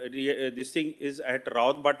this thing is at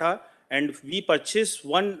Rautbata, and we purchased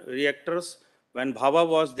one reactors when Bhabha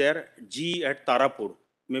was there, G at Tarapur.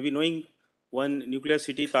 Maybe knowing one nuclear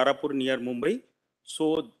city, Tarapur near Mumbai.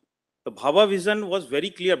 So the Bhabha vision was very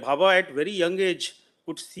clear. Bhabha at very young age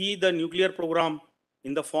could see the nuclear program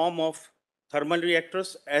in the form of thermal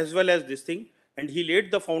reactors as well as this thing. And he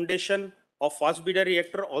laid the foundation of fast breeder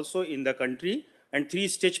reactor also in the country and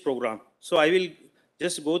 3-stage program. So I will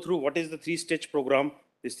just go through what is the 3-stage program,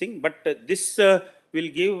 this thing. But this will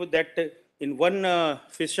give that in one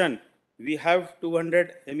fission, we have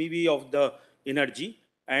 200 MeV of the energy.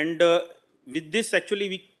 And with this, actually,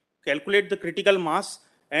 we calculate the critical mass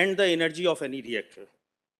and the energy of any reactor.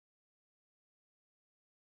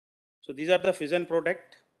 So these are the fission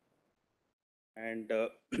product. And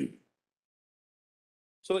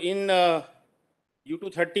so in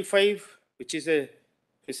U-235, which is a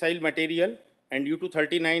fissile material, and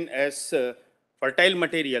U-239 as fertile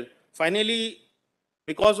material. Finally,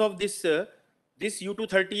 because of this, this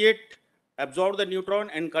U-238 absorb the neutron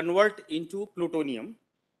and convert into plutonium.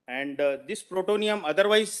 And this plutonium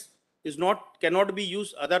otherwise is cannot be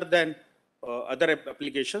used other than other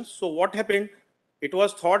applications. So what happened? It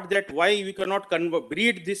was thought that why we cannot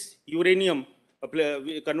breed this uranium,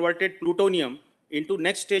 converted plutonium into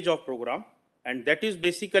next stage of program. And that is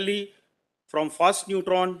basically from fast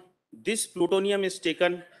neutron, this plutonium is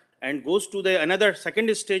taken and goes to the another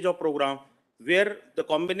second stage of program where the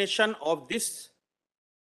combination of this.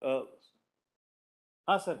 Sir.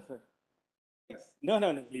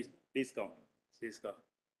 No, please come.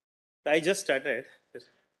 I just started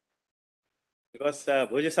because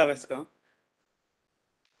Bhoje sir has come.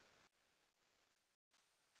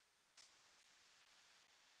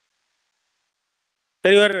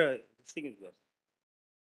 Sir, your thing is good.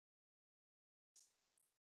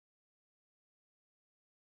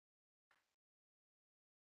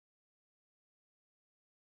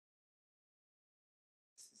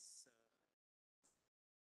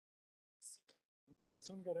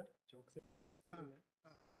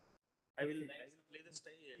 I will play the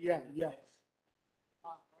style. Yeah.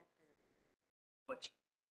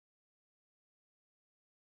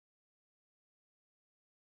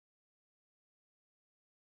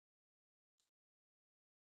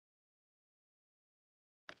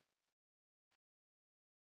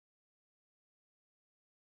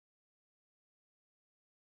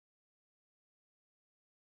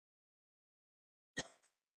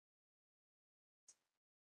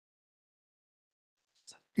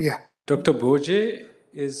 Yeah. Dr. Bhoje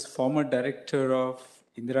is former director of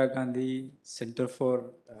Indira Gandhi Center for.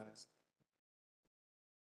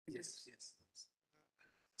 Yes.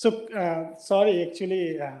 So, sorry,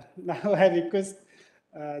 actually, now I request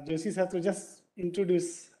Joshi sir to just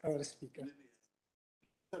introduce our speaker.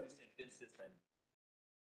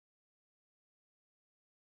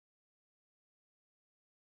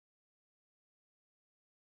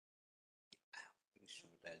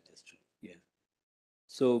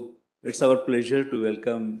 So it's our pleasure to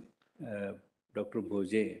welcome Dr.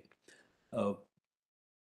 Bhoje.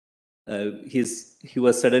 He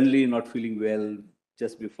was suddenly not feeling well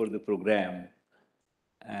just before the program,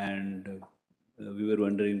 and we were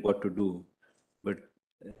wondering what to do. But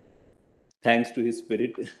thanks to his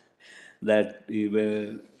spirit, that he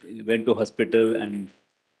went to hospital and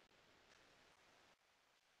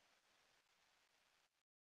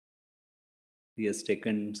he has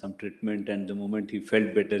taken some treatment, and the moment he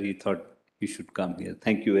felt better, he thought he should come here.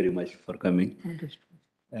 Thank you very much for coming.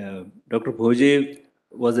 Dr. Bhoje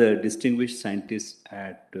was a distinguished scientist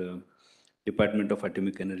at Department of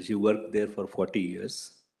Atomic Energy. He worked there for 40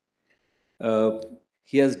 years.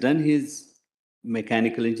 He has done his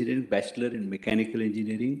mechanical engineering, bachelor in mechanical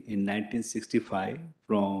engineering in 1965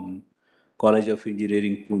 from College of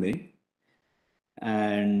Engineering, Pune.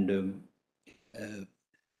 And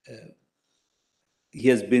he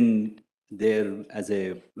has been there as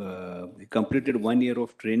he completed 1 year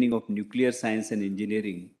of training of nuclear science and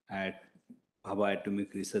engineering at Bhabha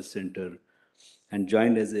Atomic Research Center and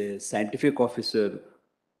joined as a scientific officer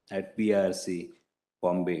at PRC,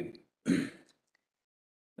 Bombay. There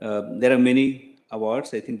are many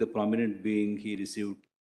awards. I think the prominent being he received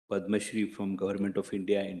Padma Shri from Government of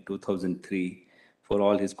India in 2003 for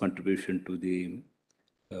all his contribution to the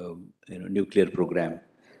nuclear program.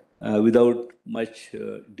 Without much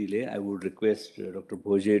delay, I would request Dr.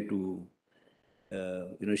 Bhoje to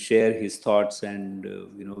share his thoughts and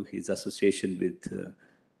his association with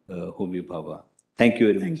Homi Bhabha. Thank you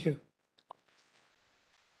very much. Thank you.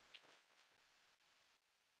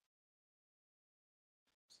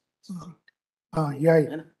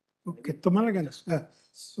 Yeah. Okay. तुम्हाला घ्या ना.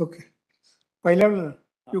 Okay. पहिल्या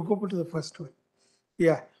you go to the first one.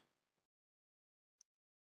 Yeah.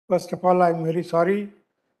 First of all, I'm very sorry.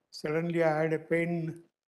 Suddenly I had a pain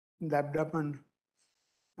in the abdomen,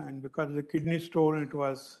 and because of the kidney stone, it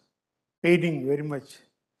was paining very much.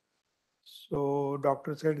 So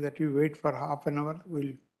doctor said that you wait for half an hour,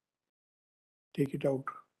 we'll take it out.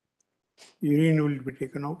 Urine will be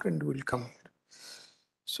taken out and will come here.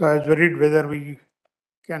 So I was worried whether we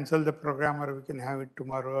cancel the program or we can have it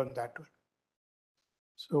tomorrow on that one.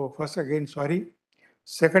 So first again, sorry.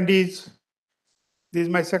 Second is, this is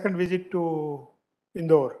my second visit to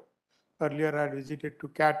Indore. Earlier I had visited to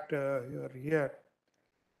CAT here.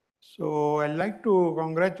 So I'd like to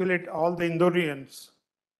congratulate all the Indoreans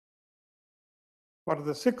for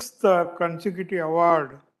the 6th consecutive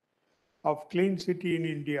award of Clean City in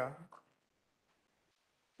India.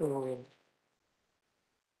 So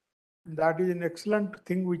that is an excellent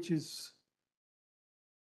thing, which is,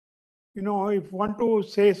 if you want to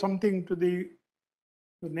say something to the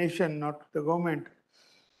nation, not the government,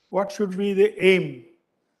 what should be the aim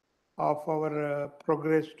of our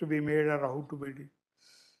progress to be made or how to build it?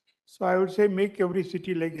 So I would say make every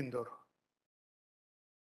city like Indore.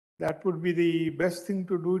 That would be the best thing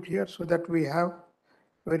to do it here so that we have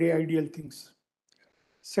very ideal things.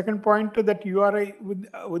 Second point, that you are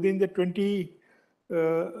within the 20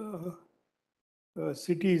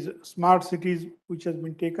 cities, smart cities, which has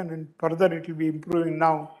been taken, and further it will be improving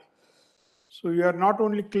now. So you are not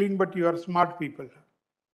only clean, but you are smart people.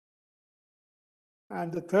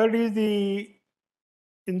 And the third is the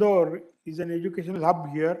Indore is an educational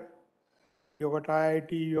hub here. You got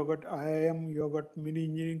IIT, you got IIM, you got many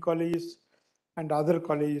engineering colleges and other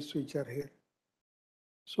colleges which are here.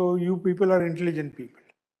 So you people are intelligent people.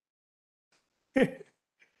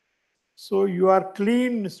 So you are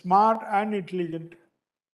clean, smart and intelligent.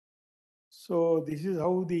 So this is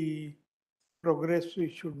how the progress we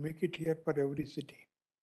should make it here for every city.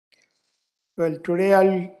 Well, today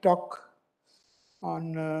I'll talk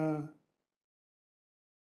on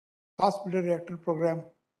fast breeder reactor program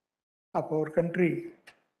of our country.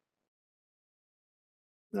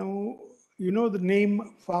 Now, you know the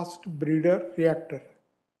name fast breeder reactor.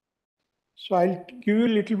 So I'll give you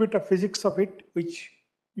a little bit of physics of it, which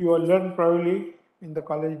you will learn probably in the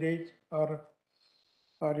college days or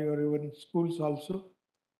your even schools also.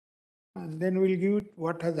 And then we'll give it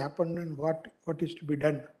what has happened and what is to be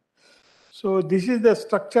done. So this is the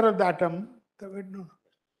structure of the atom.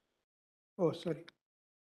 Oh, sorry.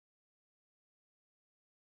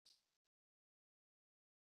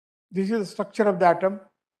 This is the structure of the atom,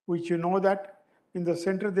 which you know that in the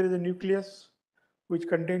center there is a nucleus which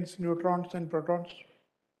contains neutrons and protons.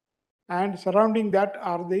 And surrounding that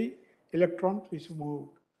are the electrons which move.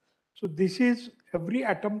 So this is, every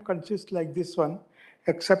atom consists like this one,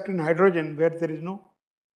 except in hydrogen where there is no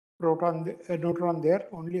neutron there,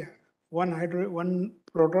 only one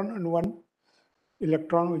proton and one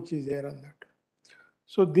electron which is there on that.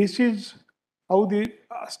 So this is how the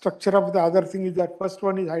structure of the other thing is, that first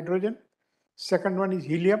one is hydrogen, second one is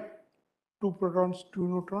helium, 2 protons, 2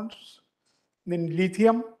 neutrons, then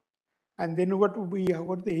lithium, and then what we have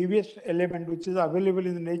got the heaviest element which is available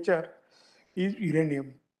in the nature is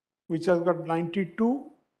uranium, which has got 92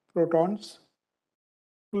 protons.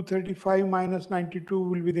 235 minus 92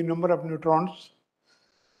 will be the number of neutrons,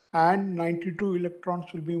 and 92 electrons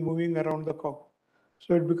will be moving around the core.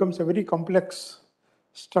 So it becomes a very complex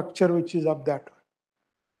structure which is of that.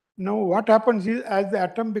 Now what happens is, as the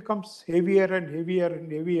atom becomes heavier and heavier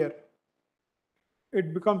and heavier,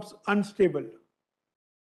 it becomes unstable.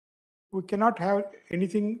 We cannot have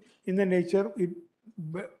anything in the nature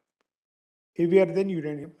heavier than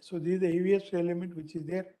uranium. So this is the heaviest element which is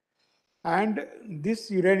there. And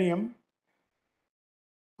this uranium,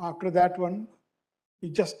 after that one,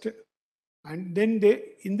 is just, and then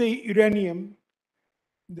in the uranium,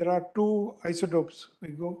 there are 2 isotopes. We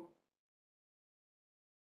go.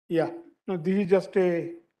 Yeah. No, this is just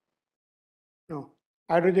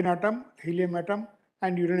hydrogen atom, helium atom,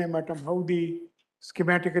 and uranium atom. How the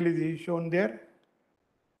schematically this is shown there.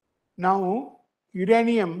 Now,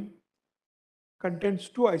 uranium contains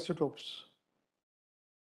 2 isotopes.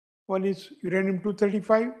 One is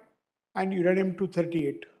uranium-235 and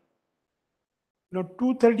uranium-238. Now,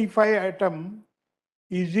 235 atom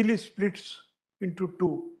easily splits into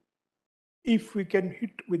 2 if we can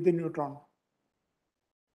hit with the neutron.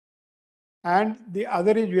 And the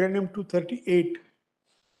other is uranium-238,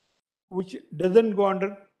 which doesn't go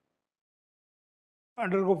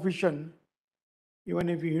undergo fission even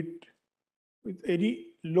if you hit with any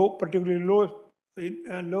low, particularly low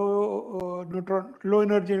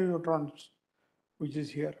energy neutrons, which is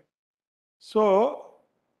here. So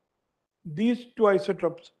these 2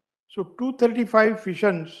 isotopes, so 235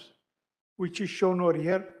 fissions, which is shown over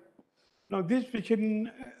here. Now this fission,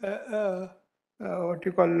 what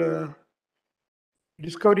you call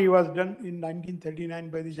discovery was done in 1939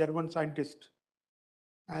 by the German scientist.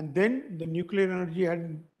 And then the nuclear energy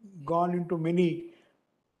had gone into many,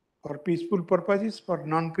 for peaceful purposes, for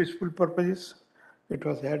non-peaceful purposes, it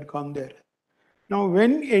had gone there. Now,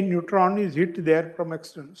 when a neutron is hit there from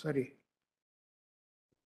external, sorry.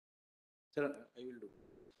 Sir, I will do.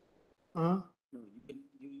 No,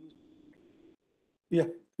 You use. Yeah,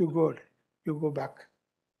 you go back.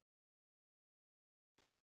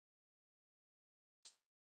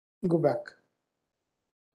 Go back.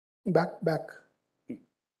 Back.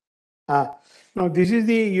 Now, this is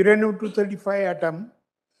the uranium-235 atom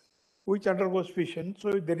which undergoes fission.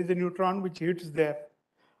 So there is a neutron which hits there.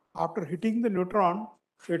 After hitting the neutron,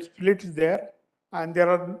 it splits there, and there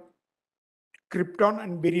are krypton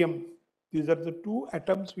and barium. These are the two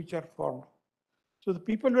atoms which are formed. So the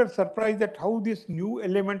people were surprised at how these new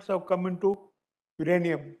elements have come into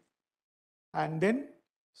uranium. And then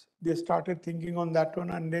they started thinking on that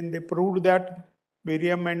one, and then they proved that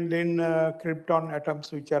barium and then krypton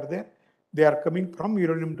atoms which are there, they are coming from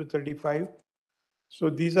uranium-235. So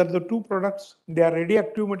these are the two products. They are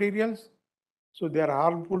radioactive materials. So they are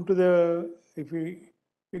harmful to the, if it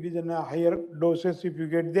is in a higher doses, if you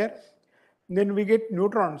get there. Then we get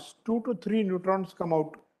neutrons, 2 to 3 neutrons come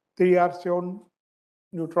out, 3 or 7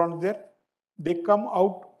 neutrons there. They come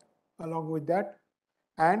out along with that,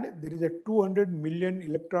 and there is a 200 million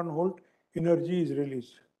electron volt energy is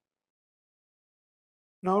released.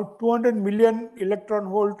 Now 200 million electron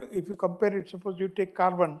volt, if you compare it, suppose you take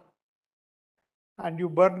carbon and you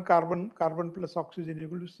burn carbon plus oxygen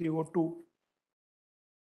equal to CO2,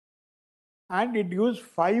 and it gives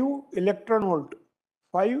 5 electron volt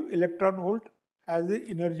as the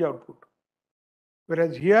energy output.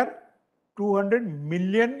 Whereas here 200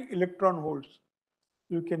 million electron volts.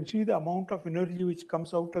 You can see the amount of energy which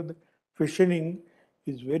comes out of the fissioning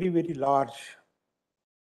is very, very large.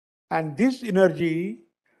 And this energy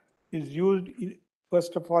is used,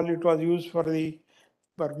 first of all, it was used for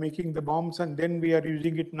making the bombs, and then we are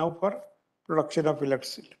using it now for production of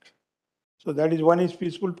electricity. So that is, one is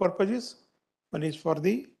peaceful purposes, one is for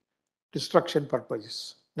the destruction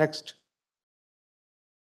purposes. Next.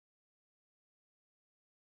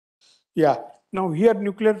 Yeah. Now here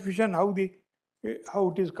nuclear fission, how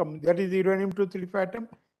it is coming. That is the uranium-235 atom.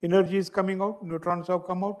 Energy is coming out, neutrons have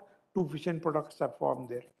come out, two fission products are formed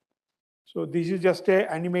there. So this is just a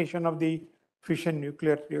animation of the fission,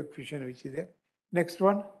 nuclear fission which is there. Next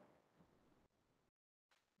one.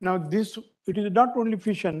 Now this, it is not only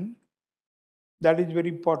fission, that is very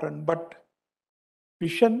important, but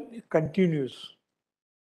fission continues.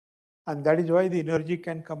 And that is why the energy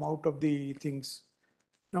can come out of the things.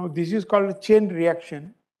 Now this is called a chain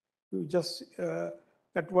reaction. You just,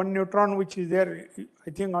 that one neutron which is there, I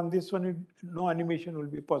think on this one, no animation will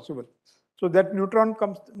be possible. So that neutron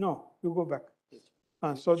comes, no, you go back.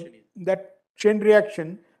 So that chain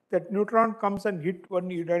reaction, that neutron comes and hit one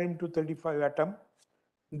uranium-235 atom.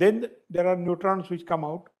 Then there are neutrons which come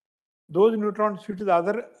out. Those neutrons hit the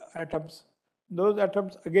other atoms. Those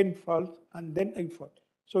atoms again fall, and then again fall.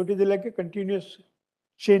 So it is like a continuous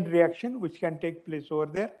chain reaction which can take place over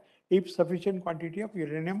there if sufficient quantity of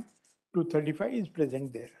uranium-235 is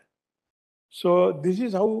present there. So this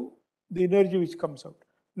is how the energy which comes out.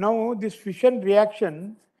 Now this fission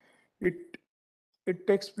reaction, it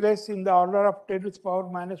takes place in the order of 10 to the power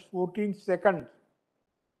minus 14 seconds.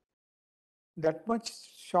 That much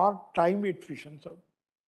short time it fissions out.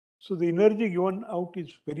 So the energy given out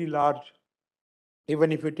is very large,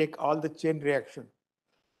 even if you take all the chain reaction.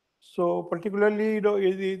 So particularly,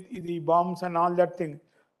 the bombs and all that thing,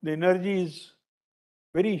 the energy is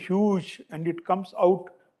very huge, and it comes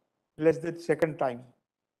out less than second time,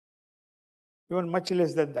 even much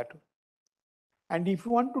less than that. And if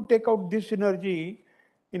you want to take out this energy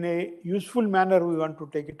in a useful manner, we want to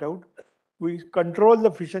take it out, we control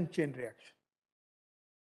the fission chain reaction.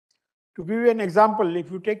 To give you an example,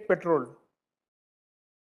 if you take petrol,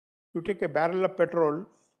 you take a barrel of petrol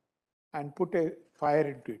and put a fire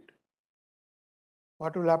into it.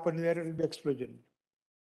 What will happen there? It will be explosion.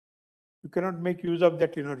 You cannot make use of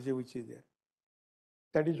that energy which is there.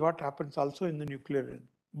 That is what happens also in the nuclear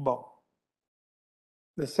bomb.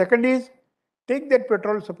 The second is, take that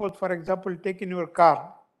petrol, suppose for example, take in your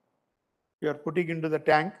car, you are putting into the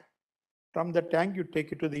tank. From the tank, you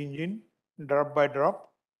take it to the engine, drop by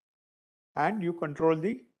drop, and you control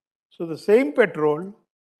so the same petrol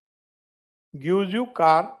gives you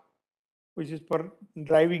car, which is for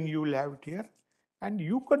driving, you will have it here, and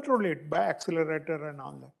you control it by accelerator and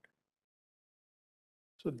all that.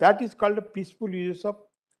 So that is called a peaceful use of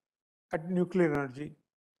nuclear energy.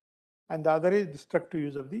 And the other is destructive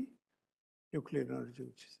use of the nuclear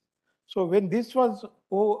energy. So when this was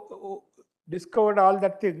discovered, all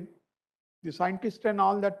that thing, the scientists and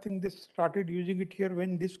all that thing, they started using it here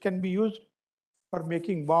when this can be used for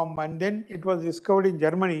making bomb. And then it was discovered in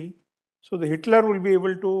Germany. So the Hitler will be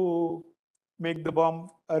able to make the bomb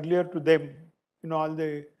earlier to them, all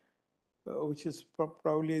the, which is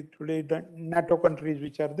probably today the NATO countries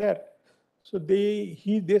which are there. So they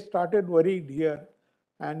started worried here.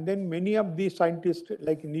 And then many of these scientists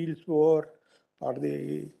like Niels Bohr or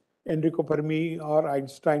the Enrico Fermi or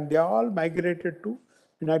Einstein, they all migrated to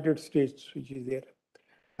United States, which is there.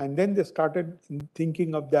 And then they started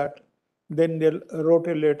thinking of that. Then they wrote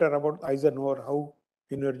a letter about Eisenhower, how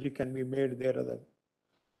energy can be made there.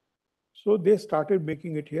 So they started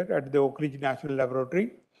making it here at the Oak Ridge National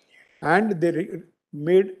Laboratory. And they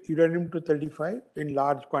made uranium-235 in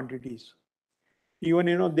large quantities.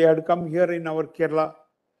 Even, they had come here in our Kerala,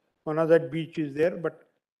 one of that beach is there, but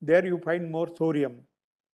there you find more thorium.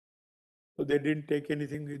 So they didn't take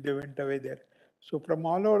anything, they went away there. So from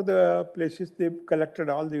all over the places, they collected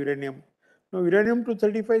all the uranium. Now,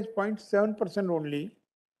 uranium-235 is 0.7% only,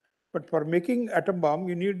 but for making atom bomb,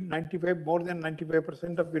 you need more than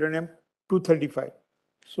 95% of uranium-235.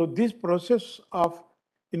 So this process of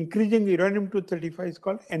increasing uranium-235 is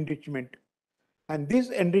called enrichment. And this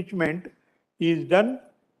enrichment is done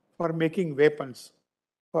for making weapons.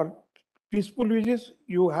 For peaceful uses,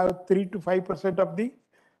 you have 3 to 5% of the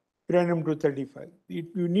uranium-235.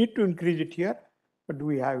 You need to increase it here, but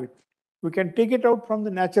we have it. We can take it out from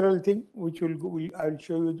the natural thing, which I will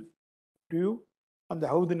show you to you on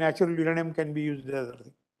how the natural uranium can be used. The other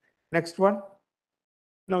thing. Next one.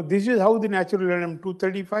 Now this is how the natural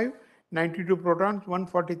uranium-235, 92 protons,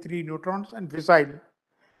 143 neutrons, and fissile.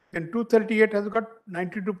 Then 238 has got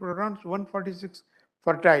 92 protons, 146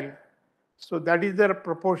 fertile. So that is the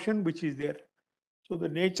proportion which is there. So the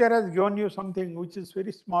nature has given you something which is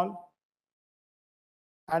very small.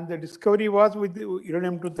 And the discovery was with the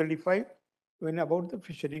uranium-235 when about the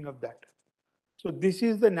fissioning of that. So this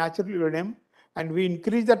is the natural uranium, and we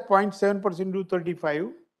increase that 0.7% to 35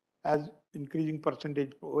 as increasing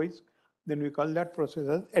percentage wise. Then we call that process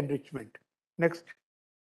as enrichment. Next.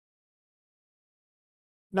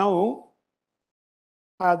 Now,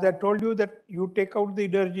 as I told you that you take out the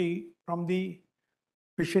energy from the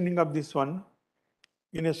fissioning of this one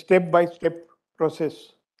in a step-by-step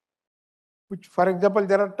process. Which, for example,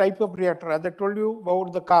 there are types of reactor. As I told you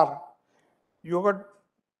about the car, you got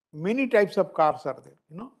many types of cars are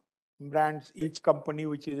there, brands, each company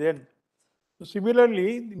which is in. So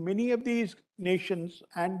similarly, many of these nations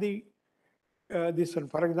and this one,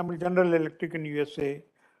 for example, General Electric in USA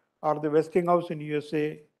or the Westinghouse in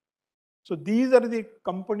USA. So these are the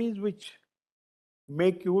companies which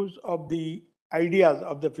make use of the ideas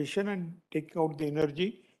of the fission and take out the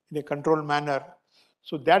energy in a controlled manner.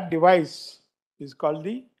 So that device is called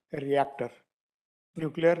the reactor,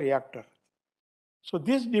 nuclear reactor. So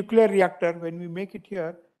this nuclear reactor, when we make it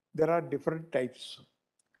here, there are different types.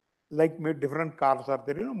 Like different cars are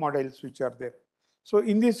there, models which are there. So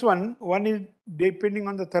in this one is depending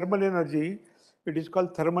on the thermal energy, it is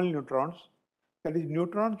called thermal neutrons. That is,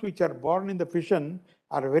 neutrons which are born in the fission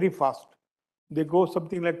are very fast. They go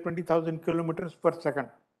something like 20,000 kilometers per second.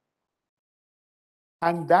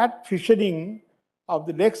 And that fissioning of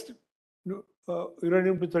the next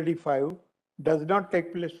uranium-235 does not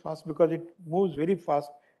take place fast because it moves very fast.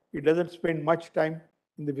 It doesn't spend much time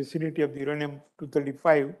in the vicinity of the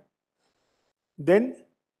uranium-235. Then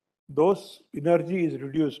those energy is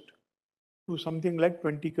reduced to something like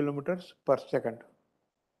 20 kilometers per second.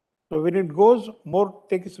 So when it goes more,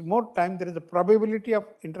 takes more time, there is a probability of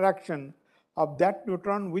interaction of that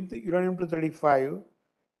neutron with the uranium-235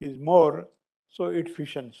 is more, so it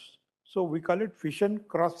fissions. So we call it fission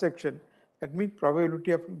cross-section. That means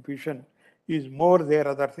probability of fission is more there,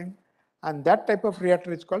 other thing. And that type of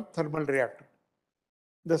reactor is called thermal reactor.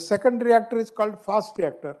 The second reactor is called fast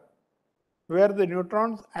reactor, where the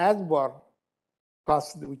neutrons as born,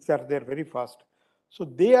 fast, which are there very fast. So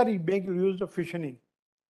they are making use of fissioning.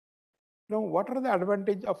 Now, what are the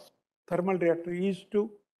advantage of thermal reactor is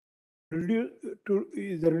to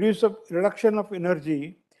reduction of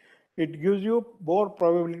energy. It gives you more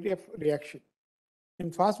probability of reaction.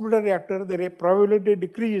 In fast breeder reactor, the probability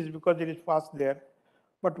decreases because it is fast there.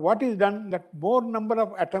 But what is done, that more number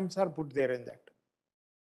of atoms are put there in that.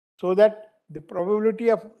 So that the probability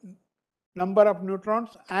of number of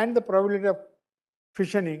neutrons and the probability of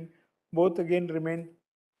fissioning both again remain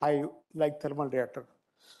high like thermal reactor.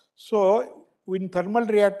 So in thermal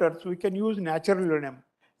reactors, we can use natural uranium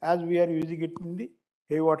as we are using it in the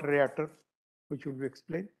heavy water reactor, which will be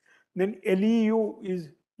explained. Then LEU is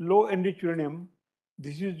low enriched uranium.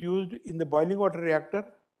 This is used in the boiling water reactor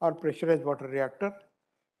or pressurized water reactor.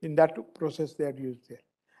 In that process, they are used there.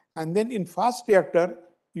 And then in fast reactor,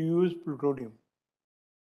 you use plutonium.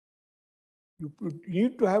 You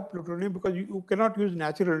need to have plutonium because you cannot use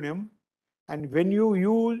natural uranium. And when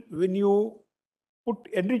you put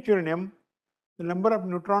enriched uranium, the number of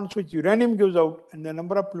neutrons which uranium gives out and the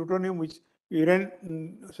number of plutonium which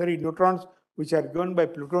neutrons which are given by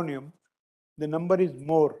plutonium, the number is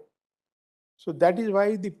more. So that is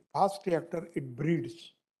why the fast reactor, it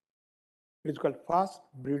breeds. It is called fast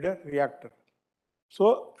breeder reactor.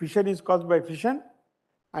 So fission is caused by fission,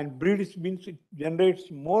 and breeds means it generates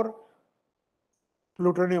more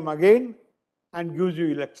plutonium again and gives you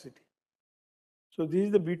electricity. So this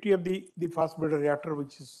is the beauty of the fast breeder reactor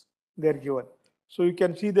which is there given. So you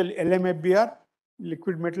can see the LMFBR,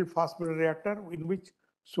 liquid metal fast breeder reactor, in which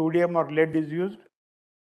sodium or lead is used,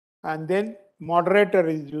 and then moderator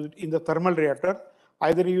is used in the thermal reactor.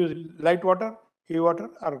 Either you use light water, heavy water,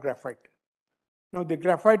 or graphite. Now the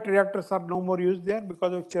graphite reactors are no more used there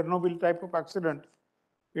because of Chernobyl type of accident.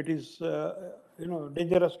 It is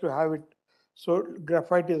dangerous to have it. So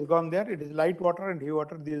graphite is gone there. It is light water and heavy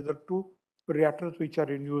water. These are two reactors which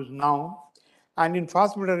are in use now. And in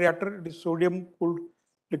fast breeder reactor, it is sodium cooled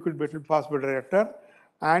liquid metal fast breeder reactor.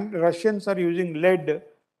 And Russians are using lead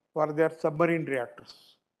for their submarine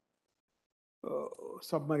reactors.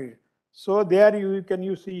 Submarine. So there you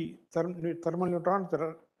can see thermal neutrons.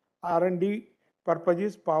 R&D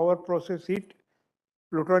purposes, power process heat,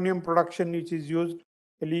 plutonium production which is used,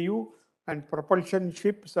 LEU, and propulsion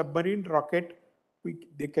ship, submarine, rocket,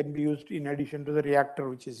 they can be used in addition to the reactor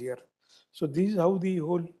which is here. So this is how the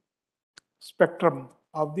whole spectrum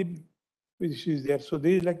of the which is there. So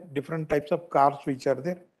these like different types of cars which are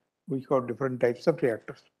there. We got different types of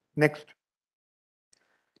reactors. Next.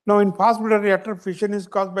 Now in fast breeder reactor, fission is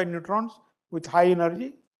caused by neutrons with high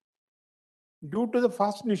energy. Due to the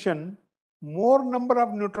fast fission, more number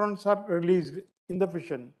of neutrons are released in the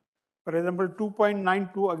fission. For example,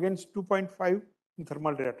 2.92 against 2.5 in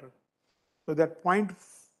thermal reactor. So that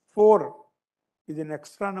 0.4 is an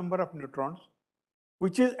extra number of neutrons,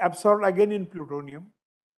 which is absorbed again in plutonium.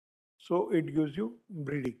 So it gives you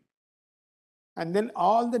breeding. And then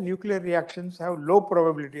all the nuclear reactions have low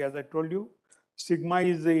probability. As I told you, sigma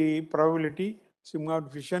is the probability, sigma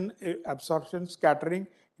of fission, absorption, scattering,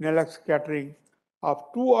 inelastic scattering of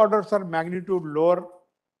 2 orders of magnitude lower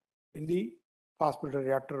in the fast breeder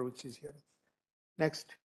reactor, which is here.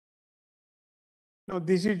 Next. Now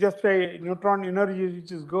this is just a neutron energy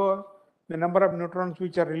which is go. The number of neutrons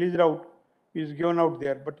which are released out is given out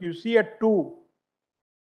there. But you see at 2,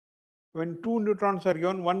 when 2 neutrons are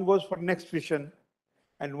given, one goes for next fission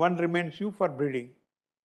and one remains you for breeding.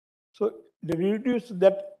 So they reduce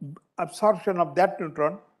that absorption of that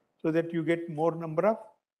neutron so that you get more number of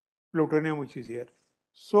plutonium which is here.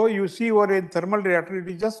 So you see over in thermal reactor, it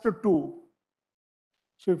is just a 2.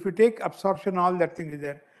 So if you take absorption, all that thing is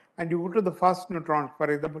there, and you go to the fast neutrons, for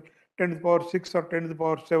example, 10 to the power 6 or 10 to the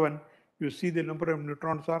power 7, you see the number of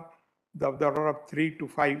neutrons are the order of 3 to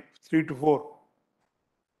 5, 3 to 4.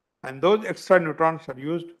 And those extra neutrons are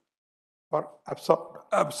used for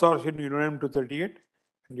absorption uranium-238,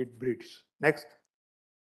 and it breeds. Next.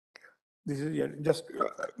 This is just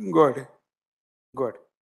go ahead. Go ahead.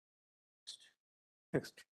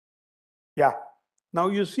 Next. Yeah. Now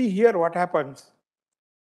you see here what happens.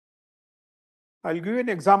 I'll give you an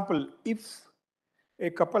example. If a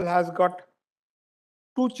couple has got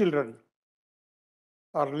 2 children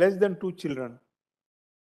or less than 2 children,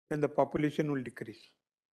 then the population will decrease.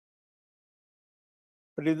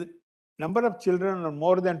 But if the number of children are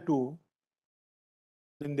more than 2,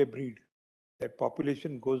 then they breed. That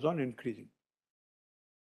population goes on increasing.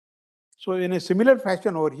 So in a similar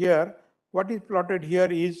fashion over here, what is plotted here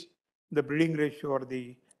is the breeding ratio or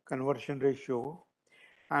the conversion ratio.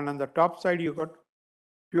 And on the top side, you got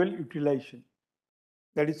fuel utilization.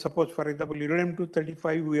 That is, suppose, for example,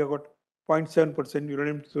 uranium-235, we have got 0.7%,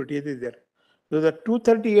 uranium-238 is there. So the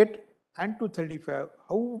 238 and 235,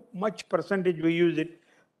 how much percentage we use it,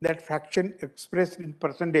 that fraction expressed in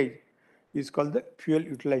percentage is called the fuel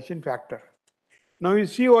utilization factor. Now you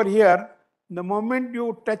see over here, the moment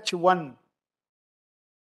you touch 1,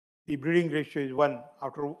 the breeding ratio is 1.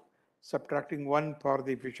 After subtracting 1 for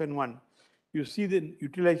the fission 1, you see the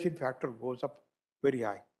utilization factor goes up very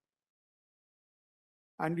high.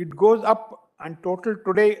 And it goes up, and total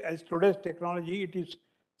today, as today's technology, it is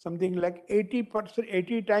something like 80%,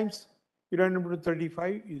 80 times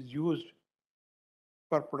uranium-235 is used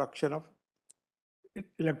for production of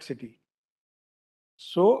electricity.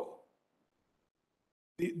 So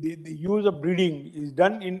the use of breeding is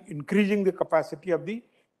done in increasing the capacity of the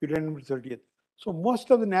uranium-38. So most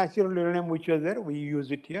of the natural uranium which was there, we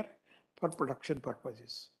use it here for production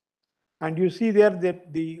purposes. And you see there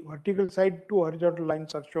that the vertical side, two horizontal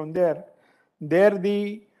lines are shown there. There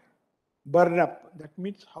the burn up, that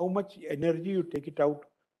means how much energy you take it out.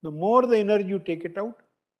 The more the energy you take it out,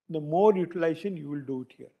 the more utilization you will do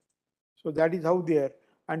it here. So that is how they are.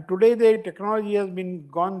 And today the technology has been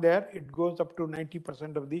gone there. It goes up to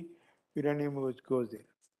 90% of the uranium which goes there.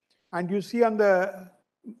 And you see on the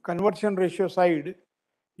conversion ratio side,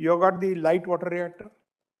 you got the light water reactor,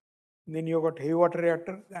 then you got heavy water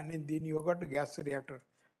reactor, and then you got the gas reactor,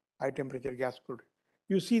 high temperature gas cooled.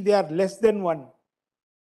 You see they are less than 1.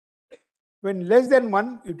 When less than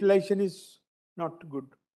 1, utilization is not good.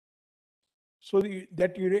 So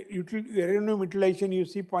that uranium utilization you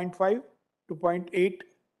see 0.5 to 0.8,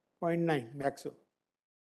 0.9 maximum.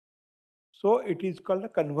 So it is called a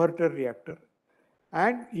converter reactor.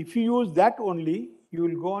 And if you use that only, you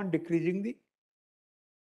will go on decreasing the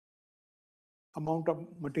amount of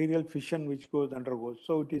material fission which undergoes.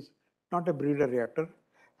 So it is not a breeder reactor.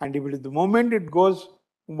 And if it is the moment it goes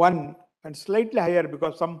 1 and slightly higher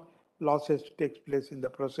because some losses takes place in the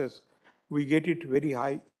process, we get it very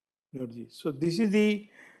high energy. So this is the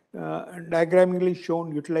diagrammically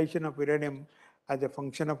shown utilization of uranium as a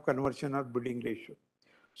function of conversion or breeding ratio.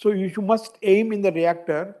 So you must aim in the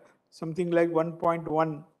reactor something like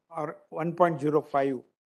 1.1 or 1.05.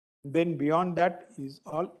 Then beyond that is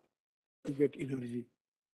all you get energy.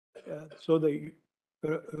 So the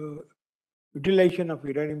utilization of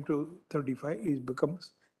uranium-235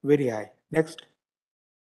 becomes very high. Next.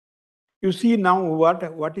 You see now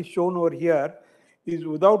what is shown over here is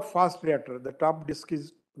without fast reactor. The top disk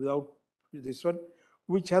is without this one,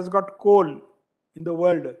 which has got coal in the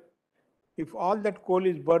world. If all that coal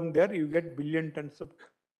is burned there, you get billion tons of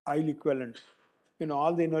oil equivalent.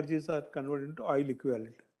 All the energies are converted into oil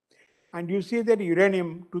equivalent. And you see that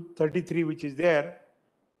uranium-233 which is there,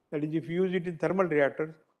 that is if you use it in thermal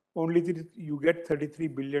reactors, only you get 33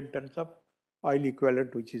 billion tons of oil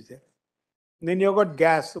equivalent which is there. Then you got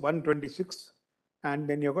gas 126 and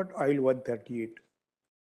then you got oil 138.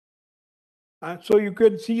 So you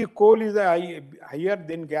can see coal is higher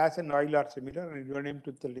than gas and oil are similar, and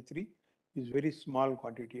uranium-233 is very small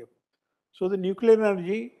quantity of. So the nuclear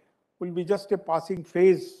energy will be just a passing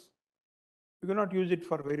phase. You cannot use it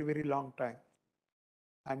for very, very long time.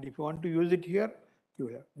 And if you want to use it here, you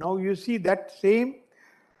have. Now you see that same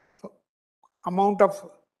amount of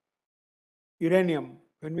uranium.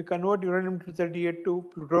 When we convert uranium-238 to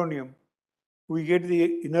plutonium, we get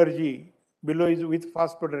the energy below is with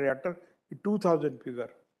fast breeder reactor 2000 figure.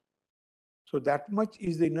 So that much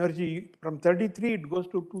is the energy. From 33 it goes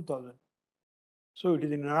to 2000. So it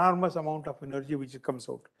is an enormous amount of energy which comes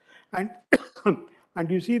out. And and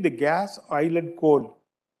you see the gas, oil and coal.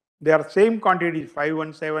 They are same quantities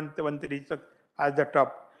 517, 136 at the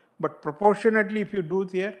top. But proportionately if you do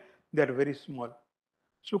here, they are very small.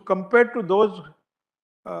 So compared to those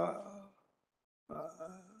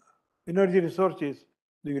energy resources,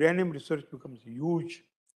 the uranium resource becomes huge.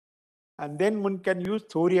 And then one can use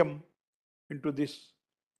thorium into this.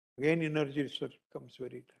 Again, energy resource becomes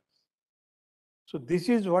very less. So this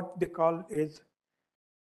is what they call as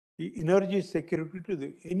the energy security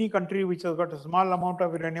to any country which has got a small amount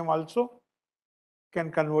of uranium also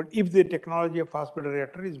can convert if the technology of fast breeder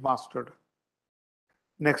reactor is mastered.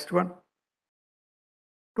 Next one.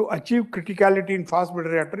 To achieve criticality in fast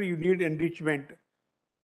breeder reactor, you need enrichment.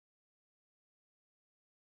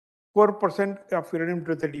 4% of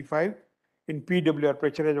uranium-235 in PWR,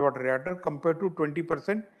 pressurized water reactor, compared to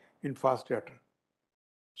 20% in fast reactor.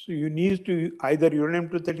 So you need to either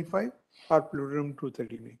uranium-235 or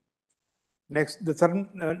plutonium-239. Next,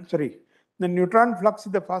 the neutron flux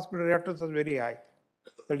in the fast breeder reactors is very high.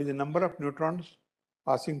 That is the number of neutrons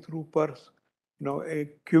passing through per, a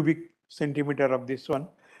cubic centimeter of this one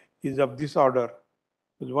is of this order.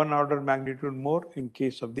 With 1 order magnitude more in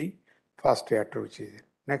case of the fast reactor, which is here.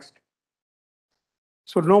 Next.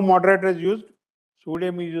 So no moderator is used.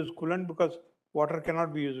 Sodium is used coolant because water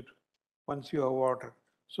cannot be used once you have water.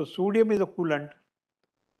 So sodium is a coolant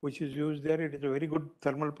which is used there. It is a very good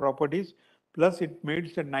thermal properties. Plus it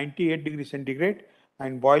melts at 98 degrees centigrade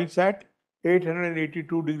and boils at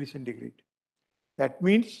 882 degrees centigrade. That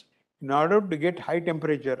means in order to get high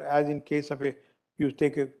temperature, as in case of you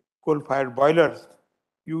take a coal-fired boilers,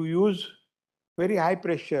 you use very high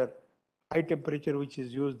pressure, high temperature which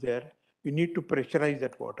is used there. You need to pressurize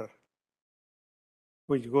that water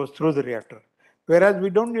which goes through the reactor. Whereas we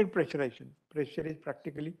don't need pressurization. Pressure is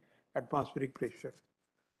practically atmospheric pressure.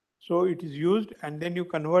 So it is used and then you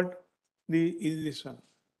convert this one.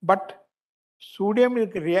 But sodium is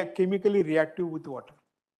chemically reactive with water.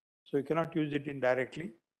 So you cannot use it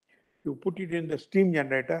indirectly. You put it in the steam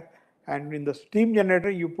generator, and in the steam generator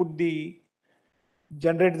you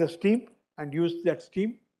generate the steam and use that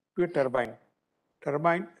steam to a turbine.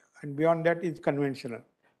 Turbine, and beyond that is conventional.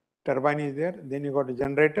 Turbine is there, then you got a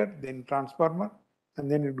generator, then transformer, and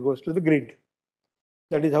then it goes to the grid.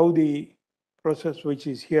 That is how the process which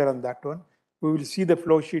is here on that one. We will see the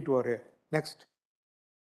flow sheet over here. Next.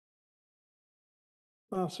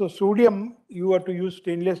 So sodium, you have to use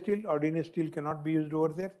stainless steel. Ordinary steel cannot be used over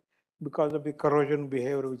there because of the corrosion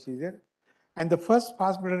behavior which is there. And the first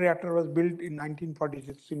fast breeder reactor was built in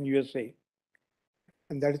 1946 in USA.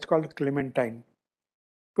 And that is called Clementine.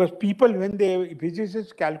 Because people, when they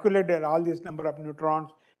physicists calculated all this number of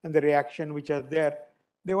neutrons and the reaction which are there,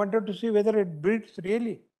 they wanted to see whether it breeds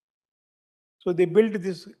really. So they built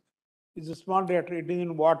this. It's a small reactor. It is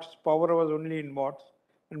in watts. Power was only in watts,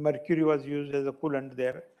 and mercury was used as a coolant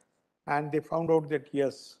there. And they found out that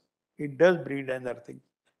yes, it does breed another thing,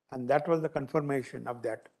 and that was the confirmation of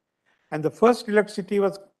that. And the first electricity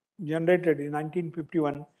was generated in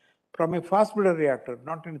 1951 from a fast breeder reactor,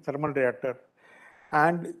 not in a thermal reactor.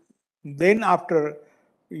 And then after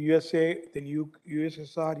USA, then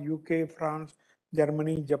USSR, UK, France,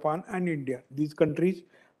 Germany, Japan, and India, these countries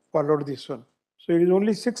followed this one. So it is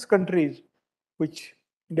only 6 countries which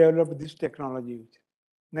developed this technology.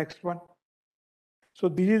 Next one. So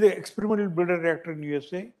this is the experimental breeder reactor in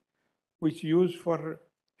USA, which used for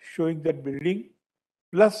showing that building,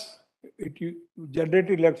 plus it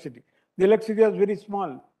generated electricity. The electricity was very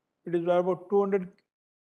small. It is about 200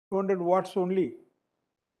 watts only.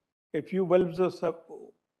 A few bulbs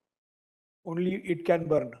only it can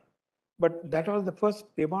burn. But that was the first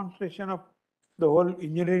demonstration of the whole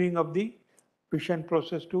engineering of the fission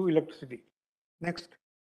process to electricity. Next.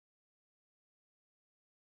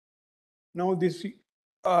 Now this,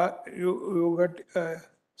 you got,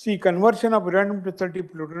 see, conversion of uranium to 30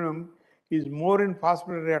 plutonium is more in fast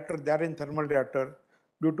reactor than in thermal reactor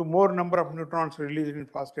due to more number of neutrons released in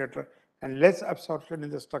fast reactor and less absorption in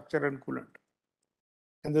the structure and coolant.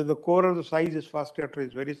 And then the core of the size is fast reactor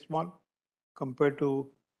is very small compared to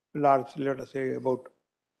large, let us say about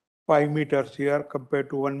 5 meters here compared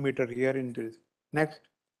to 1 meter here in this. Next.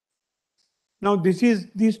 Now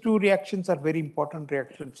these two reactions are very important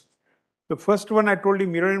reactions. The first one I told you,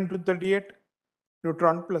 uranium-238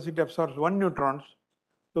 neutron plus it absorbs 1 neutrons.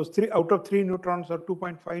 Those 3 out of 3 neutrons or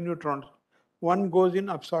 2.5 neutrons, 1 goes in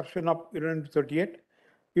absorption of uranium-238.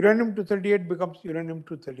 Uranium-238 becomes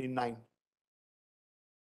uranium-239.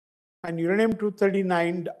 And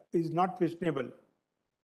uranium-239 is not fissionable.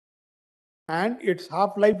 And its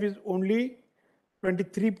half-life is only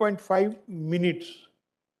 23.5 minutes.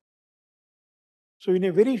 So in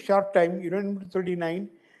a very short time, uranium-239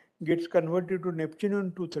 gets converted to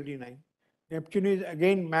neptunium-239. Neptune is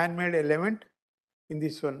again man-made element in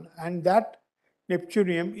this one, and that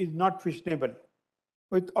neptunium is not fissionable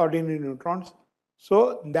with ordinary neutrons.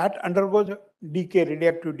 So that undergoes decay,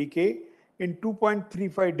 radioactive decay in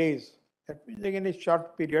 2.35 days. That means again a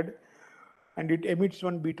short period, and it emits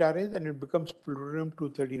one beta rays and it becomes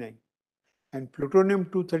plutonium-239. And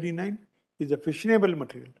plutonium-239 is a fissionable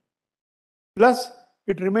material. Plus,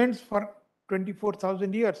 it remains for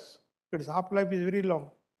 24,000 years. Its half-life is very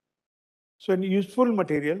long. So, a useful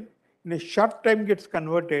material in a short time gets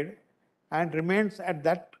converted and remains at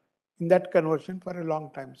in that conversion for a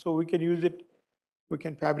long time. So, we can use it, we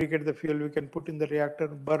can fabricate the fuel, we can put in the reactor,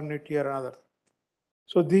 burn it here and other.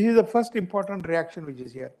 So, this is the first important reaction which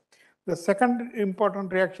is here. The second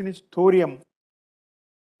important reaction is thorium,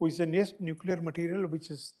 which is a next nuclear material which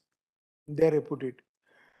is there I put it.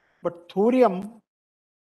 But thorium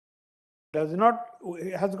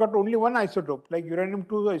has got only one isotope, like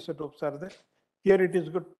uranium-2 isotopes are there. Here it is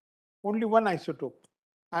got only one isotope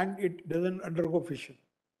and it doesn't undergo fission.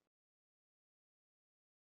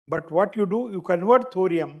 But what you do, you convert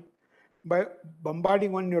thorium by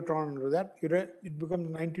bombarding one neutron into that. It becomes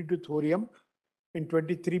 92 thorium in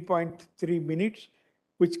 23.3 minutes,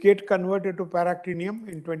 which get converted to paractinium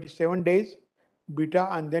in 27 days, beta,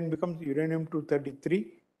 and then becomes uranium-233,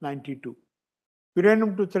 92.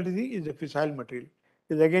 Uranium-233 is a fissile material.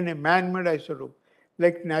 It is again a man-made isotope.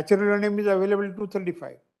 Like natural uranium is available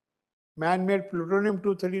 235. Man-made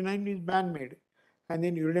plutonium-239 is man-made. And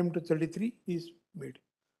then uranium-233 is made.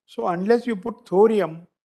 So unless you put thorium,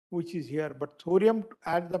 which is here, but thorium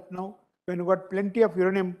adds up now. When you got plenty of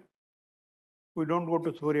uranium, we don't go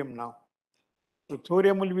to thorium now. So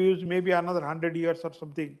thorium will be used maybe another 100 years or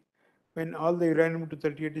something when all the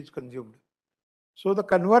uranium-238 is consumed. So the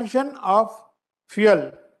conversion of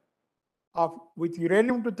fuel of with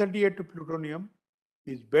uranium-238 to plutonium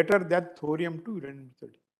is better than thorium to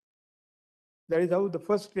uranium-30. That is how the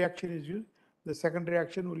first reaction is used. The second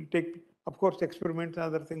reaction will take, of course, experiments and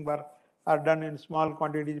other things are done in small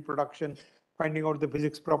quantities production, finding out the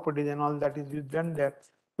physics properties and all that is done there,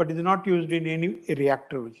 but is not used in any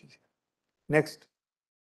reactor which is here. Next.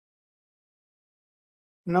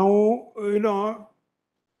 Now,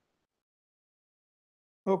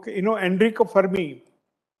 okay, Enrico Fermi,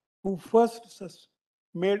 who first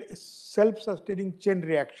made a self-sustaining chain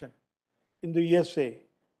reaction in the USA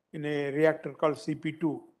in a reactor called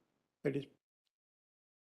CP2, that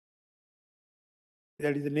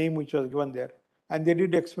is the name which was given there. And they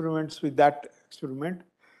did experiments with that experiment.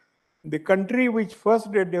 The country which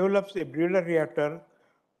first develops a breeder reactor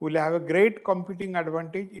will have a great competing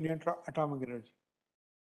advantage in atomic energy.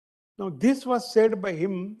 Now, this was said by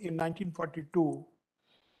him in 1942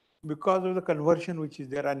 because of the conversion which is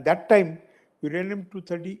there. And that time,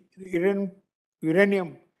 uranium-230,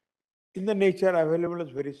 uranium in the nature available is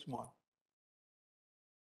very small.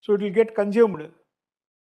 So it will get consumed.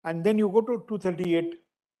 And then you go to 238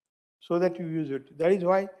 so that you use it. That is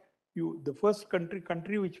why the first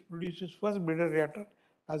country which produces first breeder reactor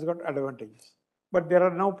has got advantages. But there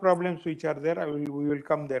are no problems which are there. We will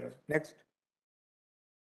come there. Next.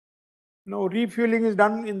 Now refueling is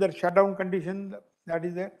done in the shutdown condition. That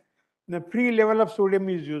is there. The pre-level of sodium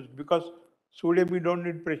is used because sodium we don't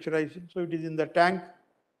need pressurization. So it is in the tank.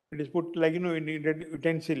 It is put like in a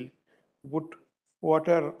utensil. Put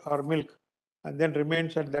water or milk and then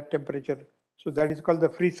remains at that temperature. So that is called the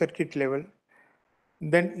free circuit level.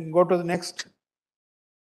 Then go to the next.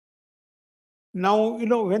 Now,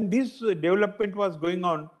 when this development was going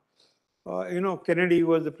on, Kennedy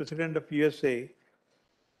was the president of USA,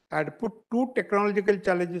 had put two technological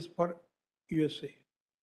challenges for USA.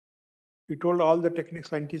 He told all the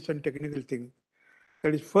scientists and technical things.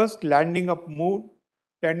 That is first landing of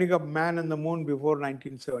man on the moon before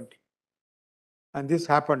 1970. And this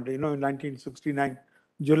happened, in 1969,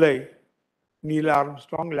 July, Neil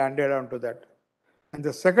Armstrong landed onto that. And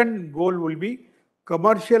the second goal will be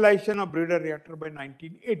commercialization of breeder reactor by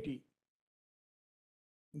 1980.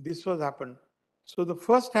 This was happened. So the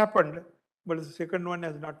first happened, but the second one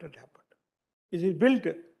has not yet happened. It is built,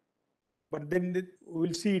 but then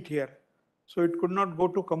we'll see it here. So it could not go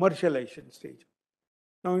to commercialization stage.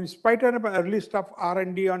 Now, in spite of early stuff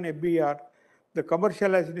R&D on FBR, the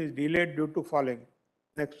commercialization is delayed due to following.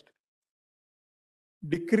 Next.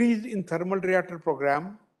 Decrease in thermal reactor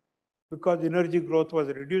program because energy growth was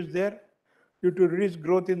reduced there due to reduced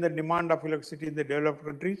growth in the demand of electricity in the developed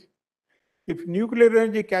countries. If nuclear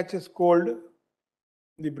energy catches cold,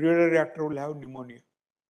 the breeder reactor will have pneumonia.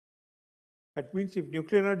 That means if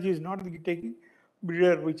nuclear energy is not taking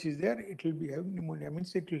breeder which is there, it will be having pneumonia.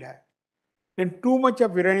 Means it will have. Then too much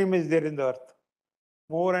of uranium is there in the earth.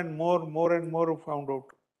 More and more found out.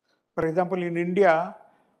 For example, in India,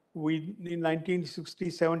 in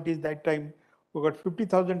 1960s, 70s, that time, we got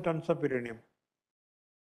 50,000 tons of uranium.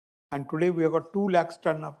 And today we have got 2 lakhs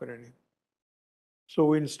tons of uranium. So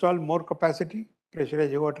we install more capacity,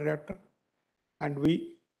 pressurized water reactor, and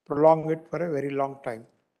we prolong it for a very long time.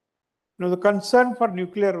 Now the concern for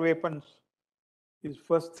nuclear weapons is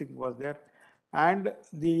first thing was there, and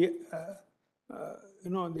the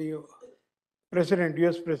the president,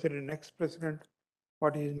 US president, ex-president,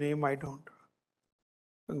 what is his name? I don't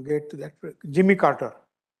get to that. Jimmy Carter.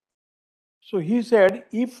 So he said,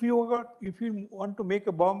 if you want to make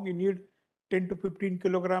a bomb, you need 10 to 15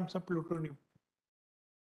 kilograms of plutonium.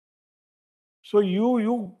 So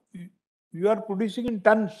you are producing in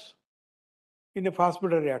tons in a fast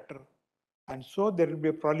breeder reactor. And so there will be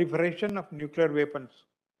a proliferation of nuclear weapons.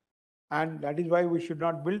 And that is why we should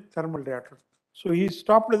not build thermal reactors. So he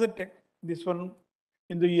stopped this one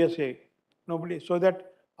in the USA. Nobody, so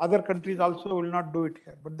that other countries also will not do it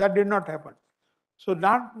here. But that did not happen. So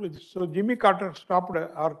Jimmy Carter stopped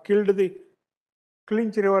or killed the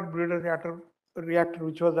Clinch River breeder reactor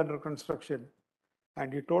which was under construction.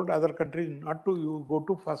 And he told other countries not to go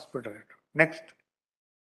to fast breeder reactor. Next.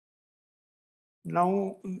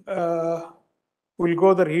 Now we'll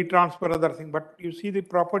go the heat transfer, other thing, but you see the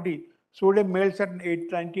property. Sodium melts at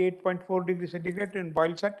 98.4 degrees centigrade and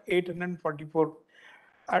boils at 844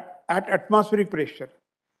 at atmospheric pressure.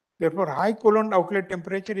 Therefore, high Coulomb outlet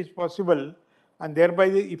temperature is possible, and thereby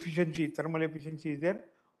the thermal efficiency is there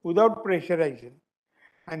without pressurization.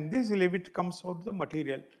 And this limit comes out the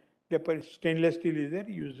material. The stainless steel is there,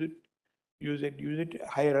 use it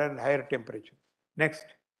higher and higher temperature. Next.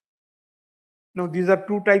 Now, these are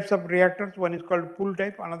two types of reactors. One is called pull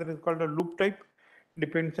type, another is called a loop type.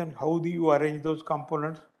 Depends on how do you arrange those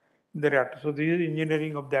components in the reactor. So this is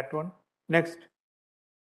engineering of that one. Next.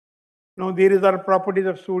 Now there is our properties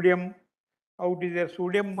of sodium. How it is there?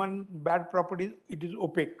 Sodium, one bad property, it is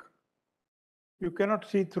opaque. You cannot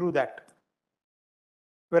see through that.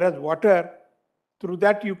 Whereas water, through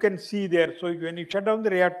that you can see there. So when you shut down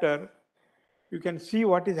the reactor, you can see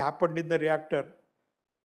what is happened in the reactor.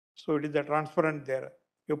 So it is a transparent there.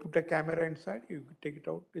 You put a camera inside, you take it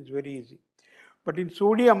out, it's very easy. But in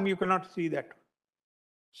sodium, you cannot see that.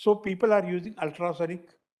 So people are using ultrasonic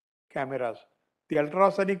cameras. The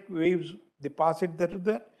ultrasonic waves, they pass it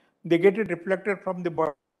there, they get it reflected from the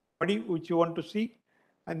body which you want to see,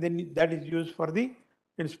 and then that is used for the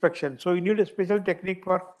inspection. So you need a special technique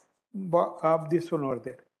for this one over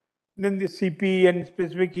there. Then the CP and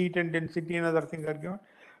specific heat and density and other things are given.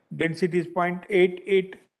 Density is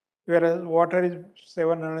 0.88, whereas water is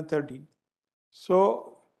 713.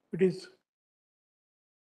 So it is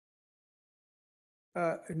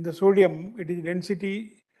in the sodium, it is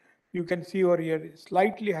density, you can see over here,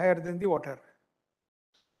 slightly higher than the water.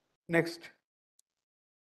 Next.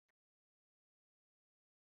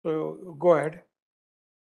 So go ahead.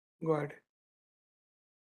 Go ahead.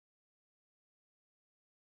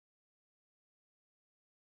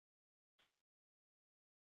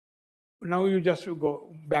 Now you just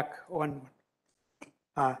go back one.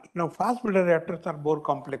 Now fast breeder reactors are more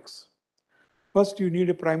complex. First you need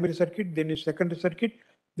a primary circuit, then a secondary circuit,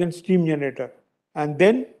 then steam generator. And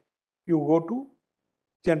then you go to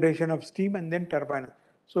generation of steam and then turbine.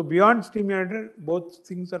 So beyond steam generator, both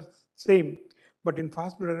things are same. But in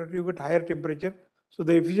fast breeder reactor, you get higher temperature. So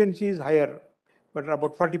the efficiency is higher, but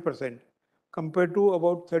about 40% compared to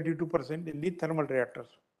about 32% in the thermal reactors.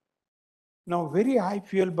 Now, very high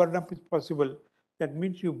fuel burn up is possible. That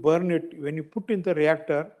means you burn it. When you put in the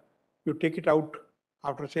reactor, you take it out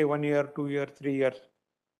after say 1 year, 2 years, 3 years.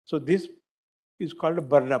 So this is called a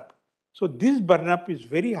burn up. So this burn up is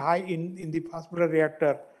very high in the fast breeder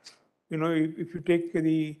reactor. You know, if you take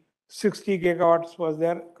the 60 gigawatts was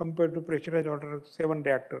there compared to pressurized water 7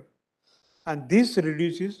 reactor. And this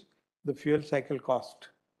reduces the fuel cycle cost.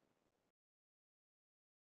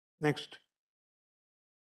 Next.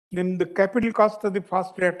 Then the capital cost of the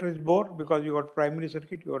fast reactor is more because you got primary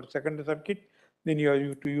circuit, you got secondary circuit, then you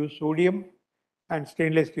have to use sodium and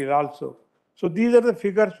stainless steel also. So these are the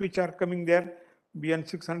figures which are coming there. BN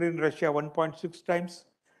 600 in Russia 1.6 times.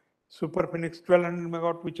 Super Phoenix 1200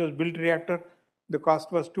 megawatt, which was built reactor, the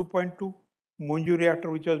cost was 2.2. Monju reactor,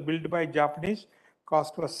 which was built by Japanese,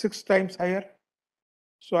 cost was 6 times higher.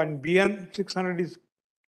 So and BN 600 is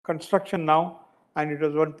construction now, and it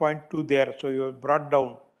was 1.2 there. So you have brought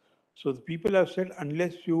down. So the people have said,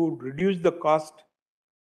 unless you reduce the cost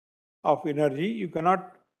of energy, you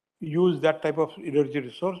cannot use that type of energy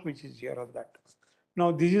resource, which is here on that.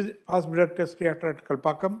 Now, this is fast breeder test reactor at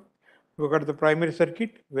Kalpakkam. We got the primary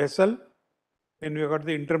circuit, vessel, then we got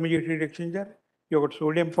the intermediate heat exchanger, you got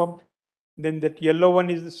sodium pump, then that yellow one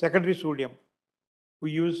is the secondary sodium.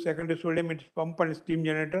 We use secondary sodium, it's pump and steam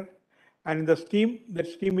generator. And in the steam, that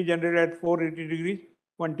steam is generated at 480 degrees,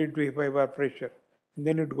 125 bar pressure. And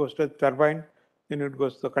then it goes to the turbine, then it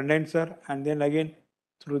goes to the condenser, and then again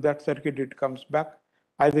through that circuit it comes back.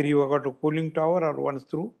 Either you have got a cooling tower or once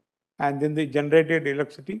through, and then the generated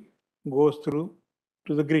electricity goes through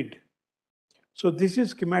to the grid. So this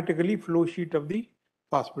is schematically flow sheet of the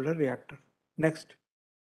fast breeder reactor. Next.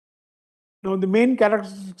 Now the main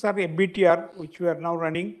characteristics are FBTR, which we are now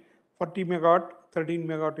running 40 megawatt, 13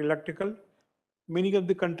 megawatt electrical. Many of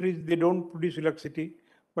the countries, they don't produce electricity,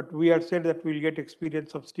 but we have said that we'll get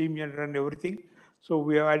experience of steam generator and everything. So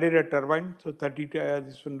we have added a turbine, so 30,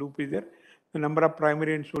 this one loop is there. The number of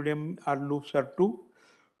primary and sodium are loops are 2.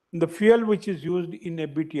 The fuel which is used in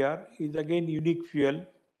FBTR is again unique fuel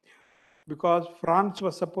because France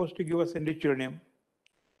was supposed to give us enrichuranium.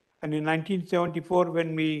 And in 1974,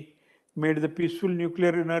 when we made the peaceful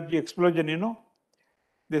nuclear energy explosion, you know,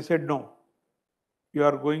 they said, no, you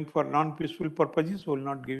are going for non-peaceful purposes, we will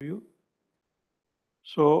not give you.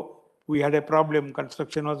 So we had a problem,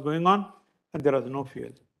 construction was going on and there was no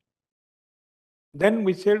fuel. Then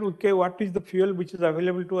we said, okay, what is the fuel which is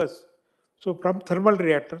available to us? So from thermal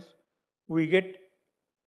reactors, we get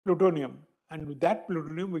plutonium, and with that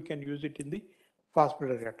plutonium, we can use it in the fast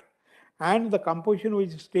breeder reactor. And the composition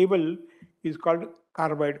which is stable is called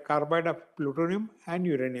carbide of plutonium and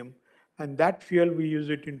uranium. And that fuel, we use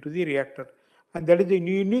it into the reactor. And that is a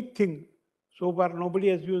unique thing. So far, nobody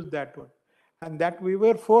has used that one. And that we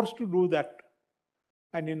were forced to do that.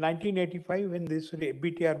 And in 1985, when this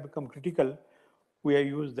BTR became critical, we have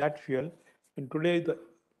used that fuel. And today,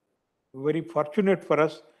 very fortunate for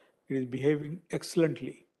us, it is behaving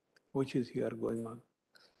excellently, which is here going on.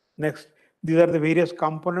 Next, these are the various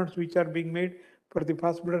components which are being made for the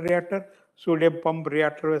fast breeder reactor: sodium pump,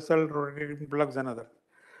 reactor vessel, rotating plugs, and other.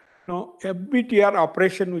 Now, FBTR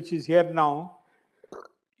operation, which is here now,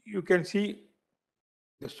 you can see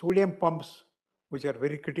the sodium pumps, which are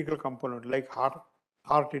very critical component, like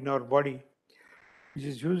heart in our body,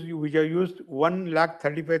 which are used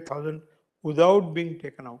 1,35,000 without being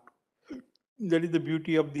taken out. That is the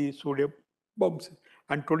beauty of the sodium pumps.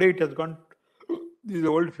 And today it has gone, this is the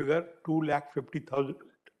old figure, 2,50,000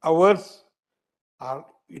 hours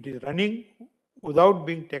it is running without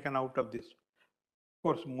being taken out of this. Of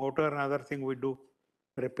course, motor and other thing we do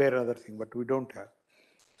repair other thing, but we don't have.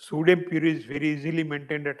 Sodium purity is very easily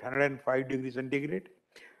maintained at 105 degrees centigrade.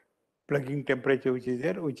 Plugging temperature which is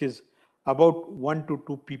there, which is about 1 to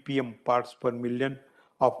 2 ppm parts per million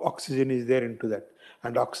of oxygen is there into that.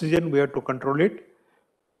 And oxygen, we have to control it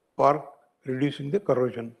for reducing the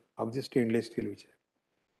corrosion of the stainless steel.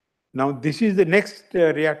 Now, this is the next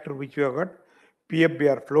reactor which we have got,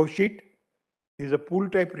 PFBR flow sheet. This is a pool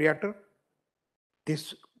type reactor.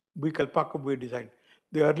 This Kalpakam we designed.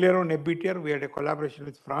 The earlier on FBTR, we had a collaboration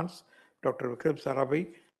with France, Dr. Vikram Sarabhai,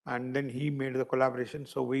 and then he made the collaboration,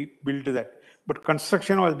 so we built that. But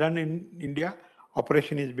construction was done in India,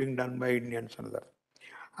 operation is being done by Indians and other.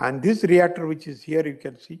 And this reactor which is here, you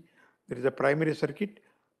can see, there is a primary circuit,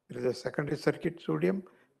 there is a secondary circuit, sodium,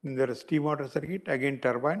 then there is steam water circuit, again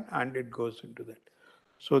turbine, and it goes into that.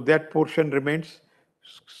 So that portion remains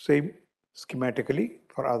same schematically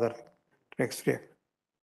for other next reactor.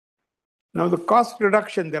 Now the cost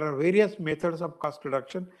reduction, there are various methods of cost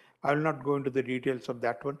reduction. I will not go into the details of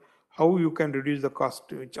that one. How you can reduce the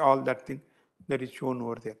cost, which all that thing that is shown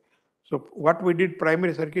over there. So what we did,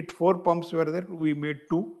 primary circuit, 4 pumps were there. We made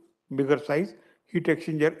 2 bigger size, heat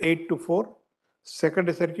exchanger 8 to 4,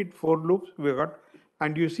 secondary circuit 4 loops we got,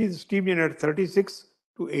 and you see the steam generator 36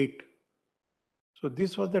 to 8. So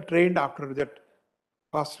this was the trend after that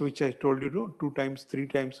cost which I told you, 2 times, 3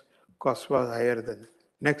 times cost was higher than.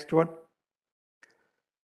 Next one.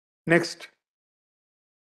 Next.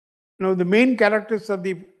 Now the main characteristics of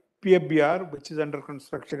the PFBR, which is under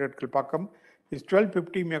construction at Kilpakkam, is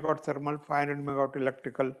 1250 megawatt thermal, 500 megawatt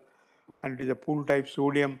electrical, and it is a pool type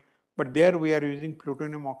sodium. But there we are using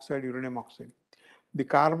plutonium oxide, uranium oxide. The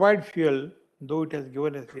carbide fuel, though it has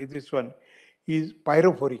given us this one, is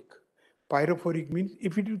pyrophoric. Pyrophoric means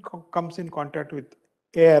if it comes in contact with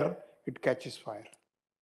air, it catches fire.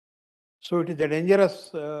 So it is a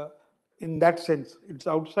dangerous in that sense. It's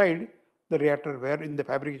outside the reactor where in the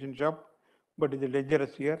fabrication shop, but it is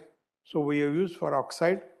dangerous here. So we have used for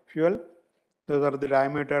oxide fuel. Those are the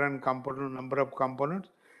diameter and component number of components.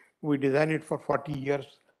 We design it for 40 years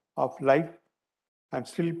of life and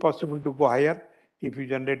still possible to go higher if you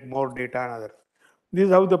generate more data and other. This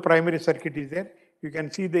is how the primary circuit is there. You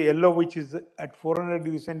can see the yellow which is at 400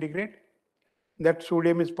 degrees centigrade. That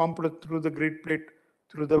sodium is pumped through the grid plate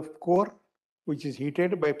through the core, which is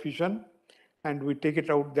heated by fission, and we take it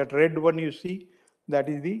out. That red one you see, that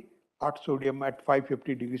is the hot sodium at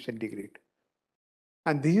 550 degrees centigrade.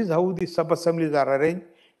 And this is how the sub-assemblies are arranged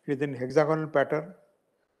within hexagonal pattern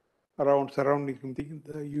around surrounding something.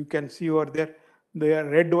 You can see over there, the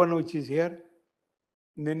red one which is here,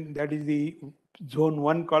 then that is the zone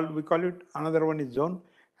 1 we call it, another one is zone,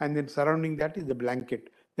 and then surrounding that is the blanket,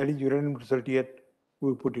 that is uranium-238,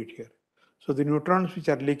 we put it here. So the neutrons which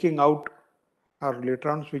are leaking out or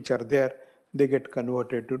electrons which are there, they get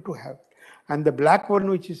converted to have. And the black one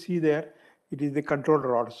which you see there, it is the control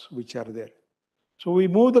rods which are there. So we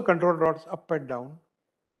move the control rods up and down,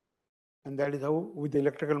 and that is how with the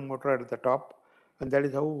electrical motor at the top, and that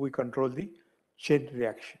is how we control the chain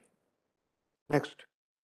reaction. Next,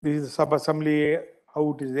 this is the sub-assembly,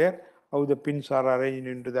 how it is there, how the pins are arranged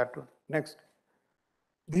into that one. Next,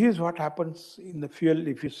 this is what happens in the fuel.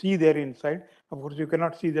 If you see there inside, of course you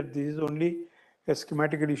cannot see that this is only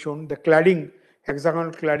schematically shown. The cladding,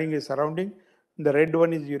 hexagonal cladding is surrounding. The red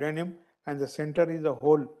one is uranium, and the center is a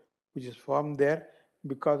hole which is formed there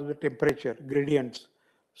because of the temperature gradients.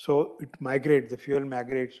 So it migrates, the fuel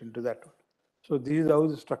migrates into that one. So this is how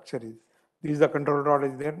the structure is. This is the control rod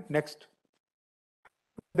is there. Next.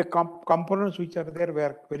 The components which are there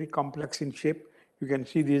were very complex in shape. You can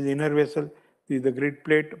see this inner vessel, this is the grid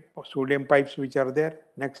plate, sodium pipes which are there.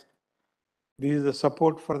 Next. This is the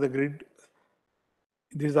support for the grid.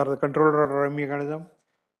 These are the control rod mechanism.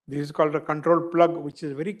 This is called a control plug, which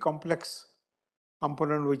is very complex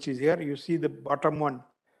component which is here. You see the bottom one,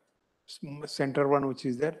 center one which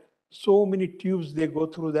is there. So many tubes they go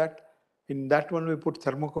through that. In that one we put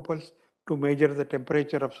thermocouples to measure the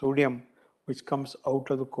temperature of sodium which comes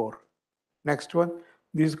out of the core. Next one,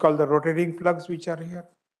 this is called the rotating plugs which are here.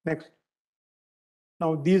 Next.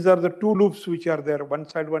 Now these are the two loops which are there. One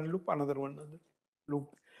side one loop, another one another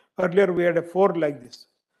loop. Earlier we had a 4 like this.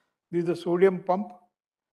 This is the sodium pump,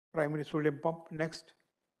 primary sodium pump. Next.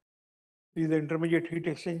 This is the intermediate heat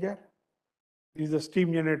exchanger. This is the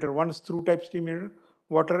steam generator, one screw type steam generator.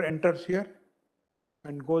 Water enters here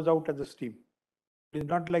and goes out as a steam. It is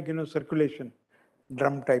not like, circulation,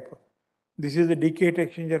 drum type. This is the decay heat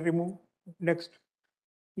exchanger remove. Next.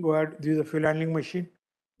 Go ahead. This is a fuel handling machine.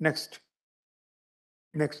 Next.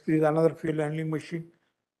 Next is another fuel handling machine.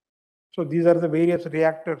 So these are the various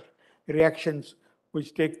reactions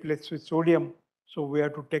which take place with sodium. So we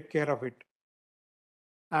have to take care of it.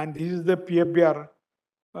 And this is the PFBR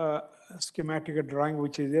schematic drawing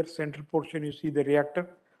which is there. Central portion you see the reactor.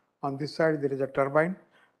 On this side there is a turbine,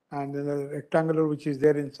 and then the rectangular which is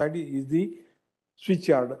there inside is the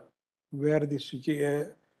switchyard where the switch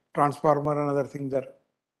transformer and other things are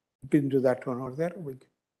put into that one over there.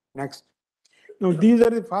 Next. Now these are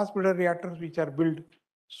the fast breeder reactors which are built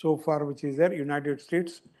so far, which is there: United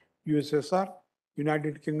States, USSR,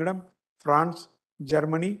 United Kingdom, France,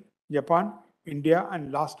 Germany, Japan, India,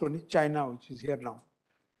 and last one is China, which is here now.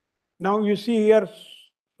 Now you see here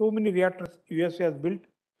so many reactors USA has built.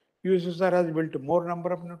 USSR has built more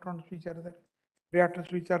number of neutrons which are there. Reactors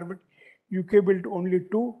which are built. UK built only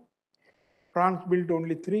 2. France built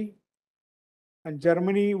only 3. And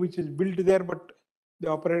Germany, which is built there, but they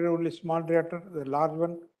operated only small reactor, the large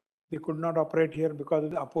one, they could not operate here because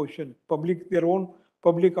of the opposition. Their own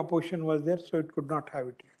public opposition was there, so it could not have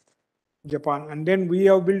it here. Japan. And then we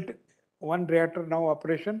have built one reactor now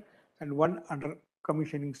operation and one under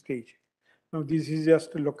commissioning stage. Now this is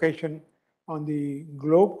just a location on the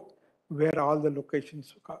globe where all the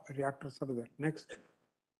locations reactors are there. Next.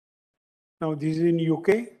 Now this is in UK.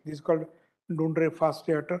 This is called Dundre fast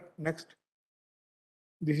reactor. Next.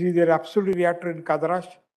 This is their absolute reactor in Kadarash,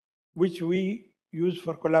 which we use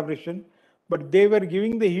for collaboration, but they were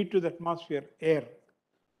giving the heat to the atmosphere, air,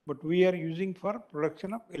 but we are using for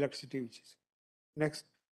production of electricity, which is next.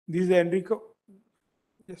 This is the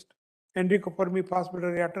Enrico Fermi fast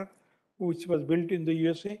breeder reactor, which was built in the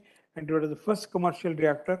USA, and it was the first commercial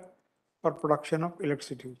reactor for production of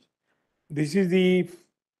electricity. This is the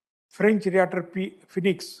French reactor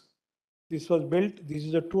Phoenix. This was built. This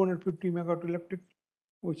is a 250 megawatt electric,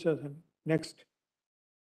 which was next.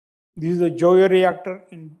 This is the Joyo reactor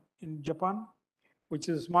in Japan, which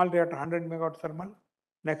is a small reactor, 100 megawatt thermal.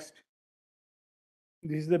 Next.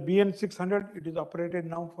 This is the BN600. It is operated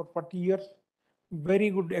now for 40 years. Very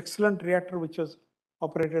good, excellent reactor, which was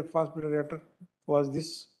operated fast breeder reactor, was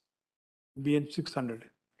this BN600.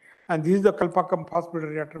 And this is the Kalpakkam fast breeder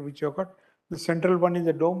reactor, which you got. The central one is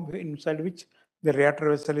a dome inside which the reactor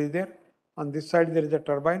vessel is there. On this side, there is a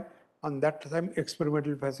turbine. On that time,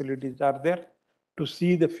 experimental facilities are there to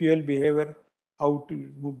see the fuel behavior, how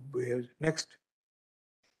to behave. Next.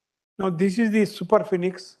 Now, this is the Super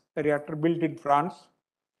Phoenix reactor built in France,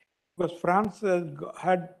 because France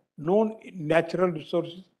had no natural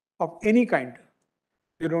resources of any kind.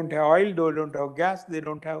 They don't have oil, they don't have gas, they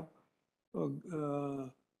don't have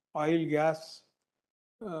oil, gas,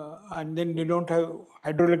 and then they don't have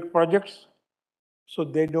hydraulic projects. So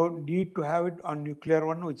they don't need to have it on nuclear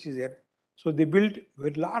one, which is there. So they built a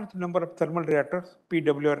large number of thermal reactors,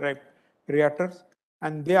 PWR reactors,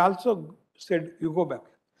 and they also said, you go back.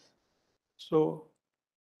 So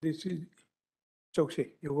this is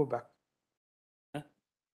Chokshi, you go back. Huh?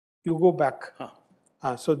 You go back.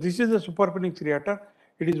 Huh. So this is the Super Phoenix reactor.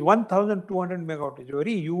 It is 1,200 megawatt. It's a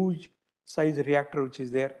very huge size reactor which is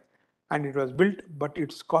there. And it was built, but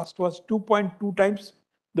its cost was 2.2 times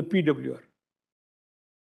the PWR.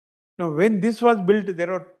 Now, when this was built, there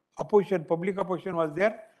were opposition, public opposition was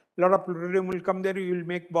there. A lot of plutonium will come there, you will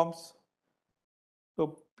make bombs.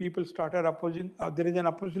 So people started opposing. There is an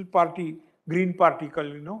opposition party, Green Party,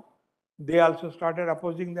 they also started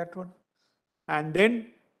opposing that one. And then,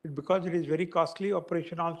 because it is very costly,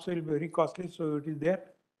 operation also will be very costly, so it is there.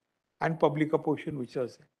 And public opposition, which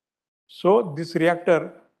was there. So this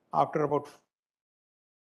reactor, after about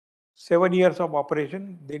 7 years of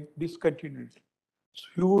operation, they discontinued.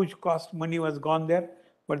 Huge cost, money was gone there,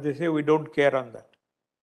 but they say we don't care on that.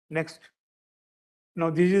 Next. Now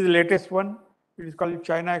this is the latest one. It is called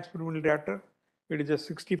China Experimental Reactor. It is a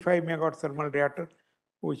 65 megawatt thermal reactor,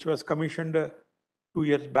 which was commissioned 2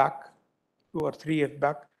 years back, 2 or 3 years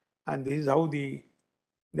back. And this is how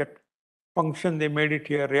that function they made it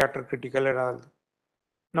here, reactor critical and all.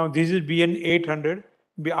 Now this is BN 800.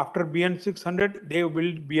 After BN 600, they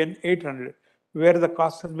built BN 800, where the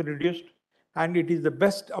cost has been reduced, and it is the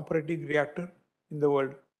best operating reactor in the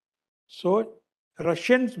world. So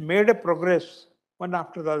Russians made a progress one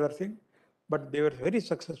after the other thing, but they were very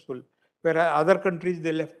successful. Whereas other countries,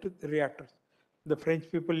 they left the reactors. The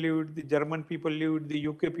French people lived, the German people lived, the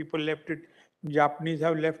UK people left it, Japanese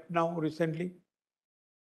have left now recently.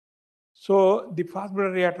 So the fast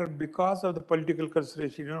breeder reactor, because of the political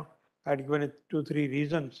consideration, I had given it 2-3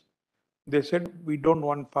 reasons. They said, we don't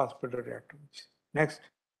want fast breeder reactors. Next.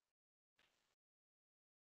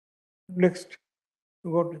 Next.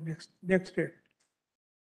 Go to next state.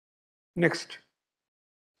 Next.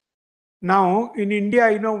 Now, in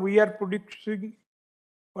India, we are producing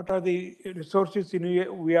what are the resources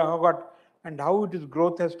we have got and how its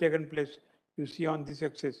growth has taken place. You see on this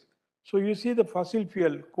axis. So you see the fossil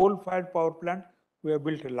fuel, coal-fired power plant, we have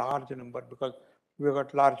built a large number because we have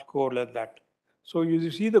got large coal at that. So you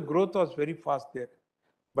see the growth was very fast there.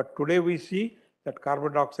 But today we see that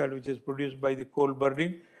carbon dioxide, which is produced by the coal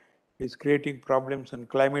burning, is creating problems and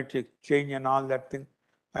climate change and all that thing.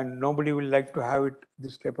 And nobody will like to have it,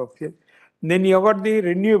 this type of fuel. Then you have got the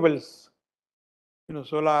renewables,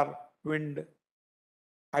 solar, wind,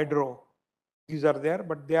 hydro. These are there,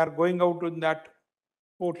 but they are going out in that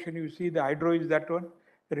portion. You see the hydro is that one.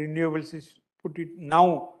 The renewables is put it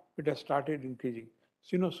now. It has started increasing.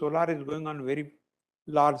 So solar is going on very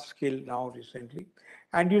large scale now recently.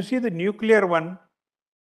 And you see the nuclear one,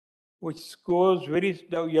 which goes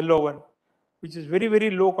the yellow one, which is very, very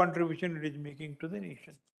low contribution it is making to the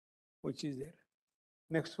nation, which is there.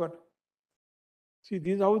 Next one. See,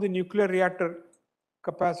 this is how the nuclear reactor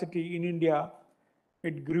capacity in India,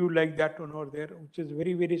 it grew like that one over there, which is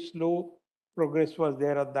very, very slow progress was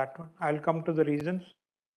there at that one. I'll come to the reasons.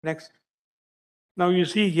 Next. Now you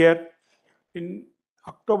see here in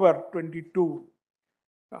October 22,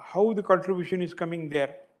 how the contribution is coming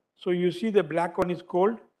there. So you see the black one is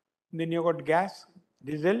cold, then you got gas,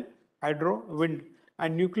 diesel, hydro, wind,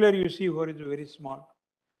 and nuclear you see where is very small,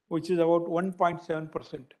 which is about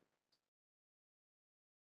 1.7%.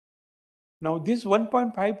 Now this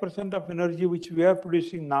 1.5% of energy which we are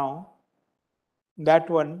producing now, that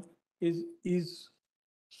one is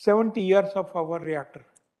 70 years of our reactor.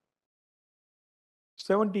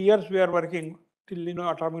 70 years we are working till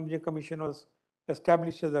Atomic Energy Commission was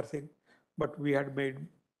established as a thing, but we had made.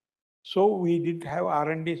 So we didn't have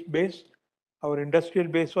R&D base. Our industrial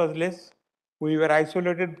base was less. We were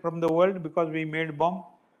isolated from the world because we made bomb.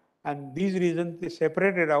 And these reasons they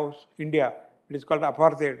separated out India. It is called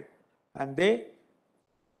apartheid. And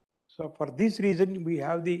so for this reason we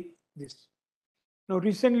have this. Now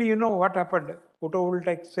recently, what happened?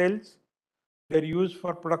 Photovoltaic cells, they're used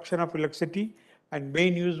for production of electricity, and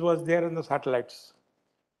main use was there in the satellites.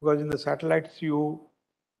 Because in the satellites you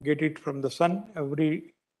get it from the sun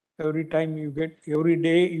every time you get, every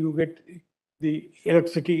day you get the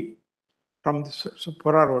electricity from this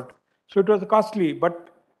per hour. So it was costly, but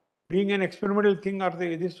being an experimental thing or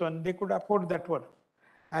this one, they could afford that one.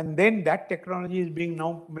 And then that technology is being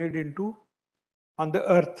now made into on the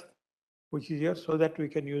earth, which is here, so that we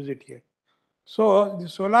can use it here. So the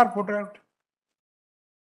solar photovoltaic.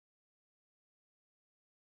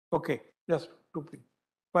 Okay, just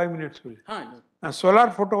 5 minutes will. Solar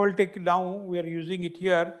photovoltaic, now we are using it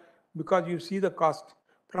here because you see the cost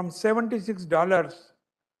from $76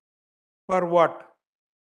 per watt,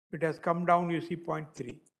 it has come down, you see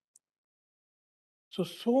 0.3.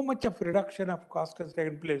 So much of reduction of cost has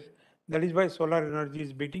taken place. That is why solar energy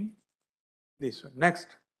is beating this one. Next.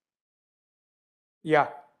 Yeah.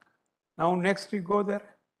 Now next we go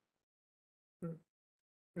there.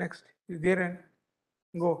 Next. Is there and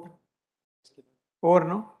go. Over,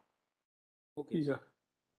 no? Okay. Yeah.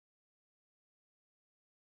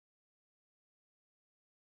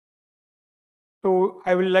 So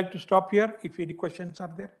I will like to stop here. If any questions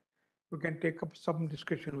are there, we can take up some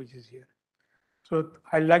discussion which is here. So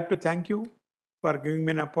I'd like to thank you for giving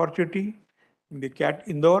me an opportunity in the IIT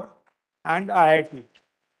Indore and IIT.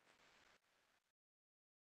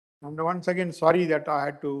 And once again, sorry that I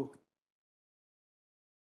had to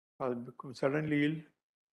become suddenly ill.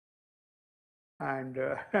 And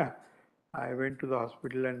I went to the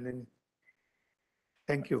hospital and then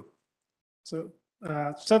thank you. So,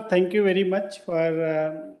 sir, thank you very much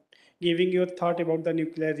for giving your thought about the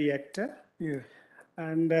nuclear reactor. Yeah.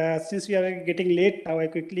 And since we are getting late now, I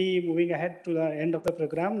quickly moving ahead to the end of the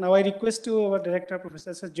program. Now I request to our director,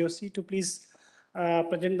 Professor Joshi, to please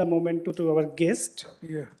present the moment to our guest,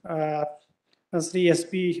 Sri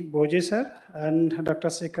S.P. Bhoje sir and Dr.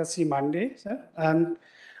 Shekhar C. Mande sir, and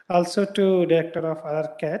also to Director of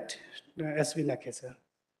RCAT, S.V. Nakhe sir.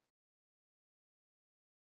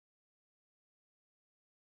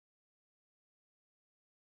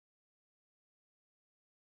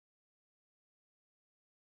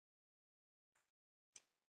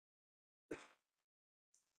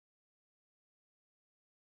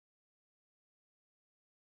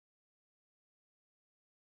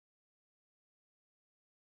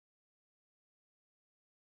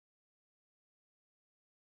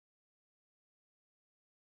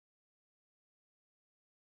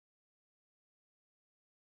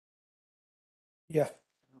 Yeah.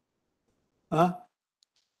 Huh?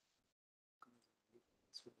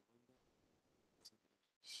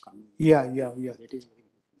 Yeah.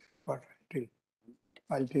 But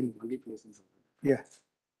I'll tell you. Yeah.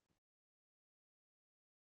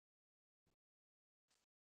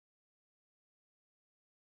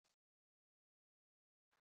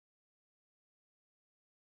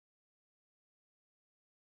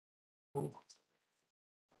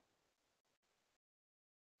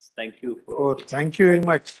 Thank you. Oh, thank you very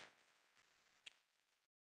much.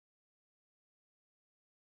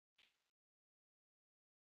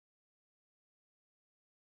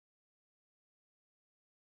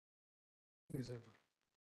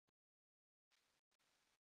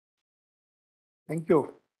 Thank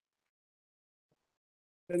you.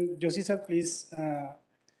 Then Joshi sir, please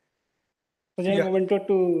present Yeah. a memento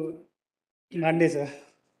to Mande sir.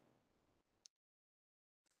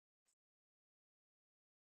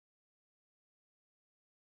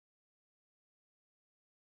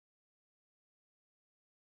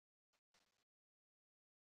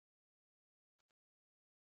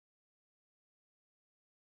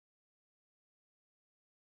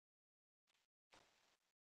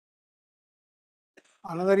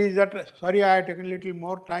 Another is that, sorry, I have taken a little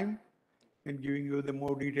more time in giving you the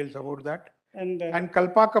more details about that. And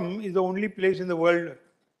Kalpakam is the only place in the world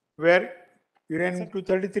where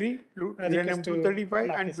uranium-233,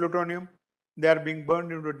 uranium-235 and plutonium, they are being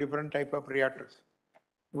burned into different type of reactors,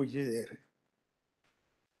 which is there.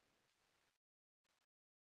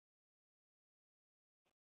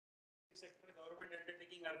 Government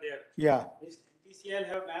undertaking are there. Yeah. TCL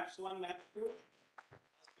have maps 1, map 2.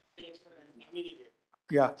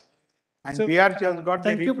 Yeah. And So, PRC has got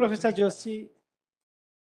thank the you, Professor Joshi.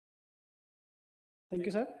 Thank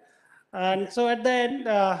you, sir. And so at the end,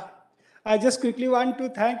 I just quickly want to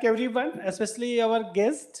thank everyone, especially our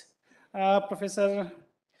guest, Professor.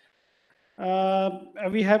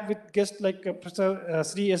 We have with guests like Professor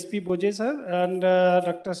Sri S.P. Boje sir and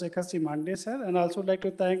Dr. Shekhar C. Mande sir, and also like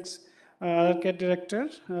to thank Care Director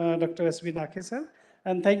Dr. S.B. Nakhe sir,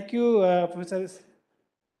 and thank you Professor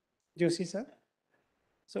Joshi sir.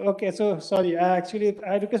 So okay, so sorry, actually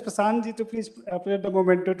I request Prasanth ji to please present the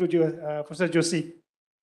memento to Professor Joshi.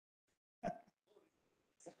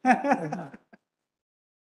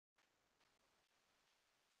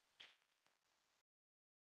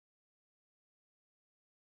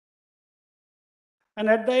 And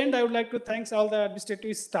at the end, I would like to thank all the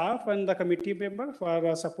administrative staff and the committee member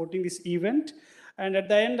for supporting this event. And at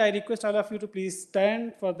the end, I request all of you to please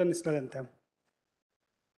stand for the national anthem.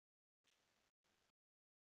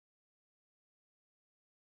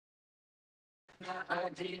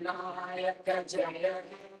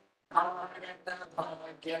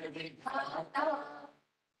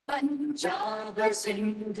 Punjab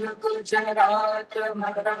Sindh Gujarat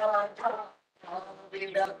Maratha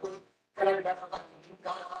Dravid Utkal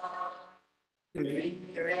Ganga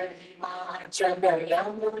Himachal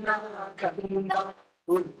Yamuna Ganga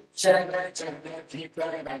उज्जल जगति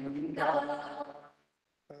तरंगा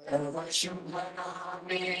तव शुभ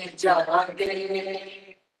नामे जागे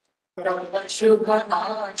तव शुभ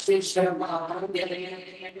आशीष मांगे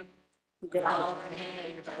ग्रामे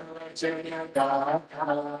तव जय गाथा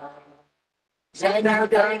जन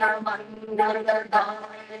गण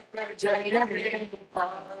मंगलदायक जय हे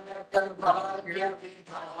भारत भाग्य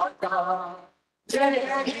विधाता जय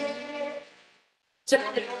हे जय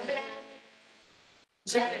हे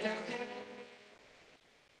जय हे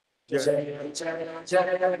जय जय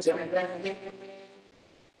जय जय हे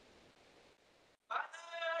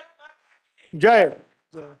Jai.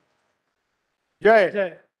 Jai.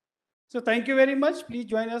 Jai. So thank you very much. Please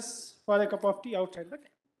join us for a cup of tea outside the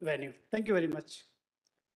venue. Thank you very much.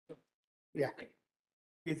 Yeah.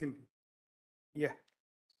 Yeah.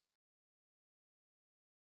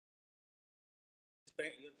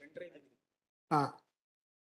 Ah.